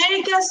 Las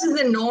Americas is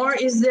the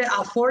north, is the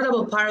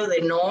affordable part of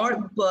the north,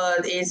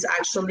 but it's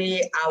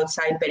actually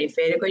outside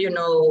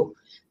Periférico.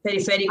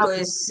 Periférico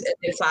Okay. is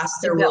the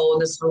faster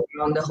road that's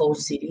around the whole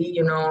city,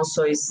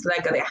 so it's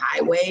like the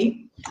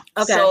highway.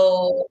 Okay.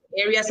 So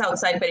areas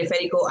outside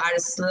Periférico are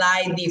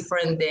slightly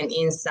different than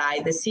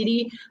inside the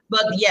city.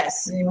 But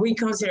yes, we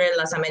consider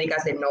Las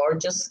Americas the north,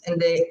 just in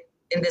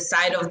the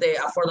side of the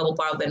affordable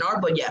part of the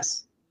north, but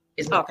yes,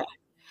 it's north. Okay.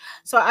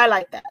 So I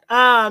like that.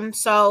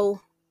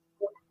 So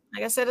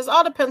like I said, it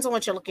all depends on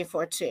what you're looking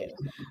for too.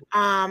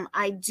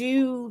 I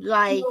do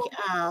like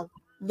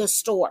the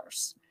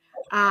stores.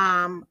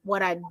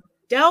 What I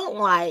don't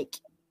like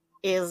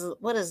is,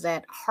 what is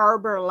that?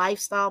 Harbor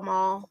Lifestyle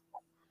Mall.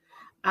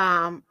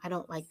 I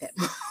don't like that.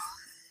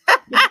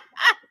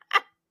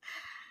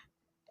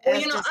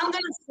 Well, I'm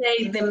going to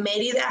say the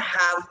Merida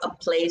have a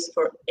place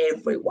for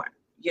everyone,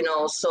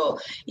 so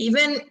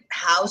even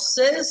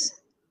houses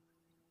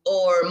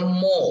or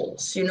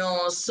malls,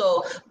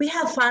 so we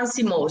have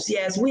fancy malls.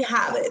 Yes, we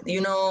have it,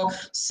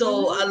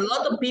 so a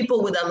lot of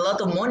people with a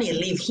lot of money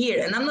live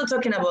here. And I'm not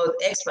talking about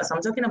expats,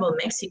 I'm talking about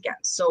Mexicans.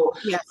 So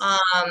yes.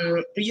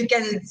 You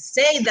can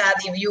say that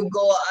if you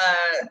go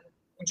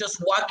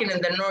just walking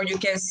in the north, you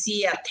can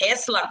see a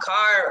Tesla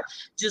car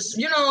just,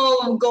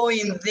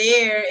 going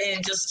there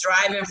and just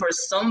driving for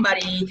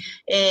somebody,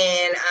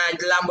 and a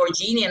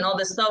Lamborghini and all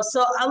this stuff.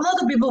 So a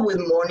lot of people with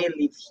money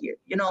live here,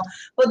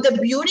 But the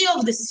beauty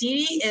of the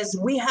city is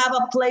we have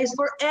a place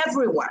for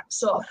everyone.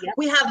 So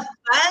we have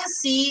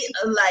fancy,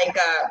 like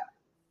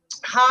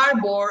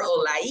Harbor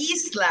or La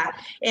Isla,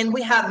 and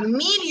we have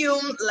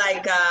medium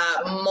like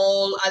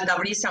Mall,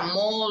 Altabrisa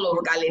Mall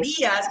or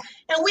Galerías,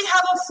 and we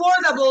have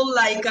affordable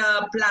like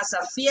Plaza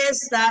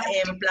Fiesta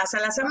and Plaza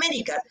Las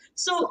Américas.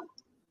 So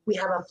we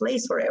have a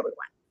place for everyone.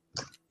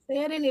 See,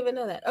 I didn't even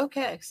know that.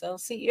 Okay, so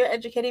see, you're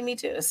educating me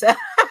too. So,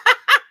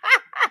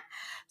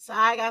 so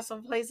I got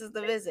some places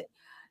to visit.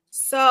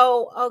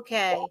 So,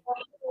 okay.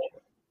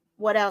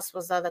 What else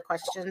was the other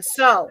question?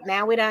 So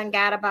now we done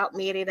got about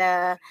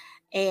Merida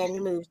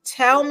and move.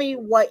 Tell me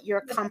what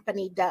your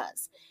company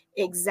does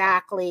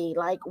exactly.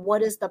 Like,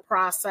 what is the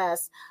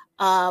process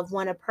of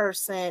when a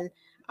person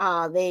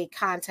they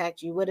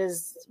contact you? What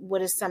is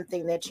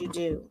something that you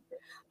do?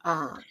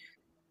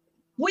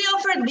 We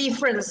offer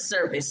different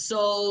service.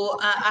 So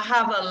I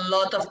have a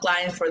lot of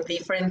clients for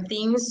different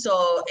things.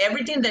 So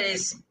everything that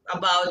is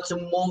about to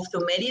move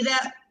to Merida,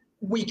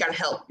 we can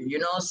help you,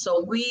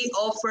 So we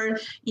offer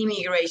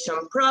immigration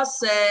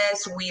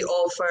process, we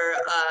offer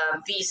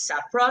visa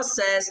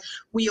process,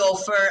 we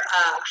offer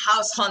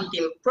house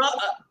hunting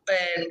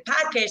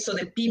package. So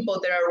the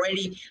people that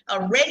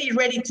are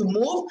ready to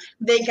move,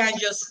 they can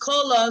just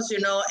call us,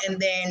 and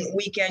then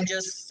we can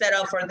just set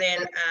up for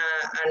them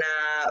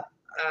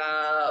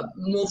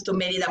move to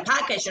Merida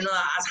package,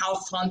 as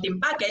house hunting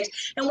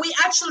package. And we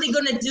actually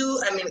gonna do,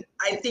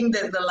 I think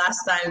that the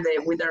last time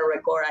that we did a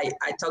record,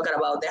 I talked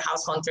about the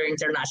House Hunter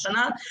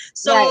International.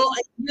 So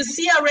You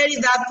see already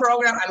that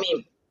program,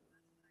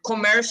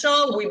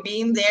 commercial, we've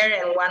been there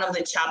in one of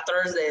the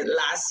chapters the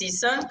last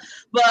season,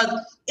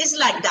 but it's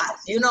like that,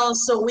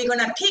 so we're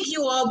gonna pick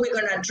you up, we're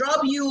gonna drop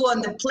you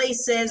on the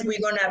places, we're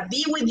gonna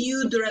be with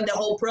you during the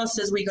whole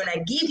process, we're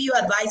gonna give you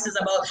advices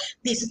about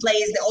this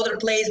place, the other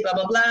place, blah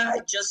blah blah.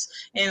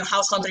 And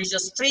House Hunter is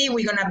just 3.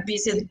 We're gonna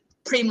visit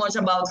pretty much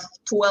about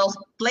 12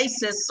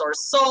 places or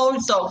so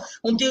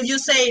until you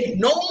say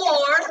no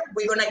more,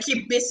 we're going to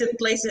keep visit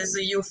places so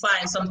you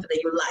find something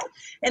that you like,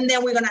 and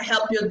then we're going to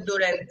help you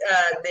during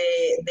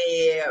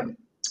the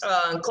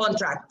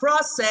contract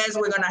process.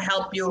 We're going to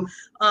help you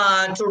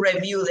to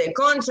review the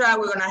contract.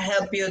 We're going to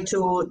help you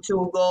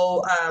to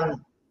go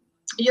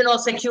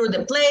secure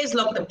the place,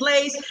 lock the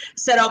place,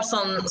 set up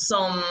some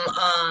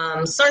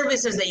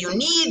services that you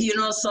need,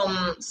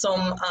 some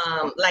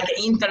like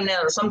an internet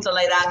or something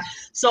like that.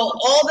 So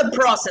all the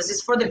process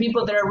is for the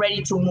people that are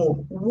ready to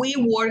move. We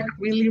work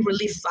really,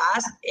 really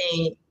fast,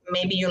 and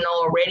maybe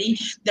already,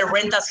 the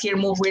rentals here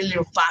move really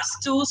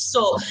fast too.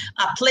 So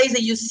a place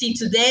that you see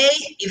today,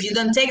 if you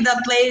don't take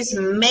that place,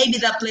 maybe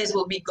that place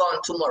will be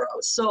gone tomorrow.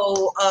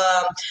 So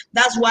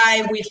that's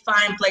why we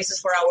find places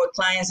for our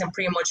clients in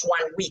pretty much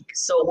 1 week.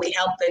 So we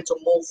help them to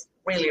move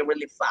really,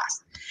 really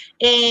fast.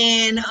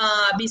 And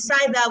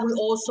beside that, we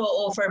also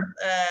offer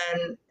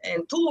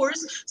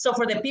tours. So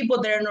for the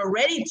people that are not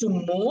ready to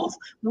move,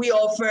 we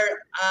offer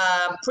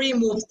a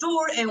pre-move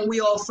tour, and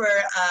we offer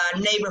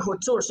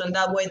neighborhood tours. And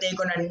that way they're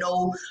going to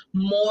know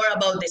more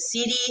about the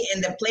city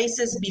and the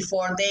places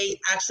before they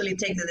actually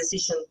take the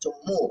decision to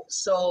move.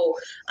 So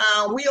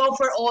we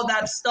offer all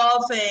that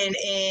stuff,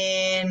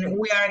 and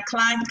we are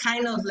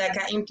kind of like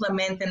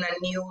implementing a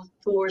new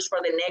tours for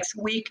the next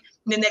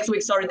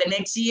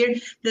next year.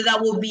 That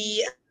will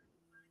be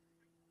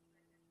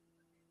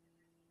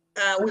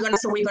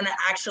we're gonna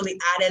actually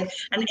add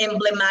an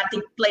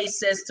emblematic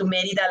places to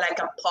Merida, like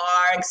a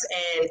parks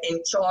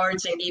and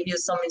church, and give you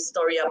some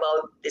story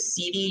about the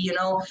city, you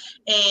know.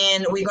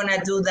 And we're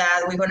gonna do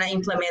that. We're gonna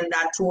implement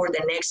that tour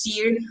the next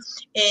year,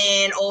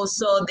 and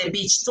also the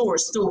beach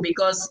tours too,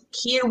 because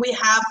here we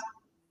have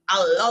a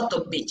lot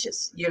of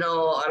beaches. You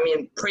know, I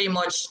mean, pretty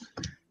much.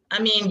 I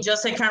mean,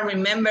 just I can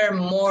remember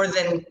more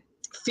than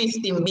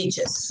 15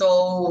 beaches.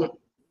 So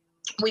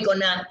we're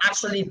gonna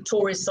actually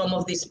tour some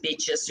of these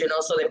beaches, you know,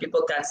 so that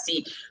people can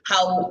see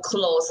how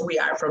close we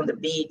are from the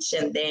beach,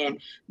 and then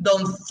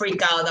don't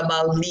freak out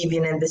about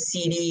living in the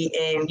city.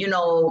 And you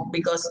know,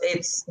 because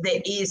it's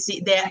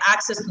the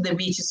access to the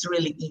beach is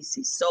really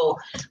easy. So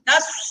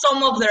that's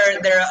some of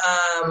their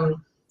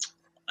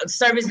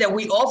service that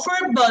we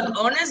offer. But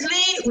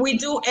honestly, we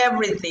do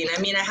everything.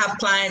 I mean, I have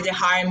clients that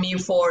hire me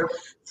for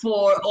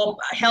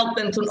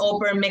helping to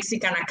open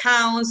Mexican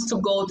accounts,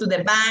 to go to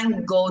the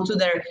bank, go to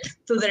their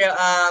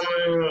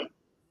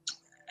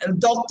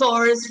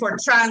doctors for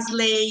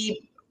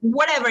translate,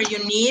 whatever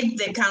you need.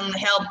 They can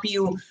help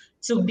you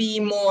to be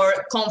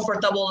more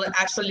comfortable and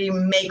actually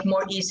make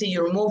more easy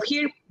your move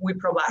here. We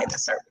provide the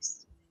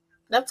service.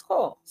 That's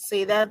cool.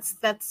 See, that's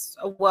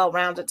a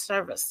well-rounded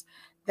service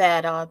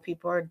that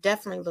people are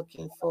definitely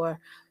looking for.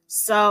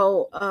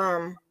 So,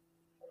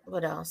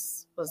 what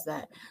else was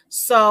that?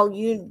 So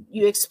you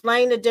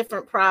explained a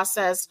different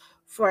process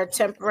for a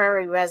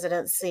temporary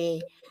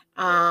residency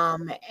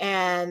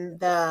and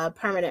the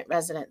permanent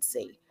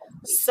residency.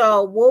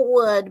 So what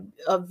would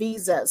a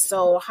visa,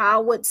 so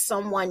how would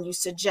someone you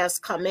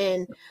suggest come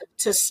in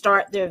to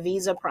start their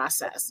visa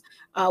process?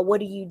 What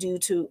do you do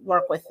to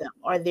work with them?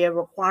 Are there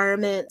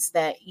requirements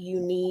that you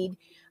need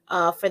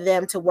for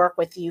them to work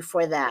with you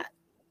for that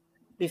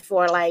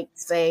before, like,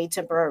 say,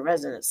 temporary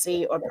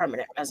residency or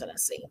permanent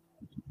residency?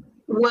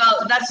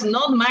 Well, that's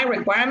not my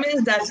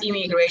requirements. That's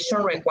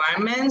immigration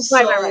requirements.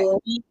 Right, So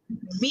right.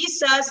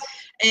 visas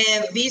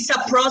and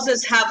visa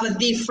process have a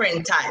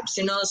different types,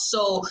 you know.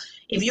 So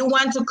if you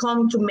want to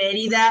come to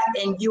Merida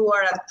and you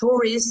are a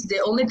tourist,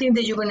 the only thing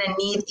that you're gonna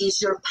need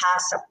is your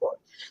passport.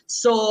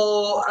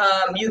 So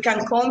you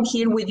can come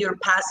here with your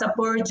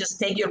passport. Just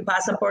take your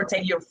passport,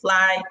 take your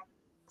flight,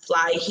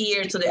 fly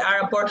here to the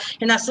airport,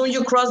 and as soon as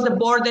you cross the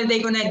border,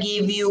 they're gonna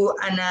give you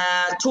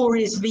a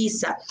tourist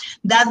visa.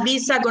 That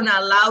visa gonna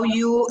allow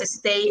you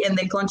stay in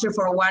the country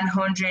for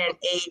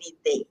 180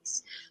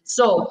 days.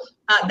 So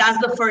that's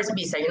the first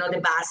visa, you know, the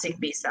basic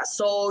visa.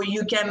 So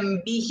you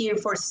can be here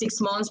for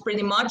 6 months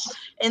pretty much.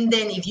 And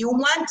then if you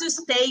want to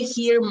stay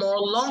here more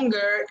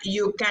longer,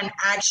 you can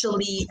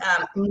actually,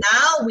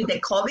 now with the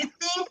COVID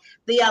thing,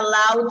 they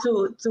allow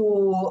to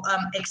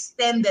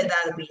extend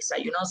that visa,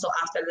 you know. So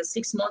after the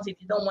 6 months, if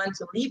you don't want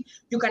to leave,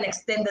 you can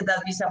extend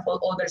that visa for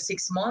other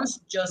 6 months,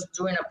 just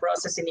doing a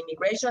process in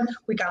immigration.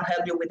 We can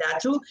help you with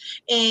that too.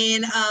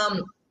 And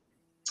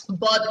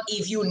but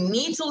if you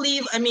need to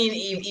leave, I mean,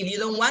 if you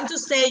don't want to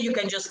stay, you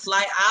can just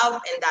fly out,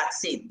 and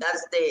that's it.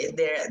 That's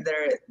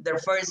their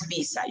first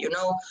visa, you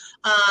know.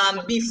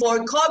 Before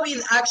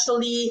COVID,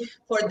 actually,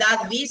 for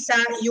that visa,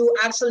 you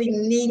actually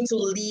need to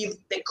leave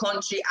the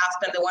country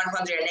after the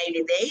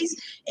 180 days,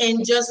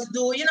 and just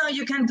do, you know,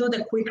 you can do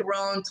the quick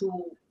run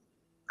to,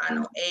 I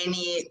don't know,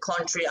 any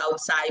country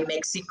outside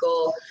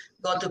Mexico,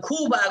 go to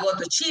Cuba, go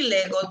to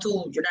Chile, go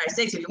to United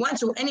States if you want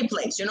to, any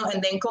place, you know,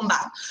 and then come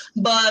back.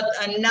 But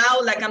now,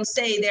 like I'm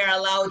saying, they're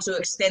allowed to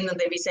extend the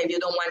visa if you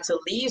don't want to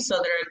leave. So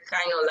they're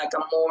kind of like a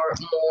more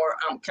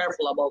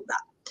careful about that.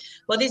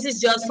 But this is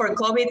just for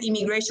COVID.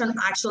 Immigration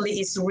actually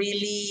is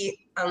really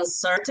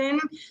uncertain.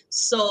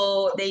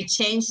 So they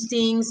change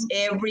things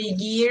every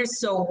year.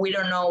 So we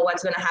don't know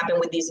what's going to happen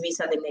with this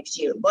visa the next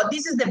year. But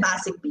this is the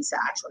basic visa,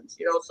 actually,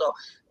 you know. So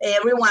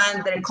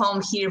everyone that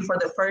come here for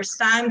the first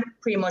time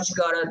pretty much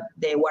got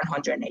the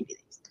 180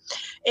 days.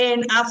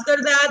 And after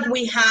that,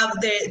 we have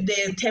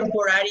the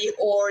temporary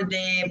or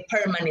the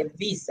permanent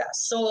visa.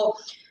 So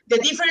the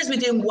difference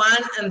between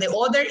one and the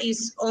other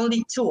is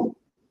only two.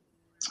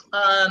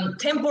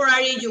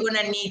 Temporary, you're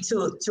gonna need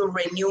to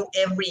renew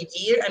every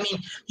year. I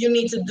mean, you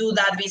need to do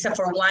that visa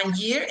for 1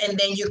 year, and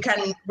then you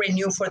can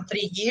renew for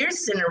 3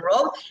 years in a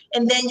row,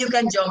 and then you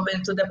can jump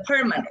into the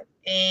permanent.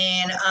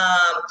 And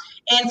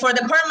for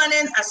the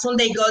permanent, as soon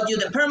as they got you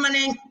the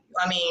permanent,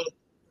 I mean,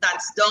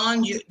 that's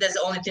done. That's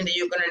the only thing that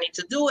you're gonna need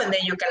to do, and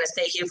then you can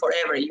stay here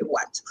forever you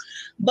want.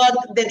 But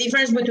the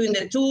difference between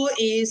the two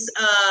is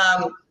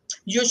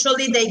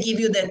Usually they give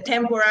you the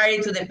temporary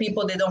to the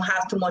people that don't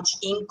have too much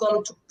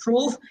income to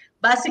prove.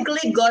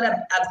 Basically, got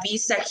a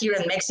visa here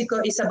in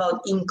Mexico is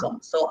about income.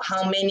 So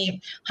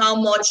how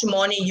much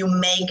money you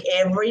make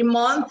every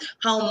month,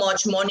 how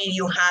much money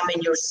you have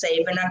in your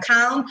saving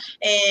account.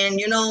 And,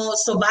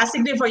 so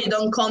basically for you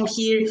don't come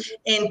here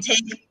and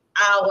take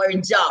our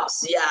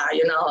jobs. Yeah,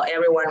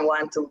 everyone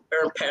want to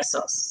earn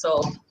pesos.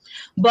 So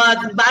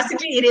but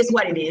basically it is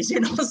what it is,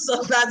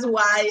 so that's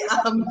why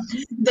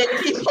the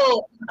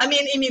people,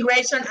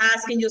 immigration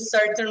asking you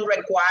certain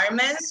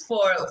requirements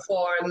for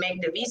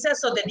make the visa.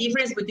 So the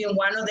difference between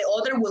one or the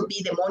other will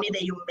be the money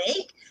that you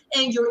make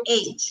and your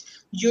age.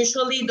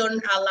 Usually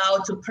don't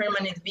allow to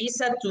permanent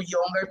visa to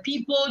younger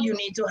people. You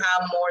need to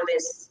have more than,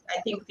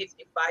 I think,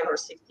 55 or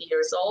 60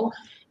 years old,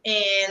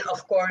 and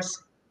of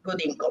course good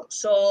income.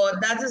 So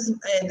that is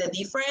the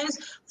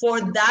difference.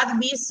 For that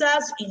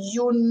visas,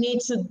 you need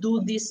to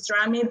do this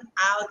trámite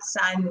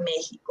outside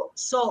Mexico.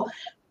 So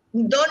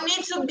don't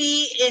need to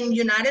be in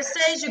United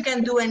States. You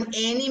can do in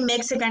any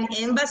Mexican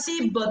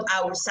embassy, but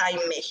outside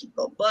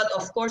Mexico. But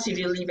of course, if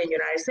you live in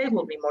United States, it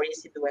will be more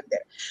easy doing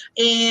there.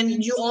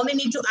 And you only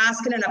need to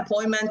ask an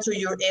appointment to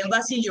your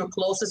embassy, your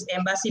closest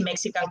embassy,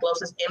 Mexican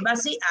closest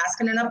embassy,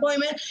 asking an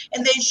appointment,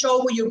 and they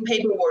show you your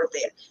paperwork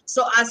there.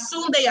 So as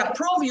soon they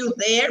approve you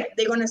there,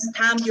 they're gonna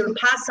stamp your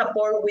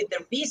passport with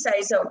the visa.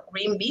 It's a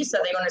green visa.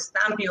 They're gonna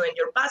stamp you in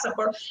your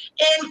passport,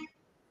 and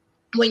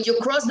when you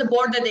cross the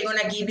border, they're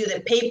gonna give you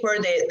the paper,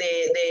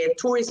 the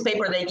tourist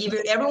paper they give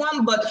you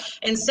everyone, but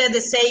instead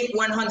they say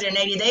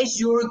 180 days,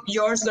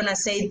 yours gonna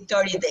say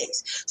 30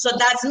 days. So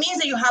that means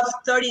that you have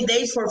 30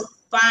 days for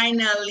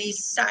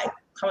finalize,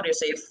 how do you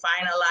say,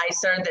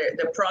 finalizer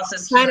the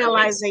process here.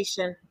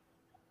 Finalization.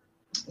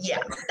 Yeah,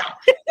 that.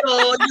 So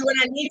you're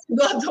gonna need to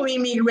go to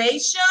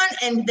immigration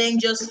and then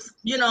just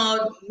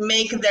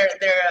make their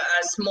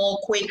small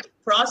quick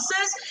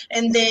process,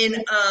 and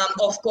then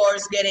of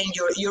course getting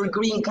your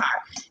green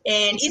card.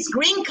 And it's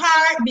green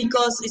card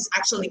because it's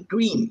actually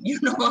green.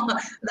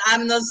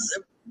 I'm not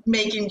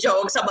making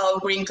jokes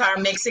about green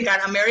card Mexican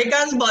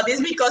Americans, but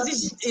it's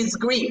because it's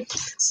green.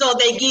 So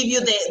they give you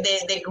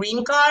the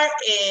green card,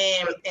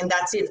 and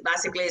that's it.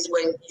 Basically, is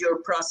when your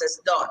process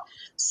done.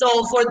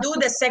 So for do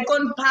the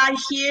second part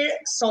here,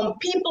 some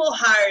people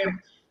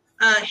hire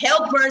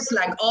helpers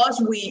like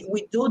us.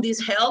 We do this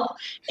help,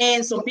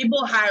 and some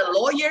people hire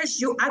lawyers.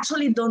 You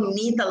actually don't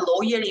need a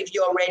lawyer if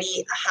you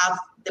already have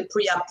the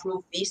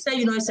pre-approved visa.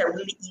 It's a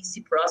really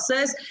easy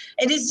process,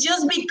 and it's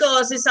just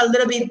because it's a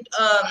little bit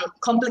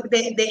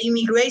complicated. The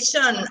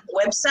immigration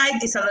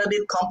website is a little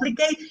bit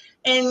complicated,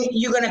 and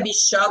you're gonna be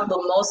shocked, but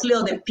mostly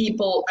of the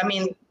people,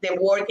 they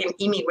work in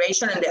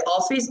immigration in the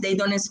office, they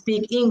don't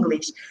speak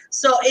English.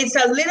 So it's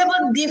a little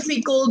bit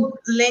difficult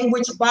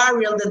language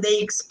barrier that they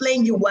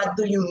explain you what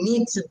do you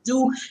need to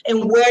do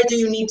and where do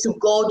you need to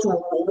go to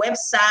a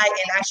website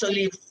and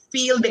actually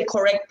fill the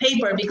correct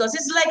paper, because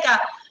it's like a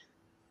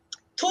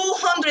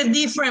 200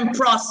 different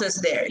process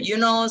there,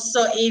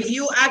 so if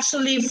you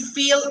actually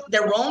fill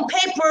the wrong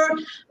paper,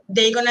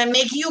 they're gonna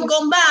make you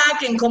come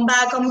back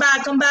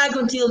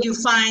until you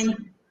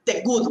find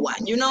the good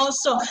one,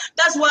 so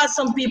that's why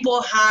some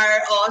people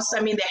hire us,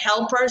 the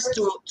helpers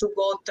to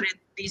go through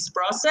this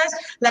process.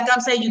 Like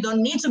I'm saying, you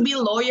don't need to be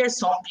lawyers.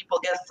 Some people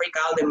get freaked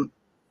out and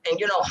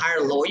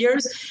hire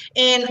lawyers,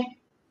 and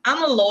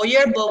I'm a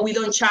lawyer, but we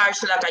don't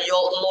charge like a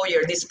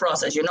lawyer this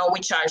process. We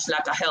charge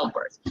like a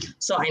helper.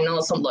 So I know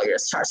some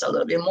lawyers charge a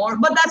little bit more,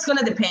 but that's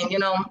gonna depend,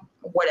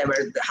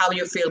 whatever, how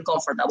you feel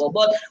comfortable.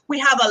 But we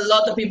have a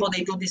lot of people,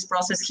 they do this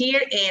process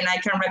here, and I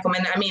can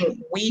recommend,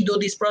 we do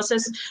this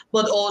process,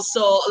 but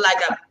also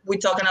like we're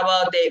talking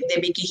about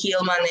the Vicky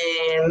Hillman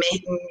and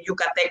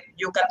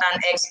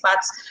Yucatan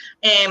expats,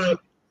 and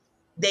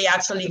they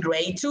actually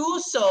great too.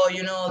 So,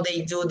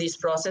 they do this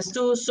process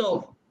too.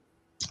 So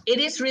it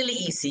is really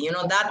easy,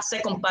 that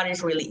second part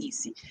is really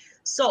easy.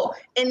 So,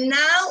 and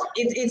now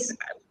it's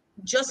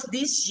just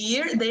this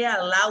year, they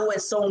allow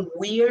us some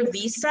weird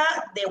visa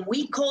that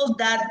we call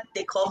that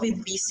the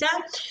COVID visa,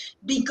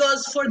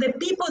 because for the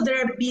people that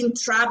have been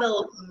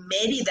travel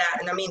Merida,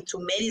 to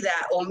Merida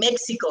or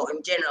Mexico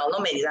in general,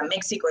 not Merida,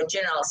 Mexico in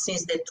general,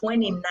 since the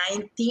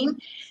 2019,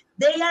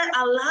 they are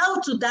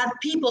allowed to that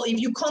people, if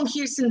you come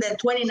here since the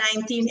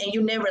 2019 and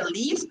you never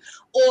leave,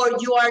 or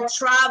you are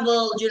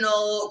travel,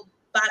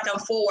 back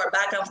and forward,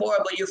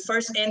 but your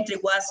first entry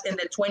was in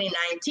the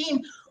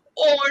 2019,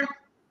 or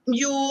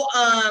you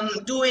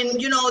doing,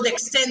 the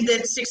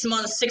extended 6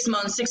 months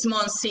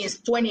since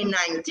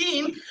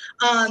 2019.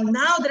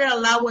 Now they're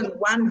allowing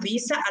one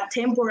visa, a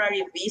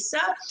temporary visa.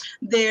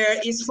 There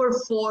is for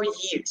 4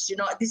 years.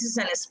 This is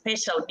a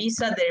special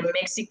visa that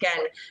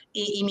Mexican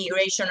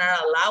immigration are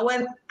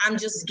allowing. I'm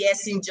just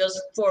guessing just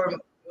for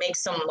make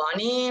some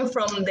money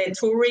from the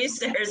tourists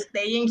that are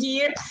staying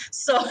here.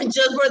 So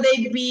just for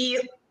they be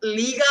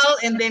legal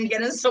and then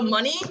getting some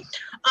money.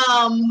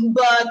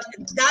 But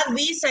that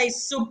visa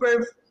is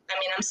super,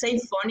 I'm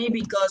saying funny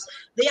because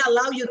they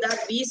allow you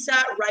that visa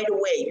right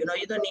away. You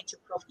don't need to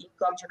prove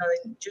income.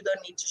 You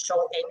don't need to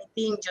show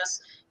anything.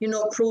 Just,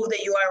 prove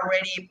that you are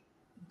already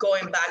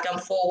going back and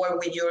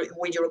forward with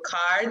your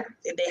card.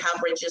 They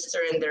have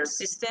registered in their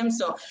system,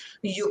 so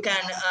you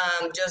can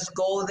just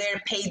go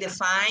there, pay the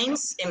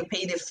fines and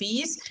pay the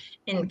fees,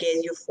 and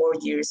get your 4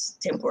 years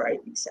temporary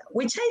visa,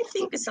 which I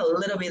think is a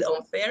little bit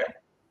unfair,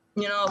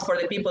 for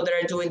the people that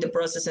are doing the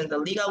process in the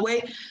legal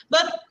way,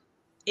 but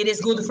it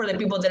is good for the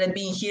people that have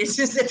been here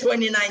since the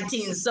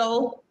 2019.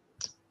 So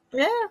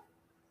yeah,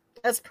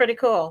 that's pretty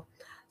cool.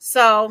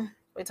 So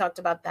we talked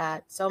about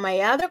that. So my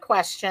other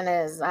question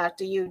is,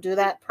 after you do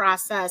that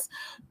process,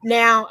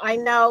 now I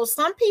know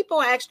some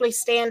people actually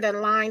stand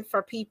in line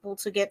for people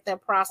to get their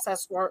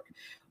process work.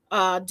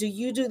 Do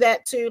you do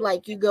that too?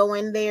 Like you go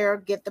in there,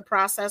 get the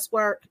process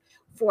work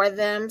for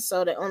them,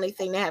 so the only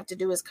thing they have to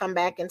do is come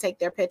back and take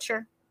their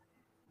picture?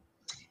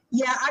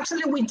 yeah,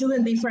 actually, we do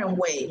in different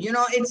way.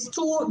 It's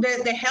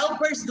the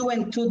helpers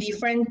doing two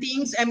different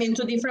things. I mean,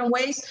 two different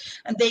ways.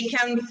 And they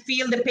can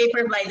fill the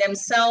paper by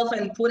themselves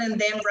and put in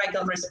them like the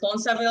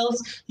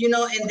responsibles,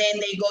 and then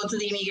they go to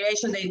the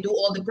immigration, they do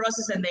all the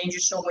process, and then you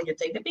show when you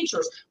take the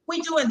pictures. We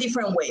do a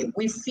different way.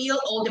 We fill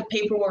all the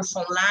paperwork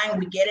online.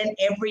 We get in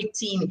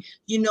everything,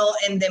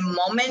 and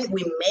the moment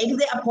we make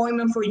the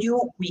appointment for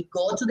you, we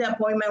go to the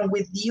appointment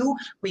with you.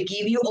 We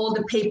give you all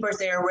the papers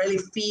that are already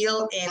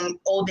filled and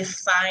all the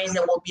fines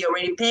that will be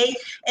already paid,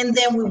 and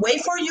then we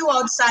wait for you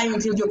outside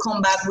until you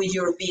come back with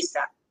your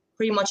visa,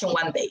 pretty much in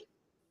one day.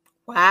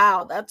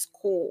 Wow, that's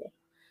cool.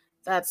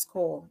 That's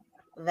cool.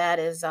 That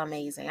is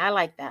amazing. I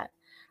like that.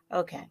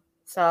 Okay.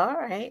 So all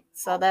right.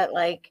 So that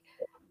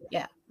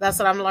yeah, that's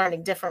what I'm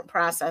learning, different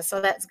process.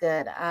 So that's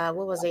good.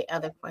 What was the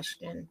other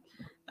question?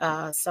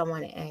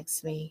 Someone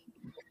asked me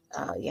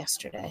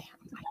yesterday.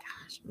 Oh my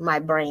gosh, my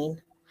brain.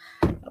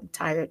 I'm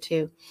tired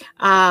too.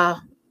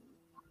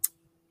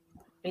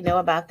 We know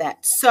about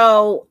that.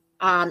 So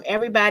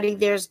everybody,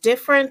 there's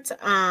different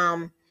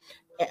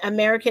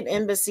American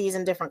embassies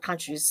in different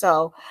countries.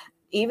 So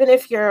even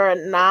if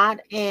you're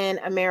not in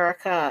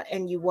America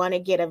and you want to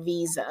get a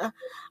visa,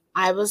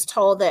 I was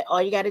told that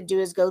all you got to do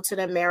is go to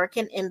the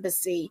American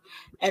embassy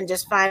and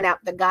just find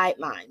out the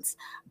guidelines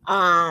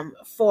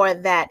for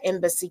that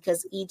embassy,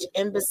 because each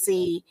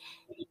embassy,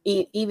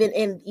 even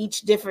in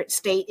each different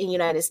state in the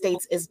United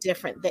States, is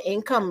different. The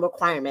income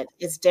requirement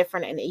is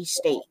different in each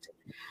state.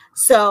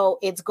 So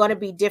it's going to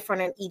be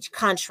different in each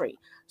country.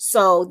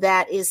 So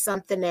that is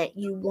something that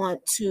you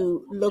want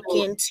to look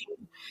into,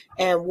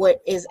 and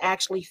what is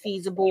actually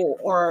feasible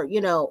or,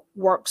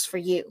 works for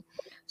you.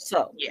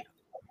 So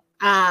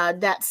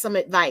that's some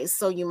advice.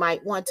 So you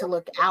might want to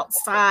look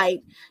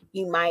outside.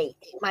 It might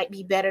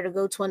be better to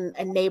go to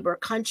a neighbor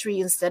country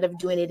instead of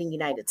doing it in the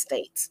United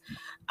States.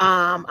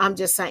 I'm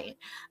just saying.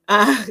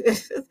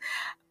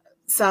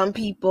 Some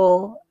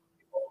people,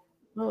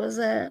 what was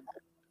that?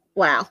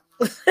 Wow.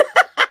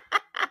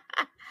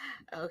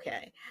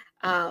 Okay.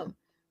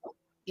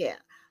 Yeah.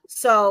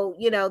 So,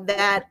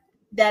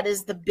 that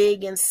is the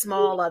big and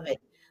small of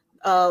it,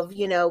 of,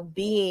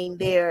 being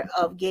there,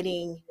 of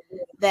getting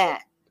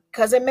that,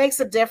 because it makes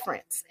a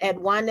difference. At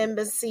one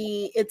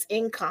embassy, it's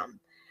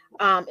income.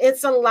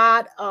 It's a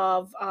lot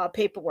of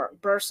paperwork,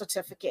 birth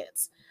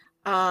certificates,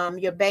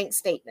 your bank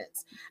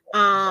statements.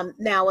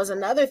 Now, was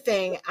another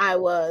thing, I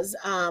was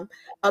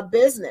a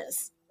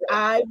business.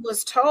 I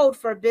was told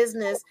for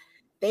business,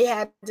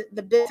 the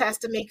business has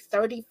to make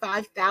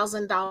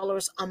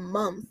 $35,000 a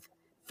month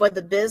for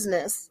the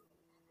business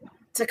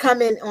to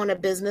come in on a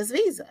business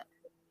visa.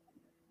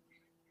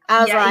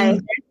 I was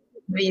like,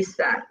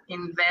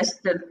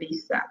 invested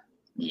visa.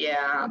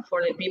 Yeah,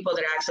 for the people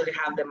that actually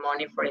have the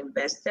money for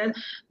invested.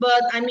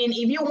 But I mean,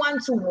 if you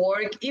want to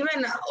work,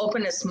 even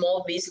open a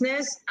small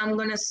business, I'm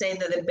gonna say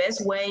that the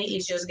best way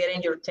is just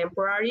getting your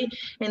temporary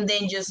and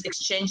then just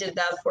exchanging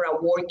that for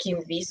a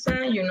working visa, so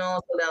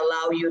that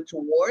allow you to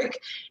work.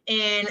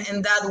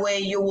 And that way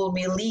you will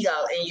be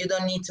legal and you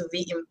don't need to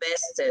be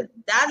invested.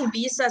 That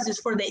visa is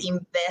for the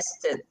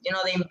invested,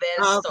 the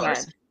investors.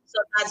 okay. So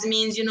that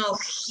means,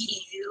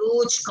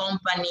 huge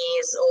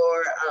companies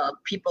or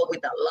people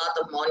with a lot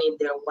of money,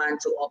 they want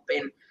to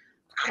open,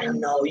 I don't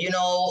know,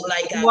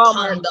 like a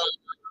Walmart.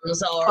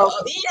 condoms or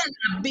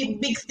Okay.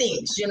 big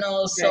things,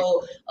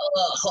 so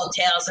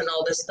hotels and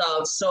all this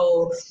stuff.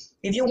 So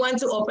if you want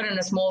to open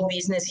a small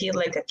business here,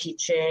 like a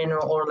kitchen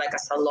or like a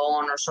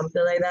salon or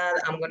something like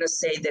that, I'm going to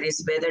say that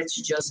it's better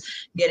to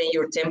just get in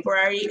your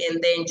temporary and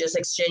then just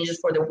exchange it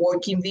for the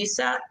working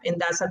visa. And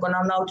that's going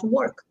to allow to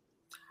work.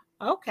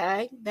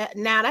 Okay.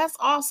 That's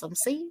awesome.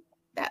 See,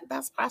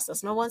 that's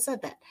process. No one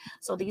said that.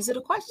 So these are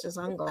the questions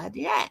I'm glad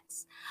you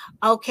asked.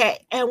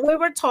 Okay. And we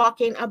were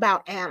talking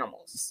about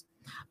animals.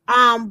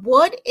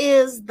 What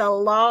is the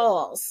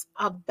laws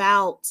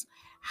about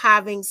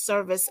having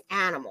service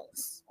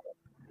animals?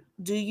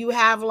 Do you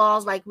have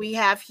laws like we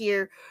have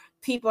here?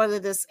 People that are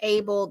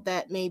disabled,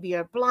 that maybe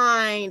are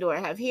blind or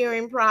have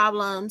hearing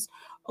problems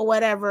or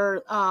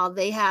whatever.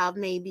 They have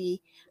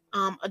maybe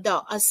a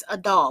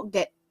dog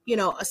that,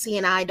 a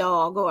CNI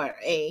dog, or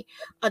a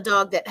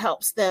dog that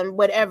helps them,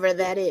 whatever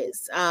that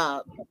is,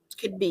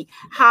 could be.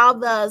 How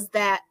does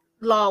that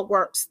law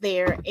works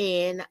there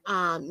in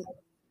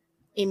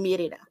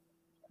Merida?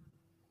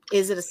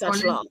 Is it a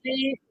such law?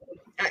 Honestly,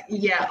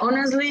 yeah,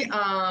 honestly,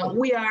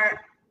 we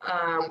are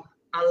a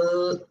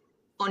l-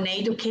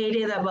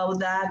 uneducated about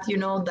that.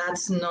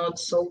 That's not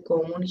so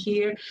common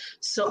here.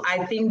 So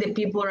I think the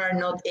people are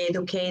not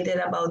educated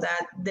about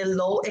that. The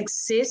law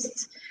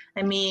exists.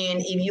 I mean,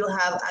 if you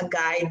have a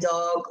guide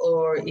dog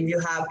or if you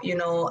have,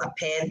 a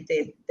pet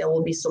that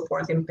will be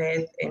supporting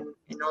pet and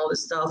all the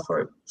stuff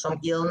for some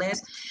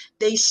illness,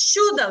 they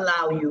should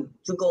allow you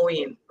to go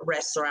in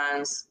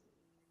restaurants,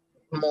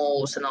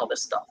 malls and all the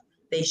stuff.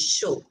 They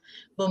should.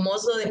 But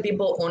most of the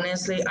people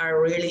honestly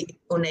are really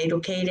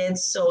uneducated.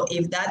 So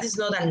if that is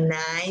not a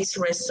nice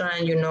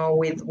restaurant,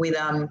 with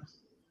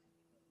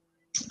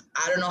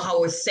I don't know how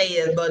I would say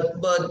it,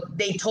 but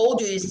they told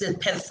you it's the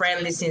pet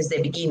friendly since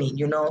the beginning.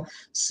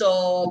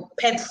 So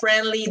pet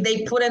friendly,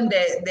 they put in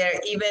their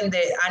even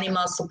the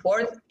animal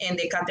support in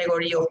the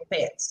category of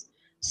pets.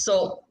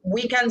 So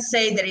we can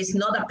say that it's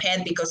not a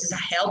pet because it's a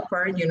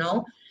helper.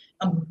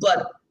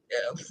 But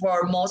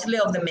for mostly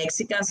of the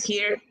Mexicans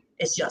here,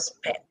 it's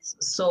just pets.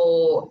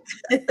 So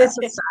that's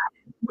a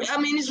sad. I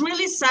mean, it's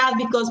really sad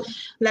because,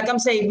 like I'm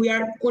saying, we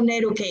are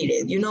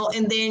uneducated.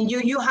 And then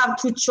you have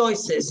two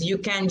choices. You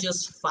can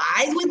just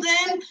fight with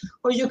them,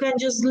 or you can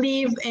just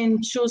leave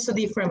and choose a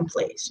different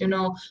place.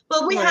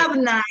 But we Right. have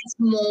nice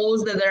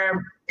malls that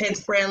are pet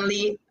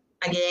friendly.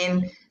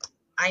 Again,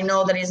 I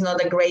know that is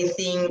not a great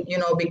thing,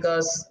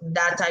 because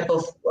that type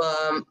of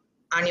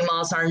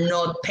animals are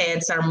not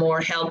pets, are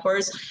more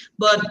helpers.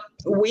 But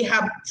we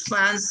have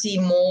fancy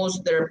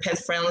malls that are pet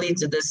friendly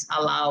to this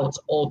allows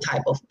all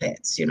type of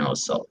pets.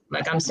 So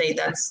like I'm saying,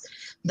 that's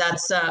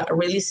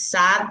really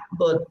sad,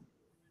 but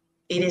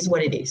it is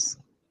what it is.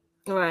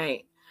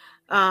 Right.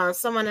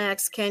 Someone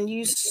asks, can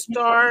you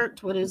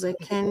start, what is it?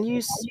 Can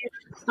you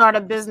start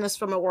a business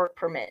from a work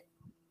permit?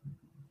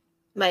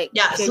 Like,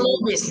 Yeah, can small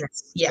you,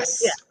 business.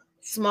 Yes. yeah,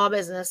 small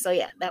business. So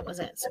yeah, that was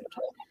answered.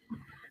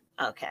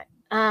 Okay.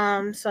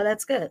 So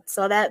that's good.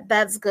 So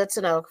that's good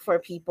to know for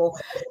people.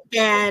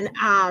 And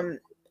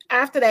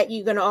after that,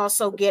 you're gonna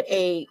also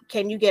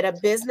can you get a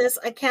business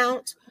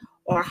account,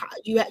 or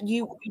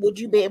would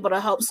you be able to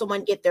help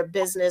someone get their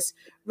business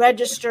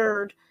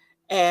registered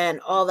and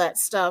all that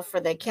stuff for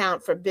the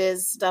account for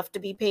biz stuff to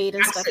be paid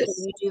and stuff? Can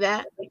Taxes. you do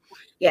that?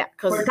 Yeah,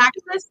 For because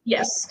taxes,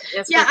 yes.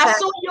 it's Yeah, for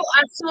tax.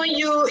 I saw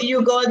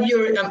you got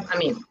your. I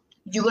mean,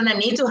 you're gonna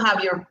need to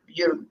have your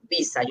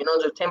visa.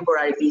 The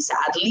temporary visa,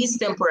 at least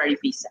temporary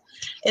visa,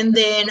 and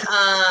then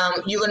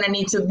you're gonna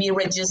need to be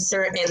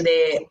registered in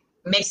the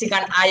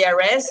Mexican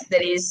IRS.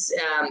 That is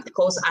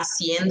called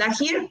Hacienda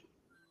here,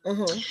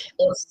 Mm-hmm.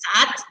 or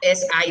SAT,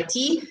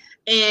 SIT.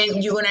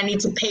 And you're gonna need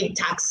to pay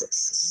taxes.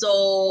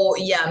 So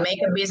yeah, make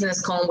a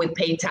business come with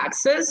pay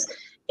taxes,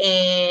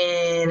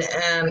 and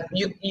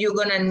you're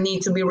gonna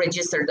need to be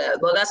registered there.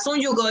 But as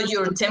soon you got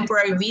your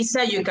temporary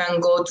visa, you can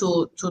go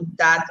to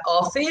that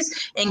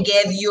office and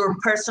get your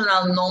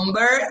personal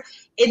number.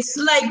 It's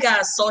like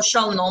a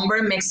social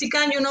number,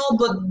 Mexican,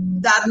 but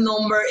that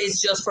number is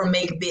just for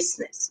make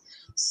business.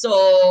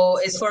 So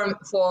it's for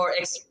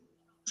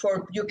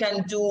you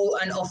can do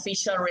an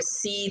official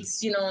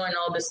receipts, and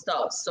all the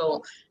stuff.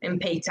 So and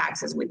pay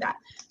taxes with that.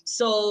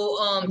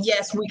 So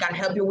yes, we can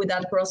help you with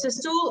that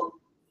process too.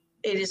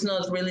 It is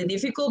not really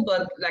difficult,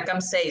 but like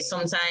I'm saying,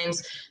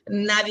 sometimes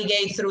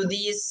navigate through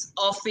this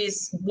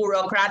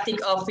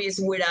bureaucratic office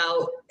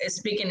without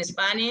speaking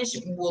Spanish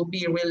will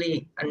be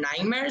really a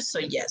nightmare. So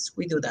yes,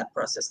 we do that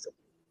process too.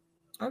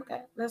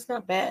 Okay, that's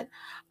not bad.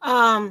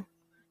 Um,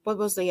 what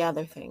was the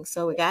other thing?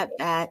 So we got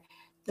that,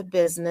 the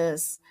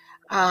business.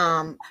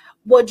 Um,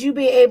 would you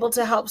be able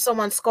to help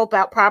someone scope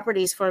out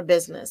properties for a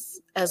business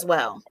as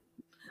well?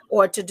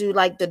 Or to do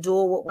like the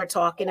dual what we're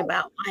talking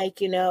about, like,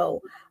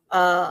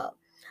 uh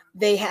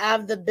they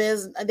have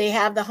they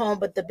have the home,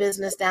 but the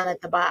business down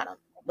at the bottom.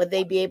 Would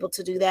they be able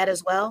to do that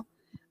as well?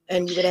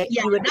 And Yeah,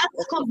 you would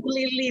that's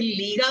completely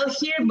legal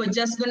here, but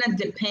just gonna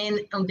depend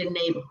on the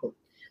neighborhood.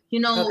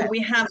 okay. We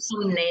have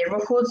some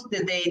neighborhoods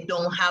that they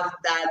don't have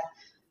that.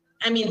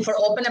 I mean, for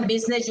open a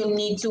business, you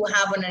need to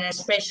have in a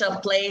special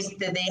place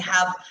that they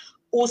have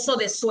uso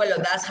de suelo.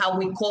 That's how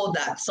we call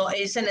that. So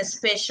it's in a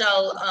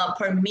special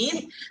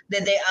permit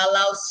that they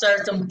allow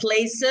certain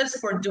places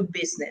for do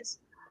business.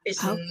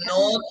 It's Okay.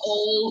 not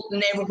all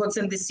neighborhoods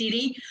in the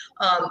city.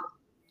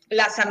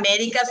 Las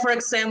Americas, for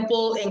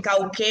example, in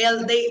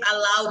Cauquel, they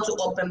allow to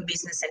open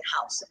business and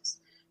houses.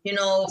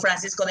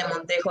 Francisco de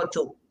Montejo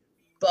too.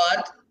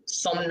 But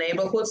some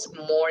neighborhoods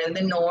more in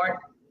the north,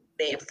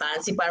 the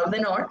fancy part of the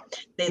north,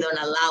 they don't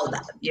allow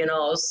that.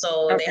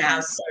 So they Okay.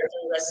 have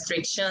certain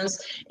restrictions,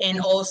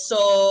 and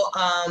also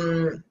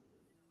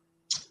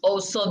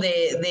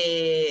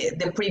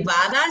the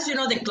privadas,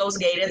 the closed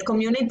gated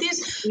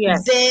communities,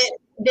 Yes.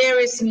 there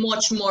is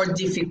much more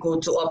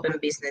difficult to open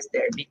business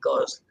there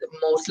because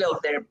mostly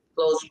of their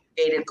closed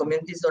gated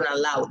communities don't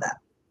allow that.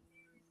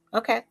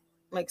 Okay.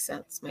 Makes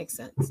sense. Makes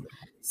sense.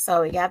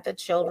 So we got the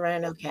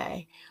children.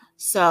 Okay.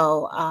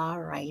 So, all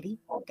righty.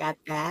 Got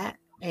that.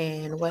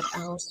 And what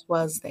else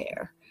was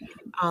there?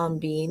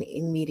 Being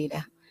in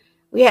Merida.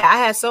 Yeah, I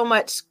had so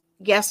much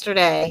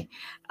yesterday.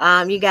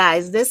 You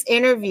guys, this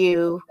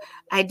interview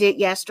I did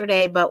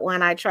yesterday, but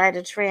when I tried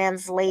to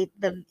translate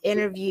the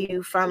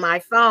interview from my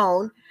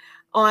phone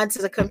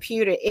onto the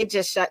computer, it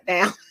just shut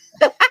down.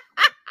 I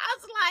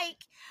was like,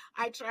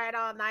 I tried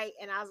all night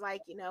and I was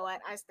like, you know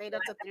what? I stayed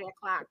up to 3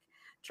 o'clock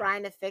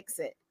trying to fix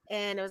it.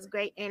 And it was a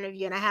great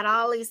interview. And I had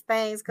all these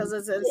things because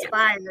it's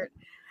inspired.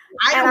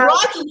 I And I,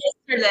 rocked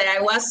yesterday.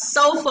 I was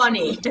so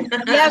funny.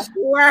 yes,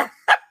 you were.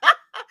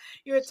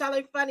 You were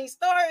telling funny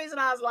stories. And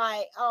I was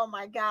like, oh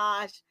my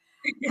gosh.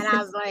 And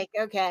I was like,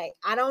 okay,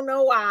 I don't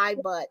know why,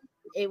 but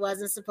it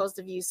wasn't supposed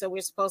to view. So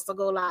we're supposed to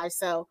go live.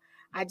 So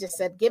I just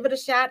said, give it a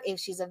shot if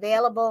she's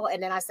available.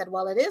 And then I said,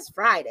 well, it is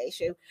Friday.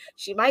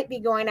 She might be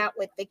going out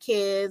with the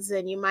kids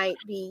and you might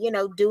be,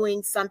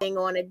 doing something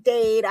on a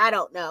date. I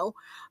don't know,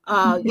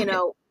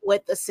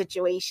 what the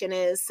situation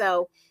is.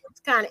 So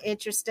it's kind of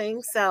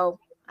interesting. So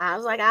I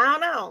was like, I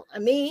don't know.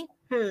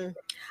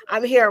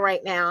 I'm here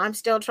right now. I'm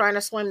still trying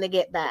to swim to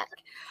get back.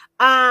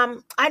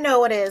 I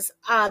know it is.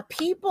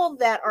 People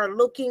that are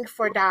looking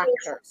for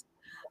doctors.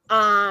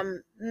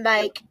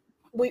 Like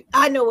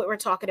I know what we're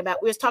talking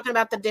about. We was talking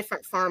about the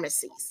different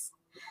pharmacies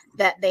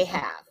that they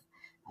have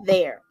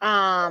there.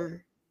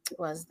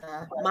 Was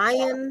the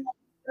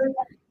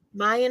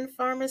Mayan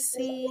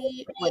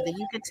pharmacy or the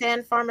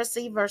Yucatan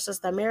pharmacy versus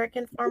the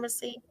American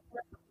pharmacy?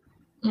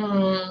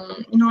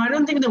 No, I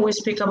don't think that we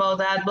speak about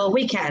that, but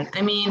we can.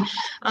 I mean,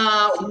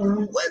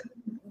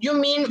 you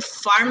mean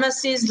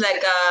pharmacies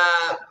like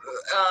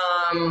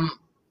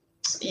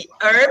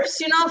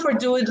herbs, for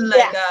doing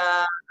like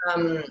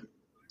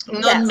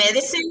not Yes.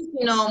 medicine,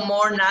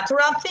 more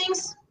natural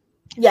things?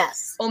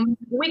 Yes.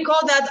 We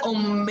call that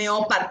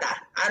homeopatha.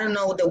 I don't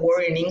know the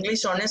word in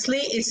English, honestly.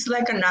 It's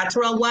like a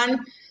natural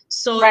one.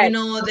 So, Right.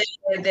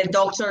 the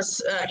doctors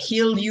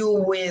heal you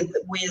with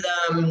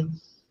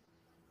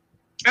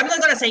I'm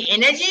not gonna say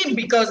energy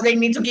because they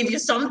need to give you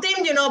something,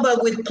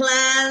 but with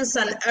plants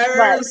and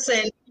herbs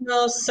and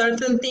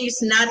certain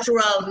things,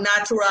 natural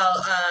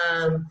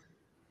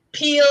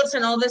pills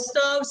and all this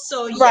stuff.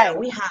 So yeah,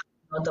 we have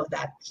a lot of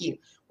that here.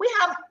 We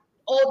have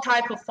all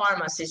type of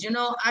pharmacies.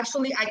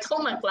 Actually, I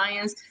told my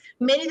clients,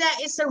 Merida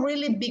is a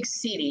really big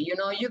city.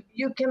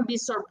 You can be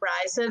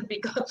surprised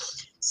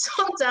because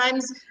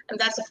sometimes, and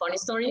that's a funny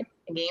story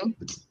again.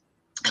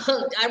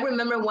 I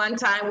remember one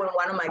time when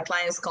one of my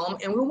clients come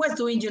and we was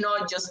doing,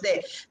 just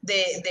the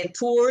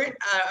tour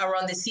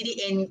around the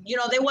city, and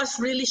they was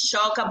really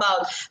shocked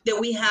about that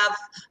we have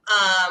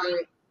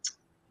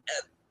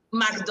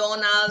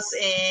McDonald's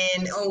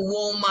and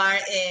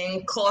Walmart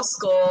and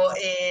Costco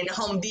and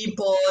Home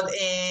Depot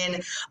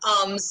and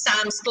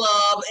Sam's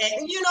Club,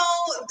 and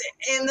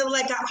and they're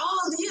like,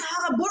 oh, do you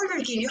have a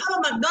Burger King? You have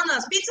a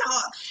McDonald's, Pizza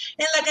Hut?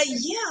 And like,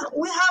 yeah,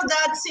 we have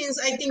that since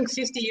I think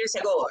 50 years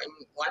ago,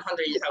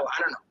 100 years ago,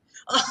 I don't know.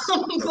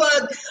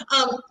 But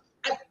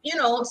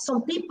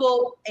some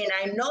people, and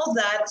I know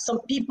that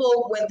some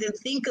people, when they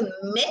think of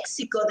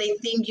Mexico, they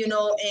think, in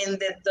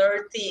the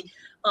dirty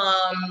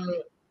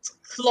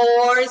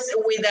floors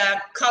with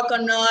a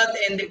coconut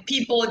and the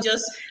people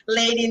just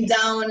laying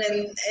down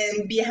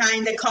and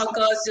behind the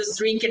cocos just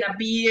drinking a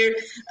beer.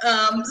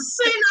 And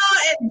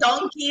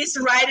donkeys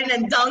riding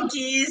on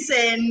donkeys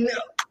and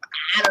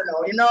I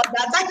don't know,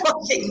 that type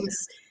of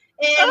things.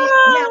 And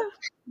yeah,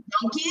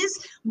 donkeys,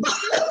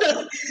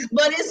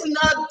 but it's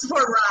not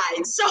for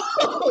rides. So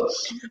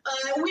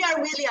we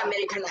are really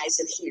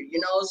Americanized here,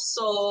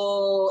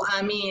 So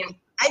I mean,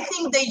 I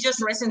think they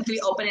just recently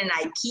opened an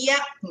IKEA,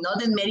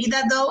 not in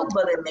Merida though,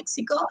 but in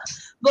Mexico,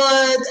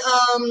 but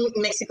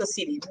Mexico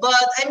City.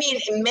 But I mean,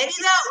 in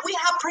Merida, we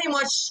have pretty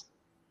much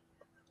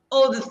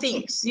all the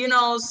things,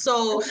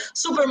 so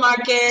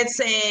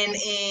supermarkets and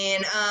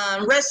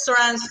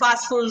restaurants,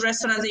 fast food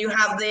restaurants that you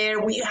have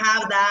there, we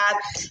have that.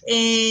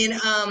 And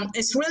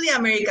it's really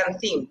American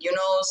thing,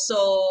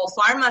 so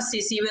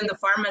pharmacies, even the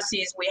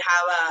pharmacies, we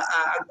have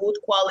a good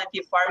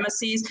quality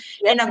pharmacies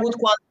and a good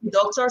quality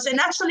doctors. And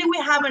actually we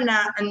have a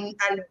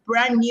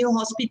brand new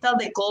hospital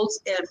that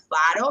calls El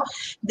Faro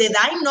that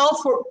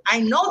I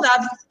know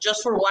that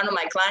just for one of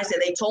my clients that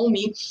they told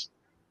me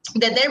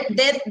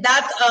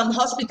that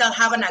hospital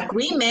have an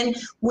agreement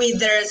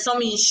with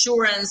some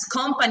insurance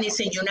companies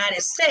in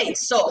United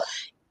States. So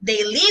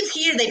they live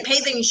here, they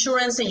pay the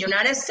insurance in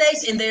United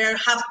States, and they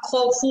have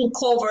full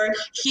cover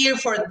here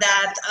for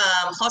that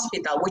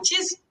hospital, which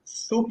is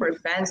super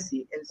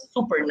fancy and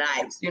super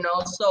nice,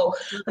 So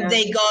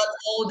they got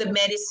all the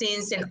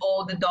medicines and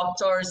all the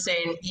doctors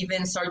and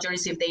even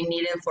surgeries if they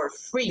need it for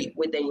free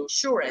with the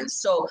insurance.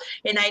 So,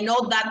 and I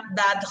know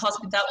that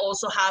hospital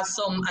also has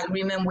some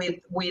agreement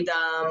with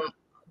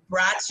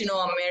brats,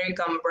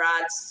 American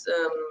brats.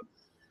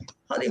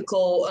 How do you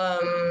call?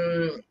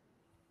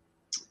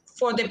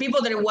 For the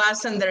people that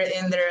was in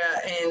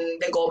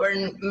the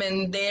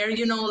government there,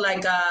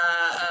 like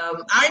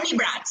army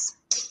brats.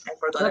 I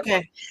forgot.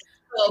 Okay.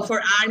 So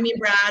for army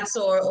brats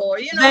or for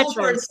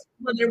Veterans.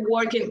 when they're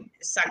working,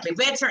 exactly,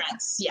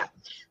 veterans, yeah.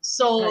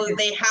 So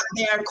Okay.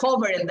 they are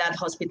covered in that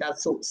hospital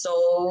too.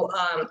 So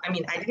I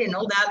mean, I didn't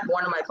know that.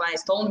 One of my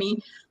clients told me.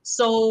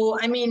 So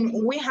I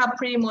mean, we have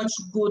pretty much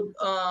good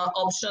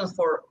options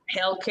for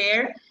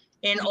healthcare,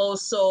 and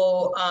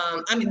also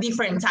I mean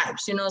different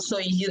types. So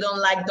if you don't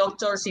like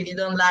doctors, if you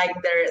don't like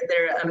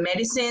their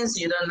medicines,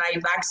 you don't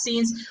like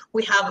vaccines,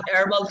 we have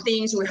herbal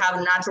things, we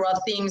have natural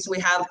things, we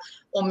have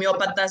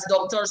homeopathist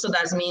doctors. So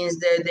that means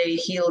that they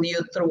heal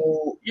you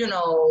through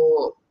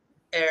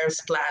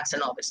herbs, plants,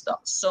 and all this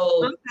stuff.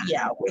 So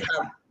yeah, we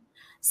have a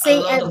See,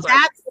 lot and of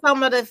that's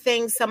some of the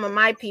things some of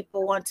my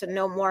people want to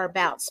know more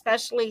about,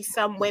 especially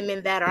some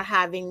women that are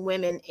having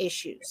women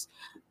issues.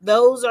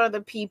 Those are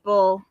the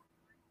people.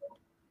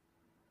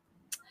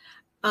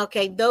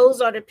 Okay,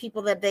 those are the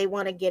people that they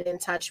want to get in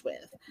touch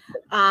with,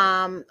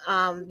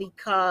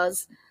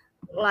 because,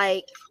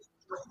 like,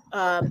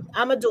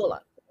 I'm a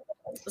doula,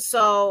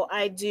 so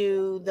I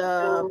do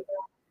the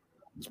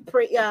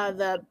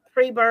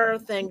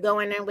pre-birth and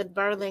going in with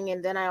birthing,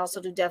 and then I also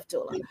do death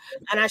doula,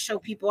 and I show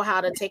people how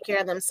to take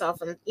care of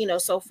themselves and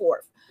so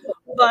forth.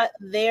 But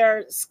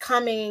there's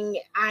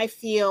coming, I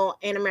feel,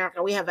 in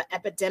America, we have an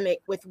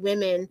epidemic with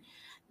women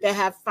that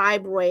have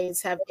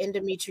fibroids, have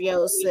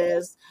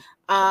endometriosis,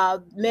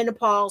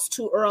 menopause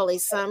too early.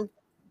 Some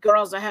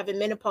girls are having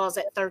menopause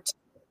at 13,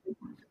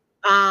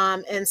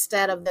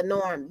 instead of the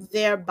norm.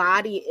 Their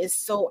body is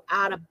so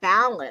out of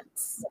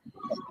balance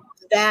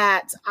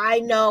that I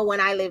know when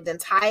I lived in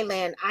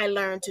Thailand, I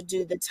learned to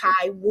do the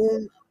Thai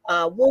womb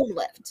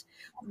lift,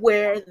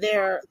 where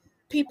their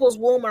people's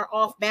womb are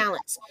off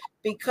balance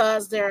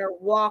because they're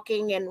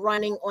walking and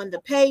running on the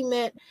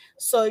pavement.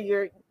 So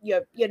your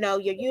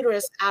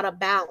uterus out of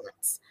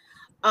balance.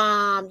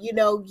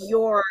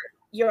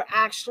 You're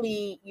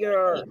actually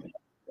your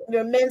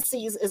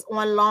menses is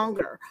on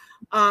longer.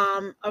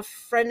 A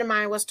friend of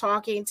mine was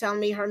telling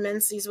me her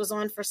menses was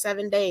on for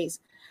 7 days.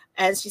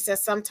 And she said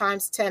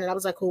sometimes 10. And I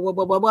was like,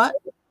 what?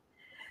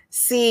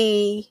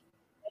 See,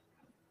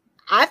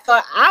 I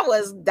thought I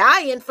was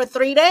dying for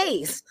 3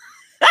 days.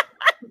 I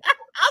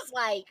was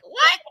like,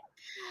 what?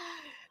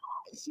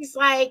 She's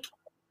like,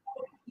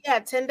 yeah,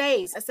 10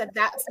 days. I said,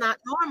 that's not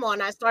normal.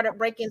 And I started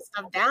breaking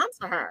stuff down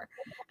to her.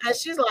 And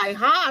she's like,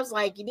 huh? I was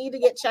like, you need to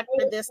get checked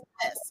for this.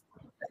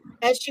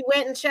 And she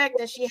went and checked,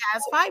 and she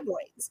has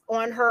fibroids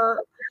on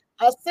her,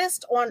 a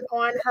cyst on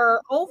her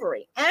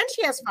ovary, and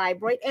she has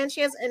fibroid, and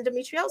she has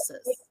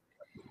endometriosis.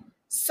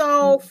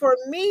 So for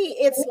me,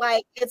 it's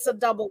like it's a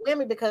double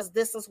whammy because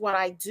this is what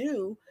I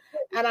do.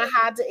 And I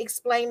had to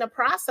explain the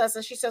process.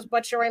 And she says,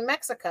 but you're in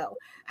Mexico.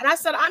 And I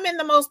said, I'm in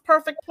the most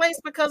perfect place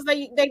because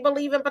they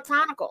believe in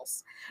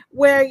botanicals,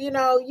 where, you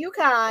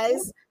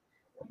guys,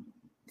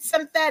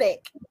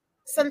 synthetic,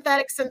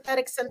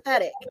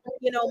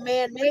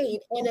 man-made,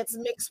 and it's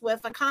mixed with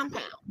a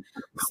compound.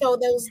 So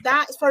those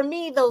dyes, for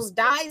me, those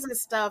dyes and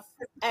stuff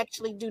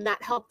actually do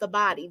not help the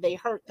body. They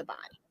hurt the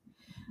body.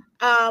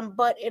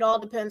 But it all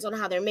depends on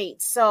how they're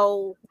made.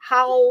 So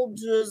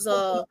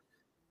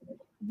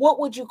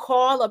what would you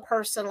call a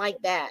person like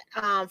that,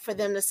 for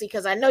them to see?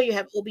 Because I know you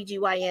have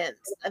OBGYNs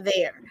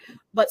there,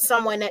 but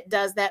someone that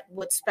does that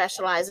would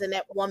specialize in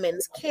that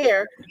woman's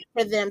care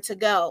for them to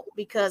go,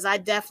 because I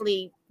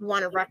definitely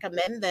want to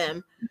recommend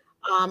them,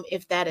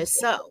 if that is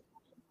so,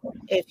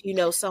 if you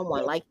know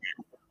someone like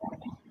that.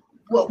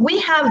 Well, we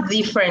have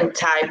different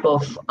type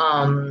of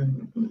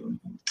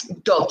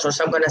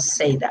doctors. I'm gonna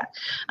say that,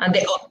 and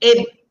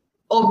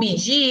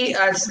OBG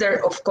as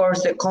they're of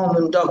course the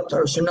common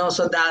doctors,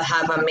 so that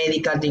have a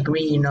medical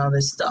degree and all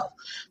this stuff.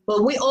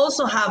 But we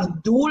also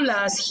have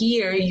doulas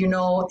here, and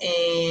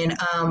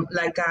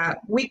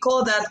we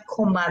call that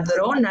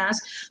comadronas.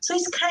 So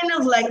it's kind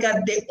of like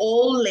the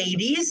old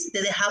ladies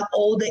that have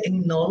all the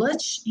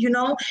knowledge,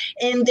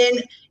 and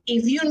then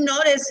if you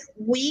notice,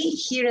 we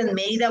here in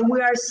Merida,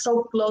 we are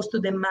so close to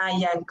the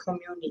Mayan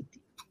community,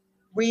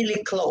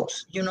 really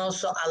close,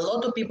 so a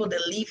lot of people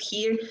that live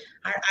here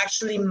are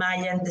actually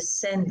Mayan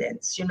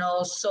descendants,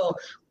 so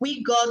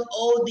we got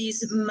all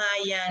this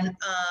Mayan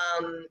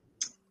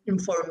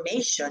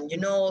information,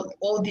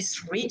 all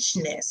this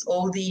richness,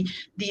 all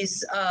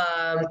these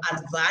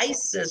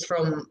advices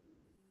from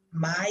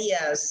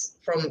Mayas,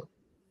 from,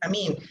 I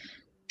mean,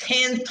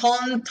 10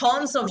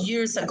 tons of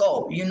years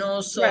ago,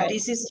 so Right.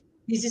 this is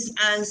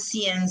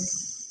ancient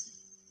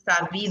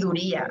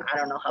sabiduría. I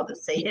don't know how to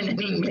say it in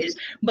English,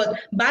 but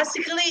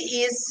basically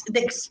is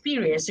the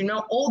experience,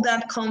 all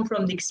that come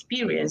from the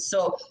experience.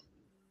 So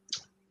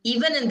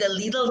even in the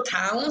little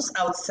towns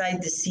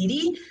outside the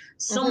city,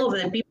 some of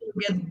the people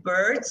get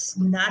births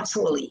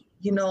naturally,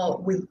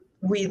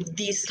 with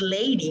these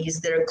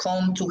ladies that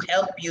come to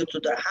help you to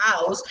the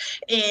house,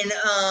 and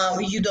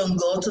you don't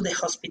go to the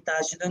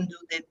hospitals, you don't do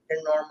the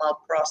normal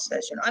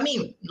process,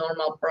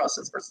 normal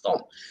process for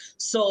some.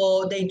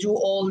 So they do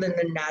all in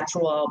the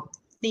natural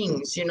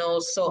things,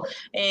 so,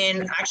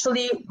 and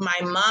actually my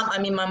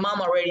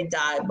mom already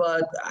died,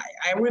 but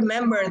I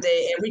remember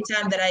that every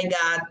time that I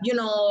got,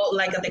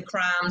 like at the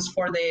cramps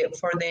for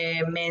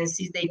the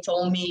menses, they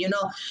told me,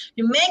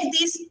 you make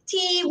this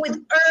tea with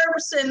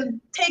herbs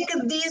and take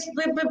this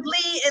blah, blah,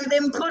 blah, and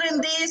then put in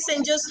this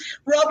and just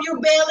rub your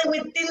belly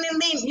with din, din,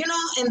 din,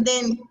 and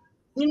then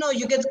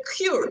you get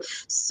cured.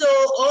 So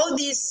all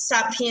these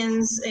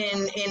sapiens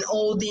and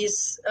all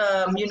these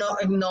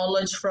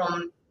acknowledged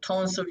from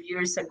tons of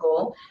years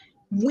ago,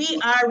 we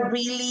are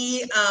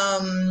really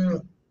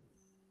how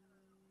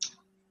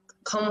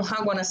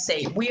I want to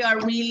say, we are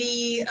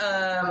really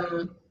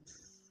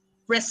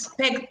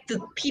respect the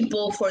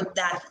people for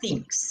that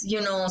things,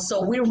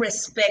 so we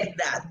respect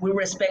that. We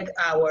respect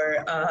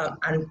our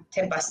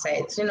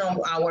antepaseds,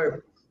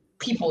 our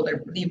people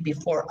that lived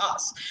before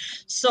us.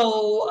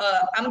 So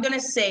I'm going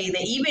to say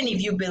that even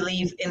if you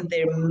believe in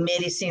the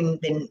medicine,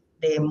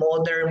 the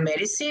modern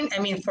medicine, I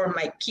mean, for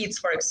my kids,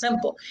 for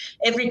example,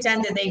 every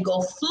time that they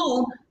go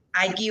flu,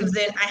 I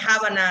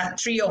have a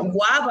tree of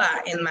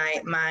guava in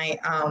my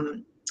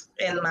garden.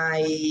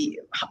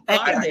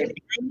 I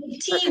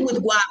make tea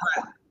with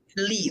guava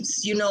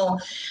leaves,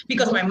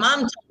 because my mom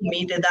told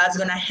me that that's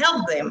going to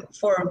help them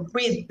for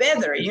breathe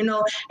better, and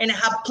I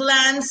have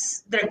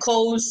plants that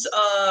cause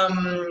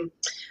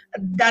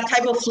that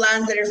type of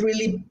plants that is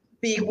really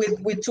big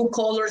with two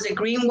colors, the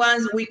green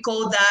ones, we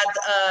call that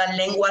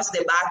lenguas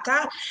de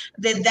vaca,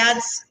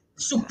 that's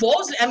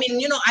supposedly, I mean,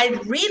 I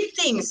read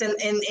things in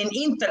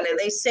internet.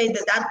 They say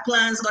that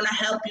plant's going to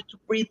help you to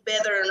breathe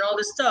better and all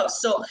this stuff.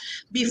 So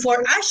before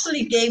I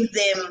actually gave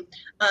them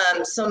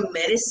some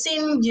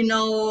medicine,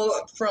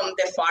 from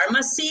the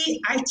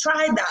pharmacy, I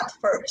tried that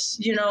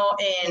first,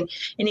 and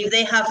if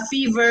they have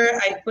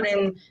fever, I put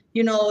in,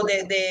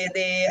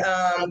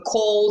 the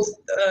cold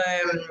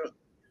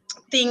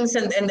things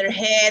in their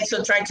head,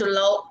 so try to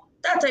low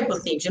that type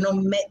of things,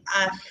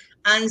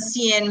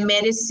 ancient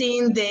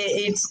medicine,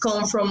 it's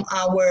come from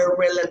our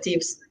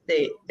relatives,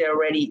 they're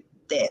already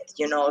dead,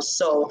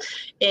 so,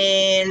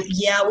 and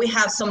yeah, we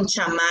have some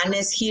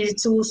chamanes here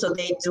too, so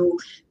they do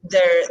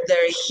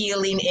their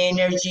healing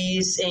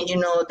energies, and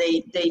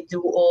they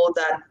do all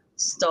that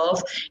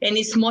stuff, and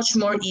it's much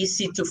more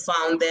easy to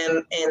find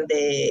them in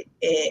the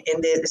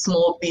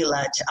small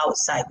village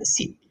outside the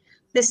city.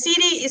 The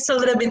city is a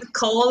little bit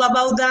cold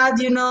about that,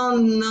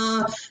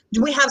 no,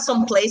 we have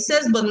some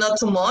places, but not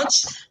too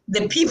much.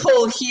 The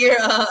people here,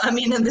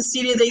 in the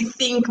city, they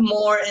think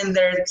more in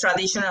their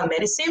traditional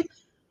medicine,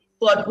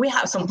 but we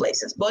have some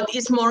places. But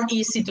it's more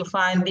easy to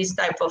find this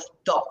type of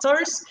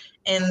doctors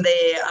in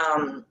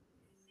the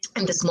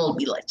small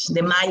village,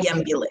 the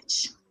Mayan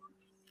village.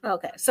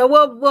 Okay, so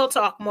we'll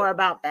talk more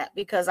about that,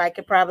 because I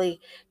could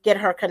probably get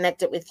her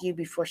connected with you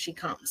before she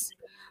comes,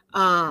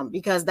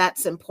 because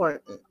that's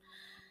important.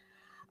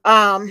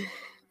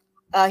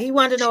 He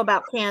wanted to know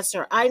about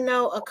cancer. I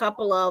know a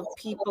couple of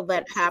people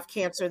that have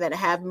cancer that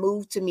have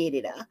moved to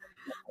Merida.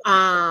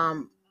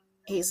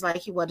 He's like,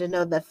 he wanted to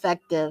know the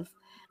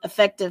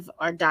effective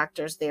are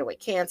doctors there with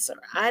cancer.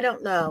 I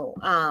don't know.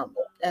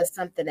 That's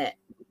something that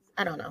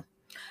I don't know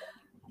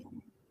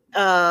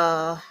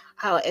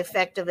how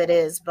effective it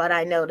is, but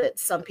I know that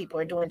some people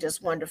are doing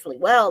just wonderfully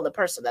well. The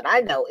person that I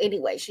know,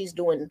 anyway, she's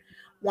doing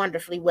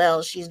wonderfully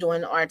well. She's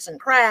doing arts and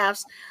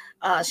crafts.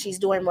 She's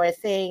doing more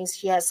things.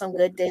 She has some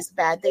good days,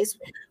 bad days,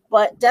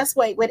 but that's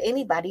why with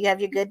anybody, you have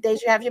your good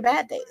days, you have your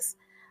bad days.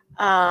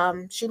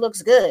 She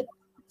looks good.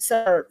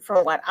 So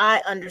from what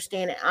I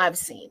understand and I've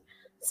seen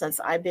since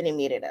I've been in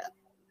Merida,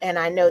 and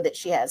I know that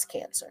she has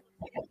cancer.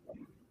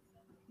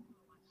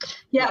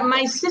 Yeah,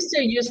 my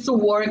sister used to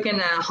work in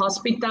a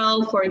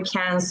hospital for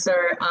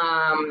cancer.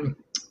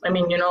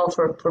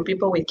 For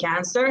people with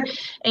cancer.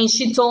 And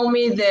she told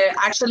me that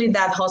actually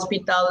that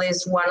hospital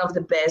is one of the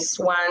best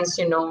ones,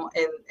 in the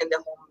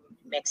whole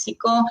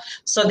Mexico.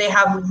 So they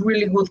have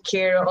really good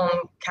care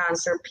on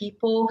cancer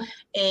people.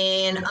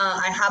 And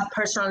I have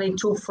personally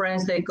 2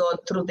 friends that go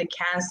through the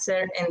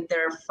cancer and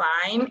they're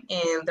fine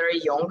and they're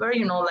younger,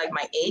 like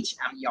my age.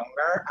 I'm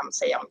younger. I'm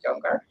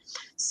younger.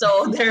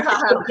 So they're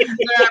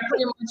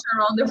pretty much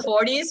around the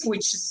 40s,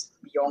 which is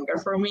younger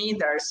for me.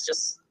 There's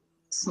just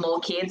small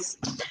kids.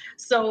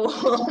 So,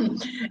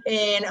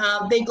 and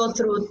they go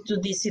through to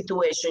these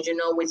situations,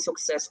 with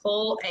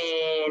successful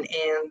and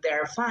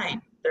they're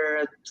fine.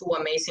 They're 2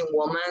 amazing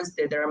women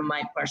that they're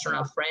my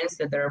personal friends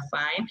that they're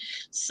fine.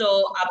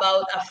 So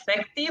about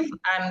effective,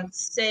 I'm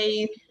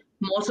say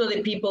most of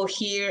the people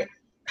here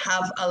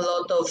have a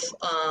lot of,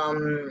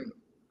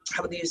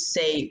 how do you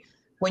say,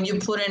 when you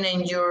put it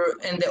in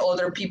the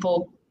other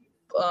people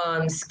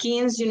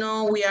skins,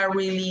 we are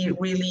really,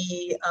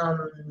 really,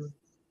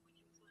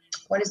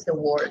 what is the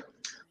word?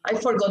 I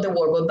forgot the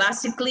word, but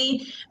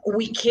basically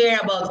we care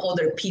about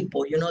other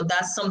people.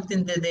 That's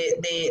something that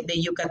the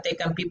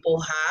Yucatecan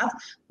people have.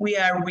 We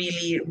are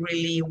really,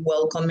 really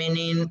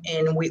welcoming,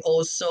 and we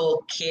also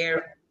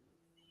care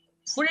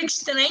freak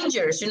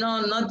strangers,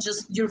 not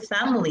just your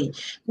family.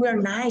 We are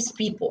nice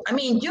people. I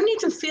mean, you need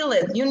to feel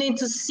it, you need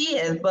to see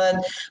it, but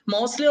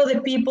mostly of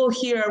the people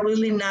here are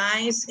really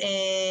nice,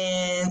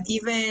 and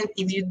even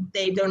if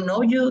they don't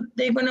know you,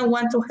 they're gonna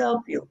want to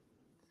help you.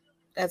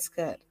 That's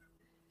good.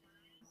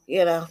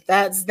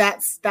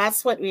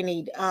 That's what we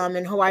need.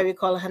 In Hawaii we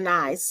call it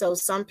hanai. So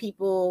some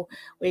people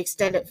with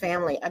extended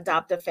family,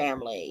 adoptive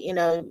family.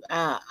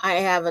 I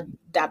have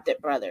adopted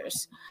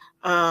brothers.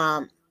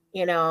 I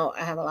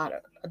have a lot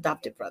of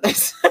adopted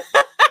brothers.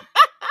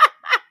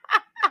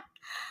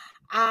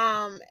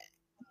 um,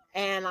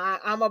 and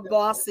I'm a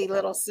bossy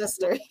little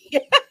sister,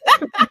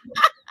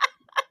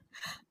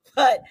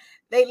 but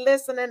they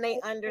listen and they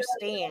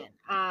understand.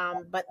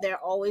 But they're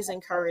always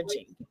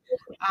encouraging.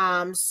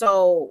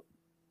 So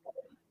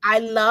I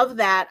love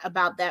that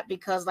about that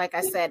because, like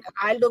I said,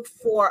 I look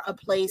for a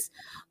place,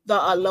 the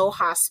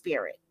aloha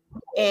spirit.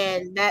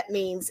 And that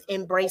means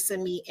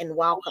embracing me and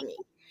welcoming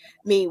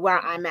me where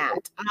I'm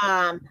at.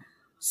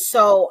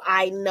 So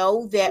I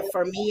know that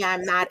for me,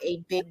 I'm not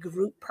a big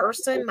group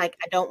person. Like,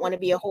 I don't want to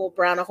be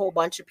around a whole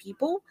bunch of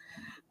people.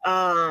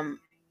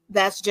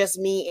 That's just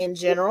me in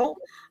general.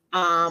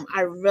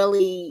 I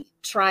really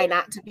try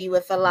not to be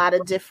with a lot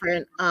of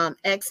different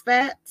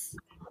expats.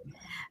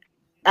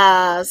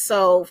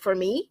 So for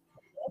me,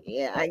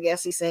 yeah, I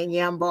guess he's saying,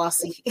 yeah, I'm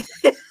bossy.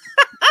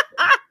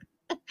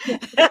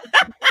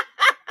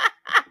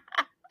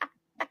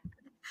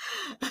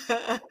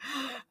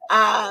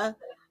 uh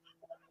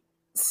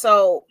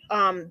so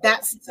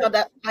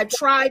that I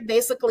tried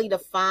basically to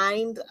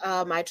find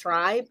my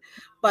tribe,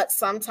 but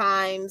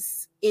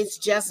sometimes it's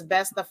just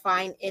best to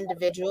find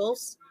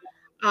individuals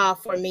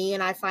for me,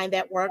 and I find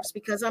that works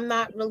because I'm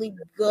not really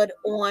good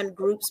on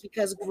groups,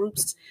 because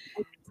groups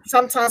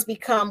sometimes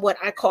become what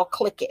I call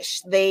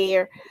cliquish.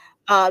 They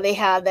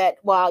have that,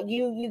 well,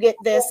 you get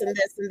this and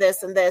this and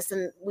this and this,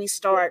 and we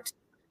start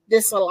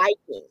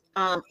disliking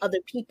other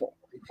people.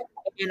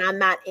 And I'm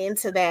not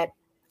into that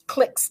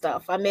click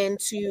stuff. I'm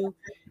into,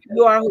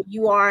 you are who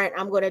you are, and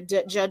I'm going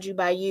to judge you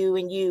by you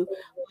and you.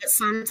 But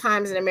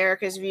sometimes in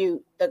America's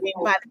view, by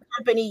the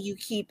company you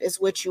keep is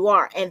what you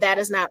are, and that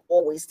is not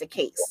always the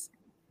case.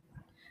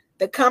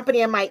 The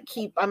company I might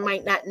keep, I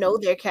might not know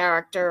their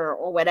character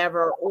or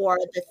whatever, or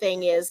the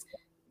thing is,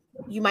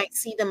 you might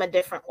see them a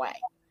different way.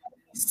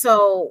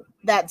 So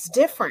that's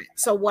different.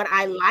 So what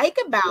I like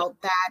about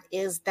that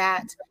is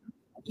that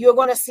you're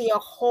going to see a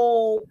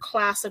whole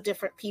class of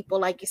different people,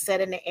 like you said,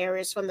 in the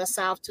areas from the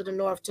south to the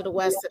north to the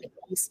west to the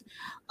east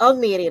of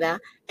Merida,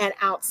 and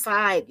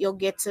outside you'll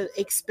get to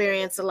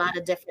experience a lot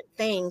of different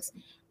things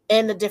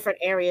in the different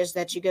areas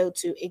that you go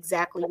to.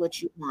 Exactly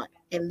what you want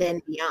and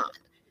then beyond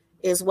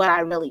is what I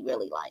really,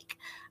 really like.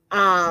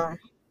 And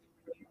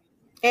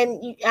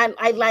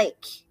I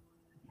like,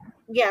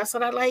 yeah, so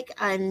I like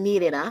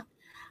Merida.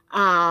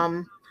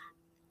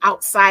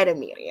 Outside of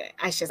Merida,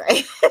 I should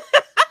say.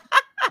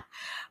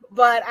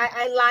 But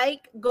I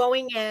like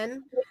going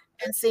in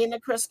and seeing the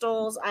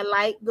crystals. I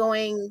like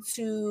going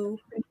to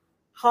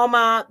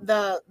Homa,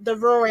 the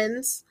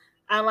ruins.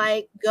 I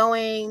like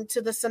going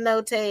to the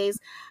cenotes.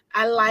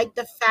 I like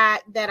the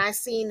fact that I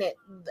seen it.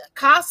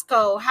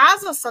 Costco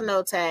has a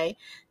cenote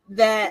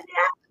that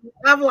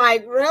I'm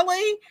like,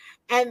 really?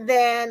 And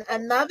then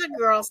another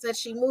girl said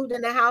she moved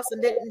in the house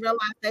and didn't realize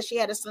that she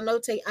had a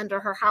cenote under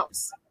her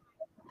house.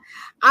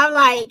 I'm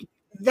like,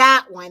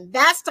 that one.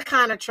 That's the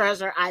kind of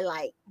treasure I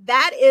like.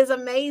 That is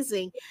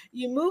amazing.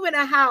 You move in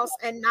a house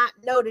and not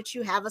know that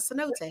you have a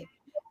cenote.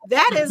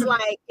 That is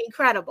like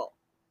incredible.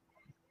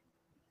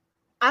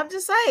 I'm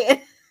just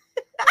saying.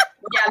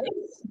 Yeah,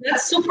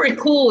 that's super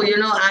cool.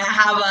 I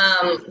have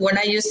when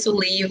I used to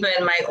live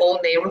in my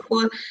old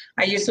neighborhood,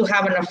 I used to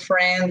have a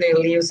friend that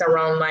lives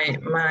around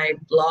my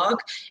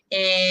block.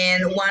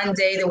 And one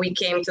day that we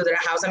came to their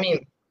house, I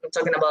mean, I'm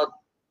talking about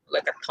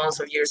like a tons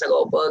of years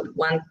ago, but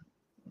one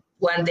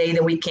day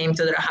that we came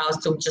to their house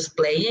to just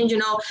play, and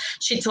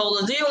she told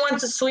us, do you want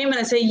to swim? And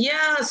I said,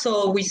 yeah.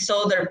 So we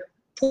saw their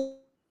pool,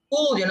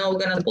 we're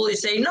gonna pool. You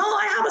say, no,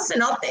 I have a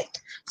cenote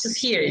just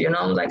here,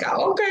 I'm like,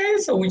 oh, okay.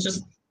 So we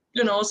just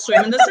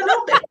swim in the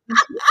cenote.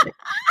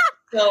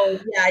 So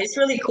yeah, it's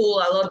really cool.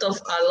 A lot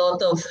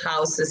of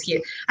houses here.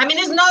 I mean,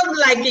 it's not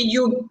like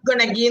you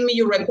gonna give me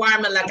your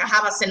requirement like I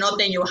have a cenote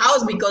in your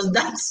house, because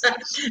that's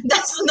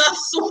not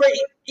super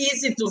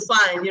easy to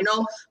find,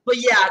 But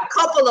yeah, a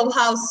couple of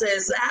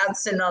houses have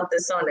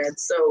cenotes on it.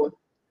 So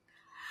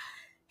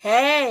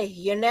Hey,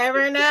 you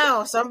never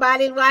know.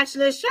 Somebody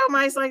watching this show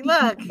might say,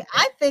 look,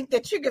 I think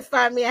that you could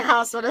find me a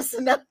house with a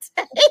cenote.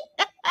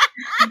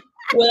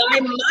 Well,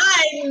 I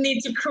might need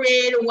to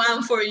create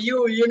one for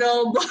you,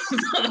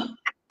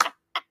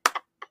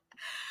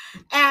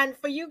 And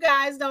for you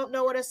guys don't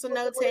know what a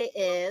cenote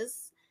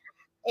is,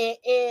 it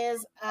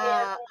is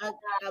a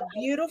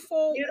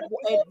beautiful,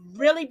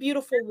 really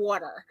beautiful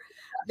water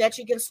that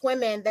you can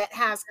swim in, that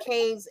has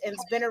caves and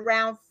it's been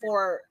around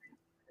for,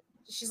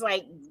 she's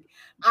like,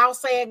 I'll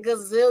say a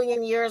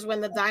gazillion years, when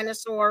the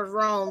dinosaurs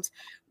roamed,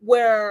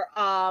 where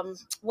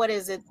what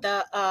is it,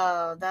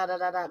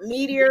 the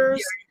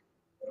meteors,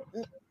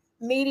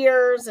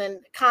 meteors and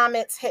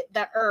comets hit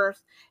the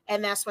earth,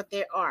 and that's what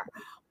they are.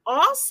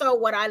 Also,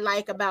 what I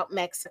like about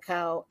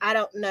Mexico, I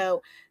don't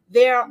know,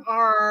 there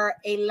are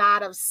a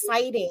lot of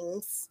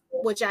sightings,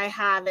 which I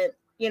haven't,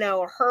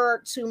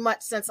 heard too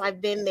much since I've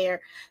been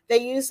there. I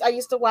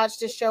used to watch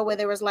this show where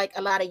there was like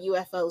a lot of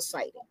UFO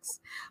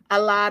sightings, a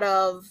lot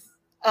of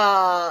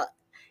out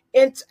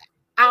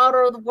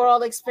of the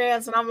world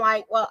experience, and I'm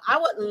like, well, I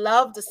would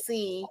love to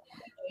see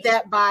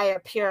that by a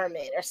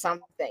pyramid or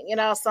something,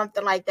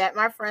 something like that.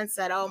 My friend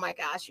said, "Oh my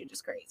gosh, you're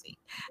just crazy."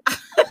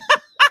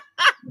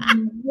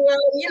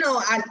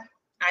 Well,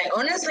 I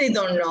honestly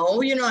don't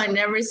know. I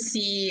never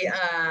see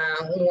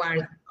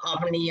one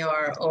ovni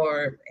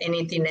or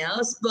anything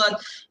else,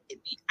 but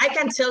I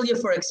can tell you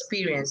for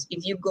experience,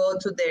 if you go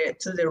to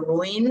the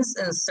ruins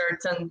in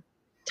certain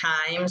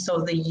times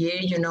of the year,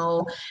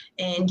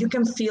 and you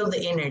can feel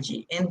the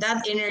energy, and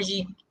that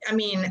energy, I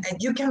mean,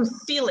 you can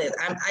feel it.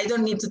 I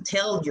don't need to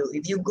tell you.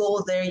 If you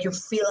go there, you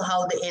feel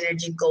how the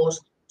energy goes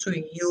to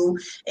you,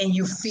 and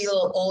you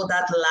feel all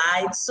that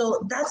light.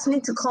 So that's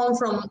need to come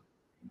from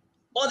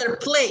other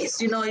place.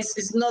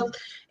 It's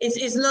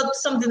not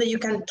something that you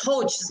can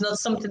touch. It's not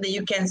something that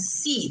you can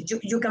see.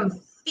 You can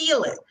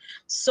feel it.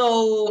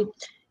 So,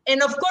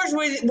 and of course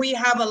we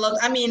have a lot.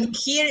 I mean,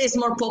 here is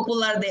more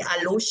popular the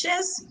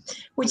aluches,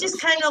 which is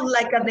kind of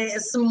like the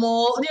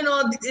small,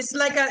 it's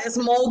like a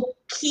small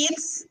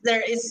kids.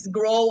 There is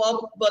grow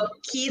up, but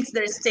kids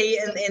they stay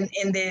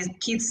in the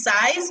kids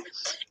size,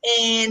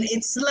 and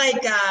it's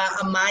like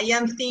a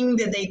Mayan thing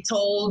that they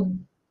told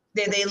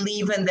that they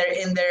live in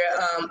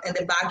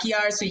the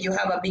backyard. So you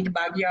have a big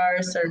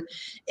backyard,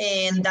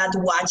 and that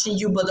watching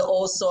you, but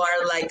also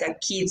are like a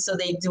kid. So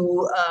they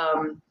do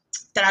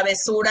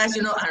travesuras,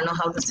 I don't know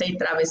how to say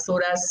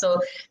travesuras. So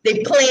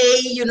they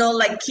play,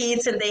 like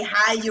kids, and they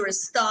hide your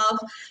stuff.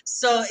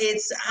 So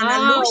it's an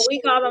illusion. We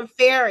call them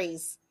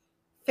fairies.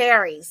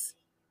 Fairies.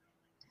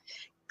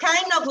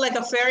 Kind of like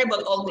a fairy,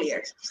 but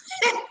uglier.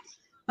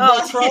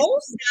 Oh,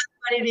 trolls? That's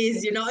what it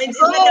is, It's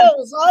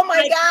trolls. Like oh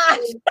my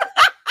gosh.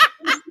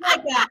 It's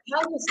like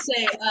I would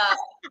say,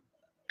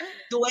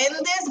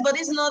 duendes, but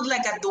it's not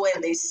like a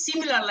duende. It's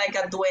similar like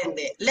a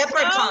duende.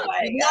 Leprechaun. Oh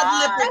my Not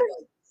God.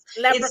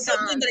 leprechaun. It's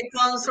something that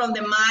comes from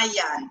the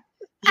Mayan,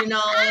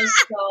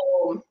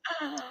 so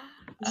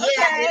Okay.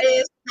 yeah, it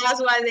is.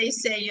 That's why they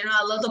say,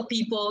 a lot of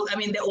people, I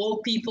mean, the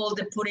old people,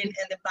 they put in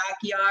the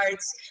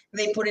backyards,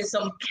 they put in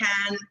some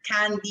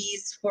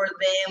candies for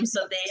them,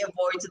 so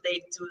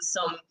they do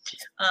some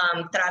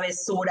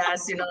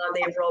travesuras, they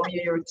rob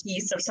you your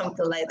keys or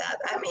something like that.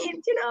 I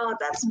mean,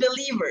 that's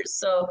believers.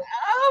 So,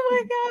 oh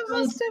my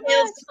God, some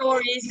tell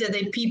stories that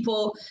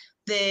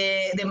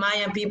the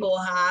Mayan people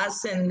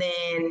has, and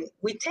then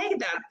we take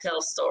that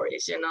tell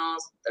stories.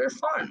 They're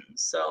fun.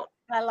 So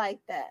I like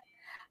that.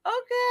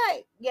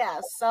 Okay, yeah,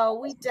 so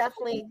we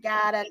definitely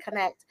gotta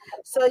connect.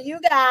 So you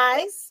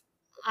guys,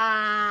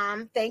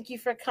 thank you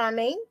for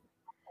coming.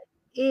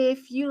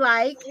 If you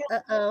like,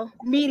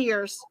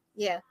 meteors,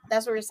 yeah,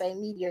 that's what we're saying,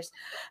 meteors.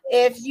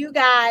 If you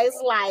guys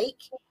like,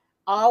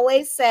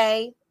 always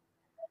say,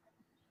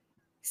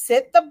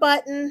 hit the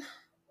button,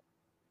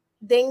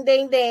 ding,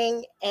 ding,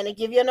 ding, and it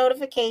give you a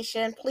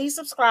notification. Please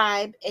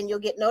subscribe, and you'll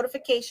get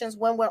notifications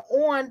when we're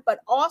on.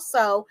 But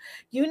also,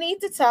 you need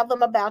to tell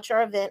them about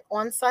your event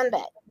on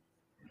Sunday.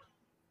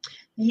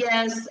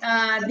 Yes,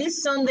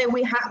 this Sunday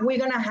we're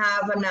gonna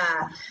have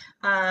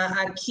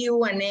a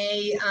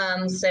Q&A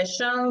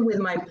session with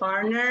my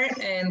partner,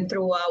 and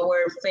through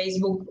our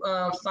Facebook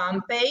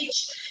fan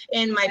page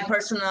and my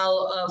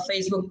personal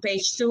Facebook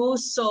page too.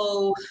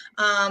 So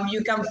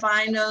you can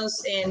find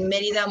us in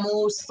Merida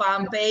Moves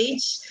fan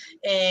page,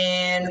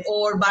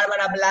 or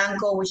Barbara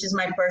Blanco, which is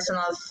my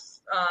personal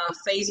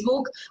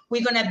Facebook.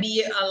 We're gonna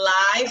be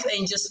live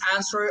and just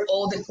answer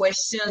all the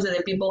questions that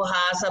the people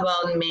has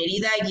about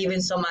Merida, giving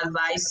some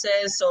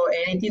advices or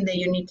anything that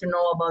you need to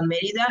know about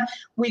Merida.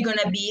 We're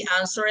gonna be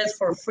answered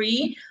for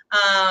free.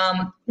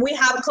 We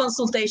have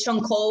consultation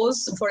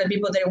calls for the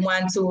people that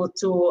want to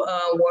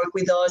work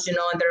with us, and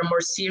they're more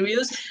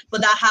serious,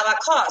 but that have a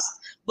cost.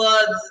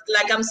 But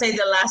like I'm saying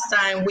the last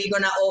time, we're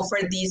gonna offer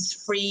this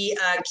free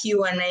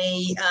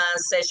Q&A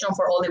session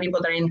for all the people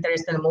that are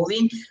interested in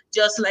moving,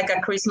 just like a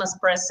Christmas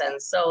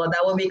present. So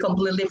that will be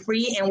completely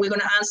free, and we're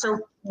gonna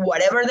answer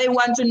whatever they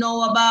want to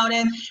know about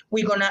it.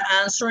 We're gonna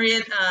answer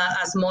it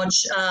as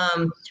much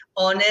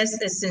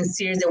honest, as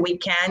sincere that we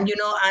can.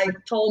 I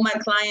told my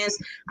clients,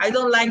 I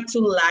don't like to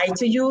lie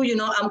to you.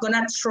 I'm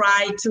gonna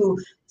try to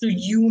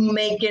you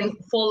making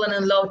falling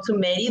in love to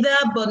Merida,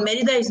 but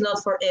Merida is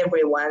not for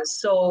everyone.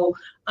 So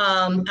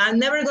I'm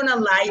never gonna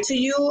lie to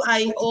you.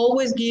 I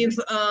always give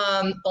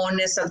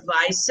honest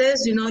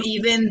advices.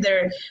 Even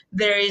there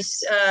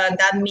is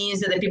that means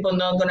that the people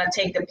not gonna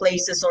take the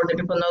places, or the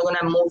people not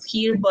gonna move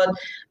here. But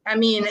I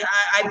mean,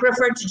 I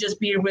prefer to just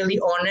be really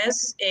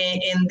honest,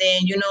 and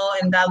then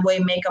in that way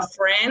make a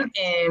friend,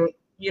 and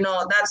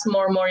that's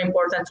more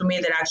important to me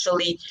than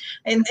actually.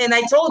 And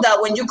I told that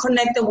when you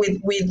connected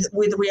with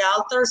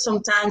realtors,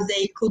 sometimes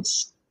they could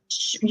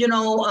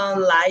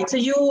lie to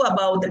you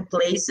about the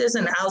places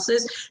and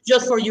houses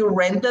just for you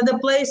rented the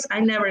place.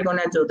 I'm never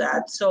gonna do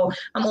that. So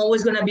I'm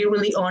always gonna be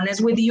really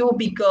honest with you,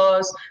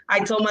 because I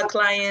told my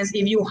clients,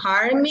 if you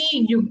hire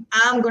me,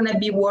 I'm gonna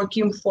be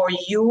working for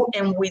you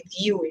and with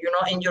you,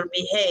 and your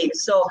behave.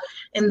 So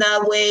in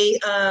that way,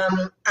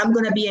 I'm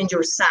gonna be on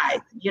your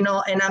side, and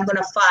I'm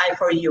gonna fight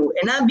for you.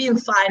 And I've been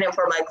fighting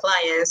for my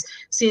clients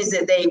since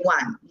the day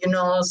one,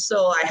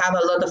 So I have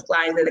a lot of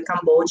clients that are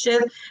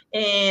Cambodian,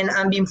 and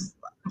I've been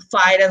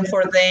fighting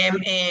for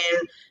them,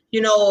 and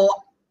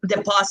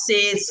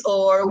deposits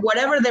or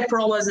whatever the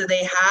problems that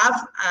they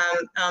have.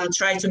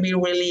 Trying to be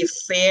really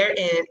fair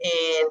and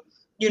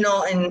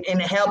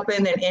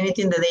helping and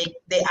anything that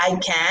I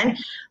can.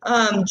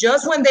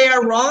 Just when they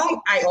are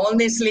wrong, I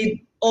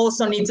honestly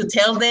also need to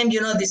tell them,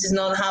 this is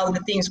not how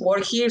the things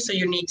work here, so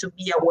you need to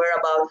be aware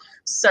about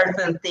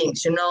certain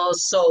things,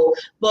 So,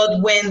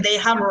 but when they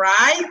have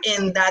right,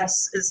 and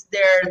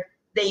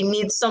they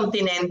need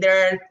something, and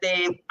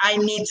I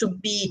need to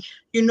be,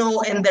 in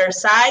their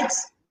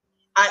sides,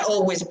 I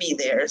always be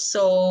there.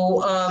 So,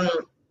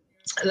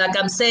 like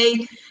I'm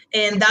saying,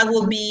 and that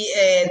will be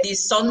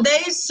this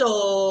Sunday.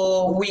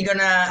 So we're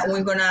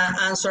gonna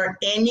answer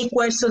any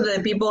question that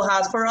the people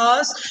have for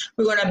us.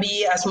 We're gonna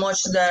be as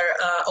much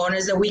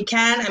honest that we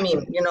can. I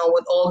mean,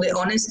 with all the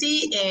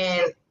honesty,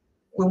 and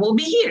we will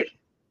be here.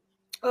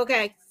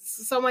 Okay,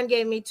 someone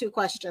gave me 2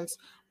 questions.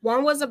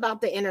 One was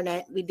about the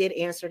internet. We did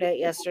answer that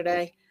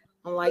yesterday.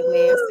 I'm like,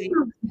 Nancy.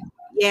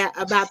 Yeah,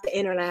 about the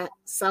internet.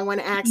 Someone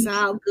asked,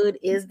 how good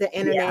is the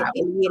internet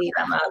in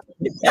Merida?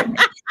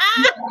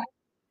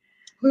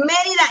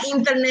 Merida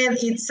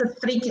internet, it's a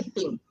tricky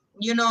thing.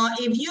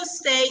 If you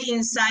stay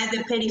inside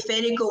the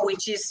periférico,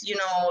 which is, the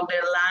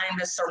line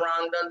that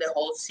surrounds the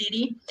whole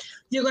city,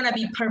 you're going to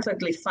be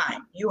perfectly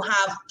fine. You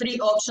have 3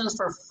 options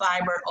for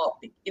fiber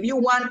optic. If you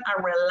want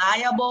a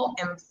reliable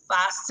and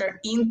faster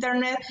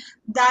internet,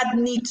 that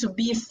needs to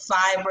be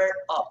fiber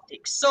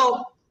optic.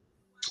 So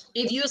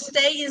if you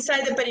stay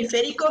inside the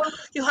periférico,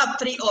 you have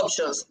 3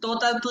 options: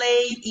 Total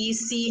Play,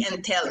 Easy,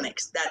 and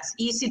Telmex. That's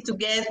easy to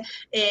get,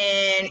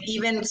 and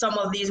even some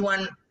of these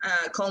one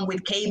come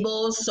with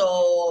cables,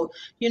 so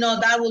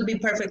that will be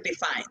perfectly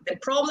fine. The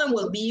problem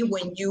will be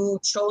when you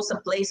chose a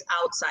place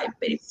outside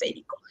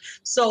periférico.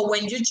 So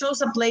when you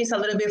chose a place a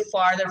little bit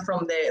farther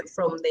from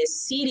the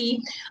city,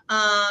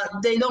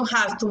 they don't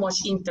have too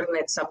much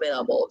internet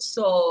available.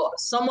 So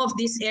some of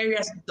these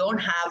areas don't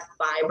have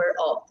fiber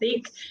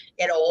optic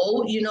at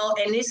all,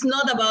 and it's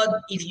not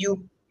about if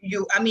you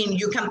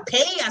can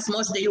pay as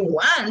much that you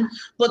want,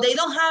 but they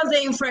don't have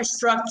the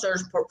infrastructure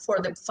for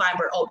the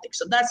fiber optic.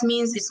 So that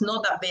means it's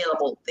not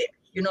available there.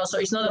 So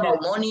it's not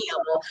about money,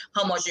 about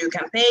how much you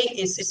can pay.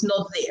 It's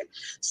not there.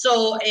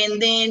 So,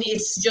 and then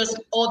it's just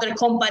other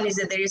companies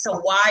that there is a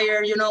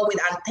wire, with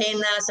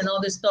antennas and all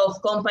this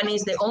stuff.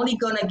 Companies, they're only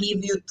gonna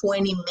give you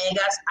 20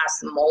 megas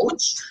as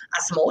much.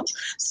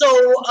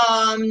 So,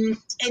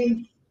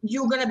 and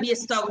you're gonna be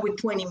stuck with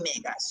 20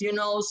 megas,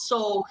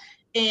 So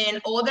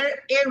in other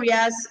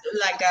areas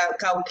like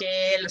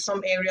Cauquel,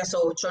 some areas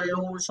of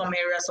Cholul, some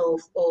areas of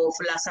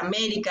Las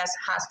Americas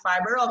has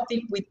fiber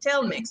optic with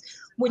Telmex,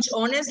 which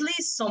honestly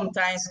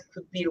sometimes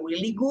could be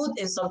really good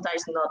and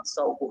sometimes not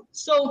so good.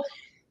 So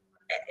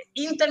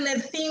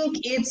internet thing,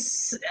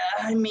 it's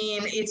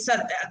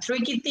a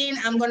tricky thing.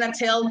 I'm gonna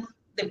tell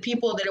the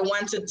people that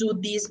want to do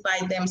this by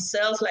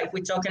themselves, like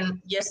we talking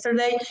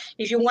yesterday,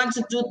 if you want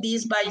to do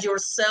this by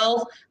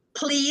yourself,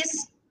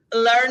 please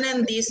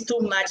learn these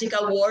 2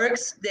 magical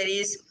words, that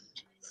is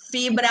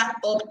fibra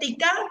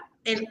óptica,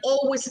 and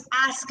always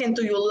asking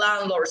to your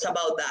landlords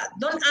about that.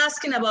 Don't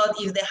asking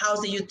about if the house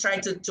that you try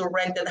to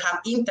rent it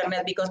have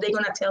internet, because they're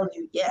gonna tell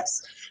you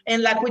yes.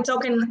 And like we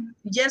talking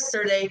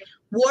yesterday,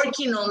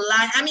 working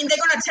online, they're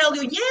gonna tell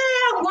you,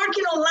 yeah, I'm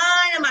working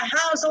online at my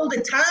house all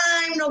the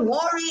time, no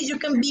worries, you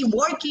can be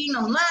working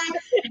online.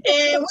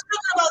 And we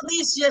talked about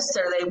this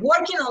yesterday.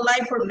 Working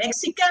online for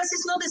Mexicans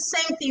is not the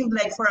same thing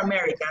like for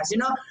Americans.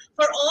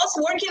 For us,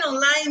 working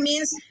online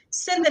means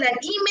sending an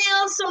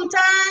email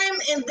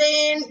sometime, and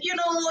then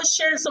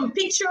share some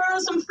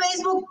pictures on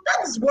Facebook.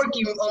 That's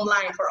working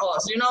online for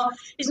us.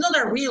 It's not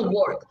a real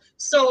work.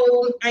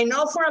 So I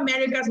know for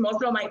Americans,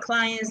 most of my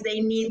clients,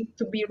 they need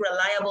to be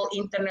reliable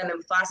internet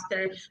and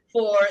faster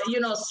for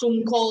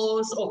Zoom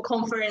calls or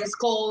conference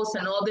calls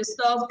and all this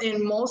stuff.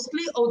 And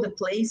mostly all the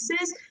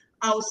places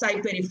outside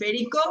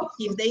periférico,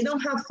 if they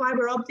don't have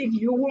fiber optic,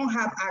 you won't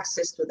have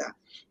access to that.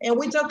 And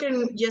we're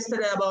talking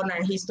yesterday about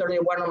a history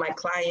of one of my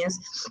clients.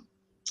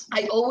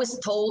 I always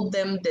told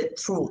them the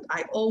truth.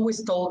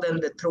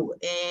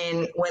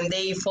 And when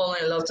they fall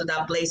in love to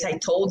that place, I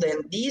told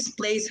them, this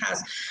place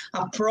has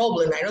a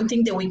problem. I don't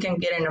think that we can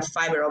get enough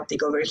fiber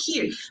optic over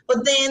here.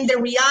 But then the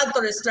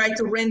realtors tried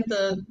to rent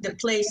the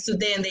place to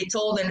them. They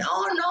told them,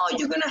 oh no,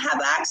 you're going to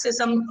have access.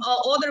 Some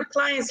other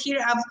clients here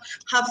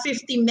have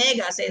 50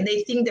 megas, and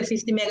they think the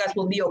 50 megas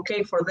will be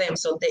okay for them.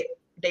 So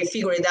they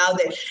figure it out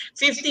that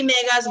 50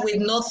 megas with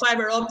no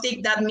fiber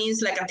optic, that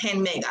means like a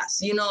 10 megas,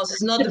 so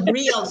it's not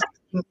real.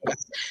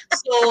 megas.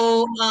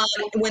 So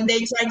when they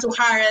try to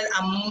hire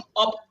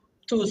up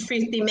to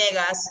 50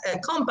 megas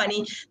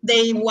company,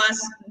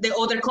 the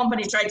other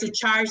company tried to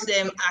charge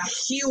them a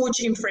huge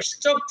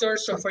infrastructure.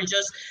 So for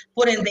just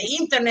putting the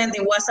internet,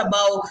 it was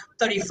about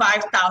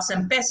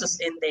 35,000 pesos,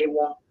 and they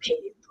won't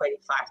pay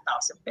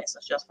 25,000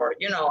 pesos just for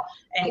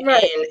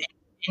Right.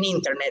 and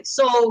internet.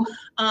 So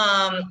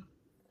long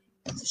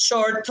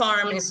short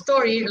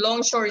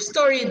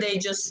story, they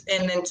just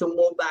ended to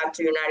move back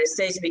to United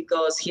States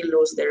because he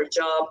lost their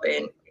job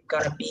and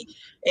gonna be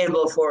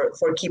able for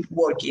keep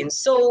working.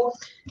 So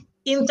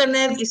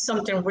internet is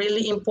something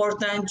really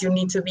important. You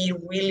need to be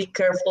really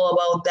careful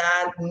about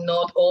that.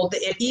 Not all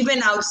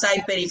even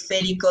outside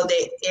periferico,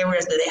 the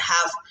areas that they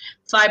have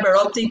fiber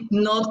optic,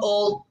 not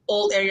all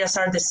areas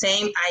are the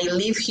same. I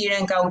live here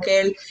in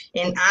Cauquel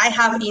and I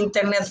have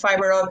internet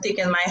fiber optic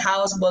in my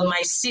house, but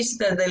my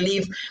sister that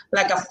live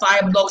like a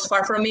 5 blocks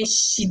far from me,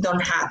 she don't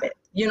have it.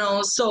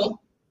 So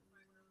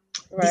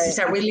this is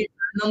Right. a really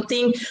random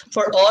thing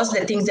for us.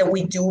 The things that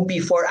we do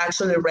before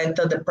actually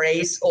rental the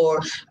place or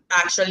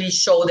actually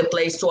show the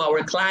place to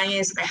our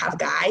clients. I have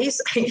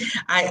guys.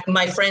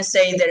 My friends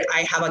say that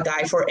I have a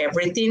guy for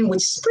everything,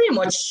 which is pretty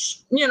much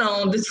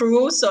the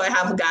truth. So I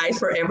have guys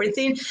for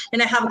everything,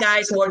 and I have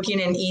guys working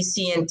in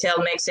EC and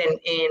Telmex and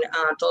in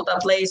Total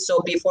Place.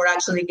 So before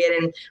actually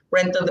getting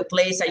rental the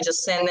place, I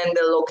just send them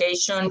the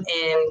location,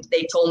 and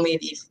they told me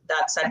if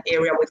that's an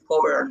area with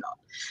cover or not.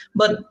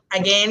 But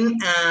again,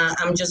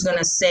 I'm just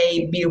gonna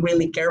say, be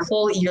really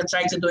careful. If you're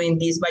trying to doing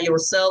this by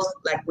yourself,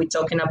 like we're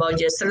talking about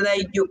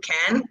yesterday, you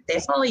can,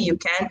 definitely you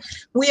can.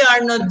 We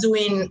are not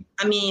doing,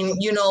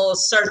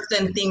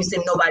 certain things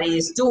that nobody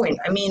is doing.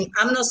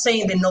 I'm not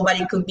saying that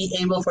nobody could be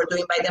able for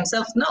doing by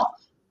themselves. No,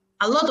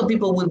 a lot of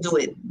people will do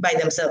it by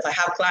themselves. I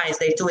have clients,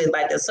 they do it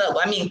by themselves.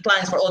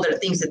 Clients for other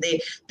things that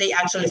they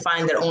actually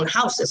find their own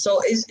houses.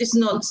 So it's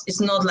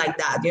not like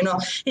that,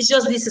 It's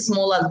just these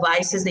small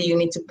advices that you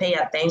need to pay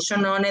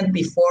attention on it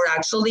before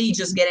actually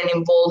just getting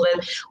involved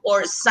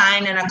or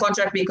signing a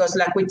contract, because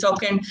like we're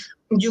talking,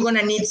 you're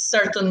gonna need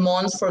certain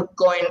months for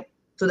going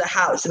to the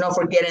house,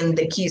 for getting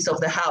the keys of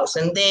the house.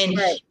 And then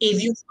Right.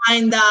 if you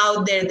find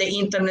out that the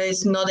internet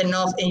is not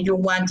enough and you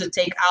want to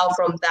take out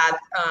from that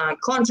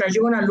contract,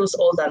 you're going to lose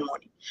all that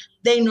money.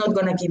 They're not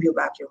going to give you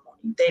back your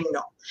money. They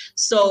know. Right.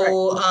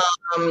 So,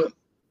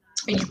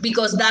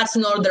 because that's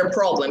not their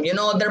problem.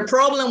 Their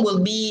problem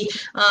will be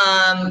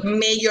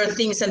major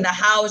things in the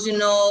house,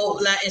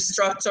 like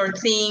structural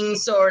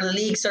things or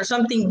leaks or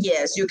something.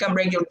 Yes, you can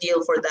break your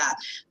deal for that.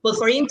 But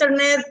for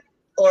internet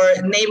or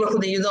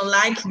neighborhood that you don't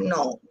like,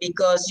 no,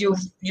 because you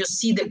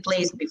see the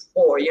place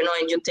before,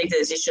 and you take the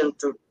decision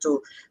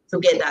to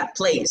get that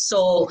place.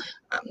 So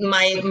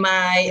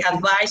my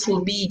advice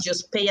will be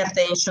just pay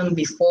attention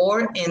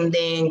before, and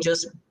then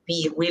just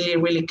be really,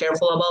 really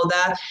careful about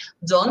that.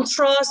 Don't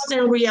trust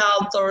in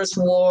realtors'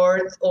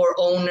 word or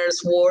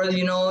owners' word,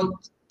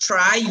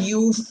 try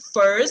you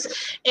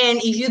first. And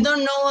if you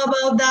don't know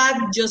about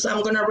that,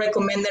 I'm going to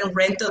recommend them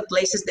rental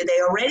places that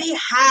they already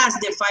has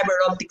the fiber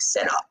optic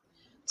set up.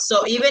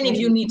 So even if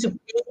you need to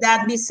pay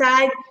that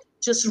beside,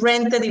 just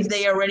rent it if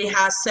they already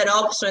have set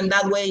up. So in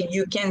that way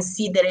you can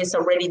see that it's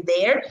already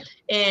there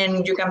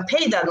and you can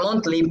pay that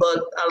monthly, but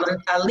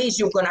at least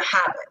you're going to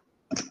have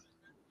it.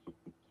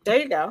 There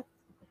you go.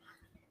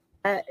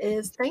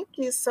 Thank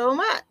you so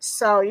much.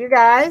 So you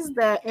guys,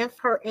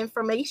 her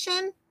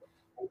information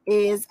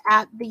is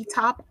at the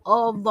top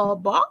of the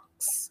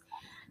box.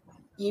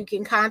 You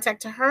can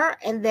contact her,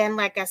 and then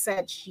like I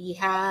said, she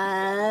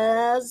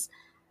has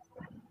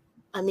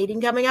a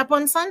meeting coming up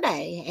on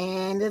Sunday,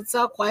 and it's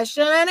a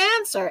question and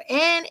answer,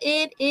 and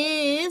it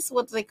is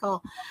what do they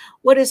call?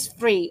 What is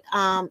free?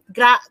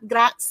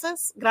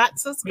 Gratis.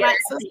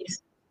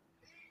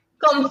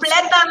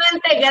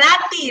 Completamente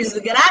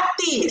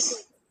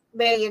gratis.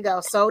 There you go.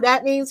 So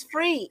that means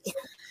free.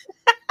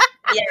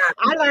 Yeah,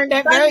 I learned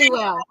that very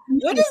well.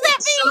 What does that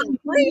mean?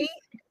 Free.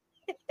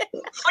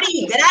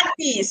 Free,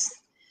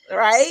 gratis.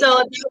 Right. So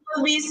it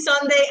will be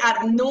Sunday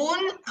at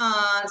noon,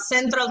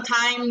 Central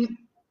Time.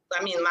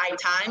 My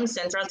time,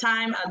 Central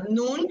Time at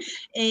noon,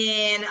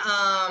 and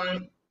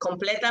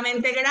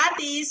completamente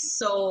gratis.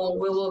 So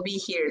we will be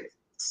here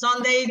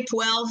Sunday,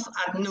 12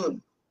 at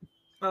noon.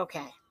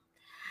 Okay.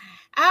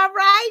 All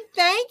right.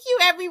 Thank you,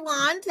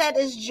 everyone that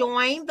has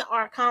joined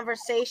our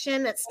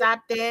conversation, that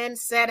stopped in,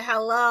 said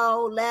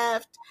hello,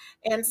 left,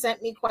 and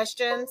sent me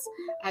questions.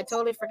 I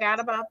totally forgot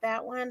about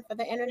that one for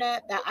the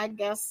internet. That I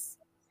guess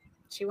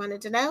she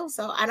wanted to know.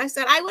 So, and I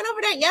said, I went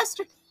over that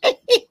yesterday.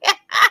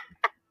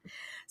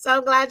 So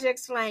I'm glad you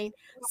explained.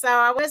 So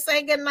I want to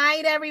say good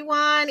night,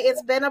 everyone.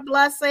 It's been a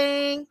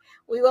blessing.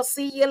 We will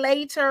see you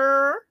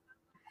later.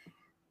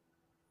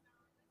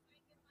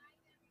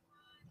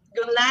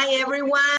 Good night, everyone.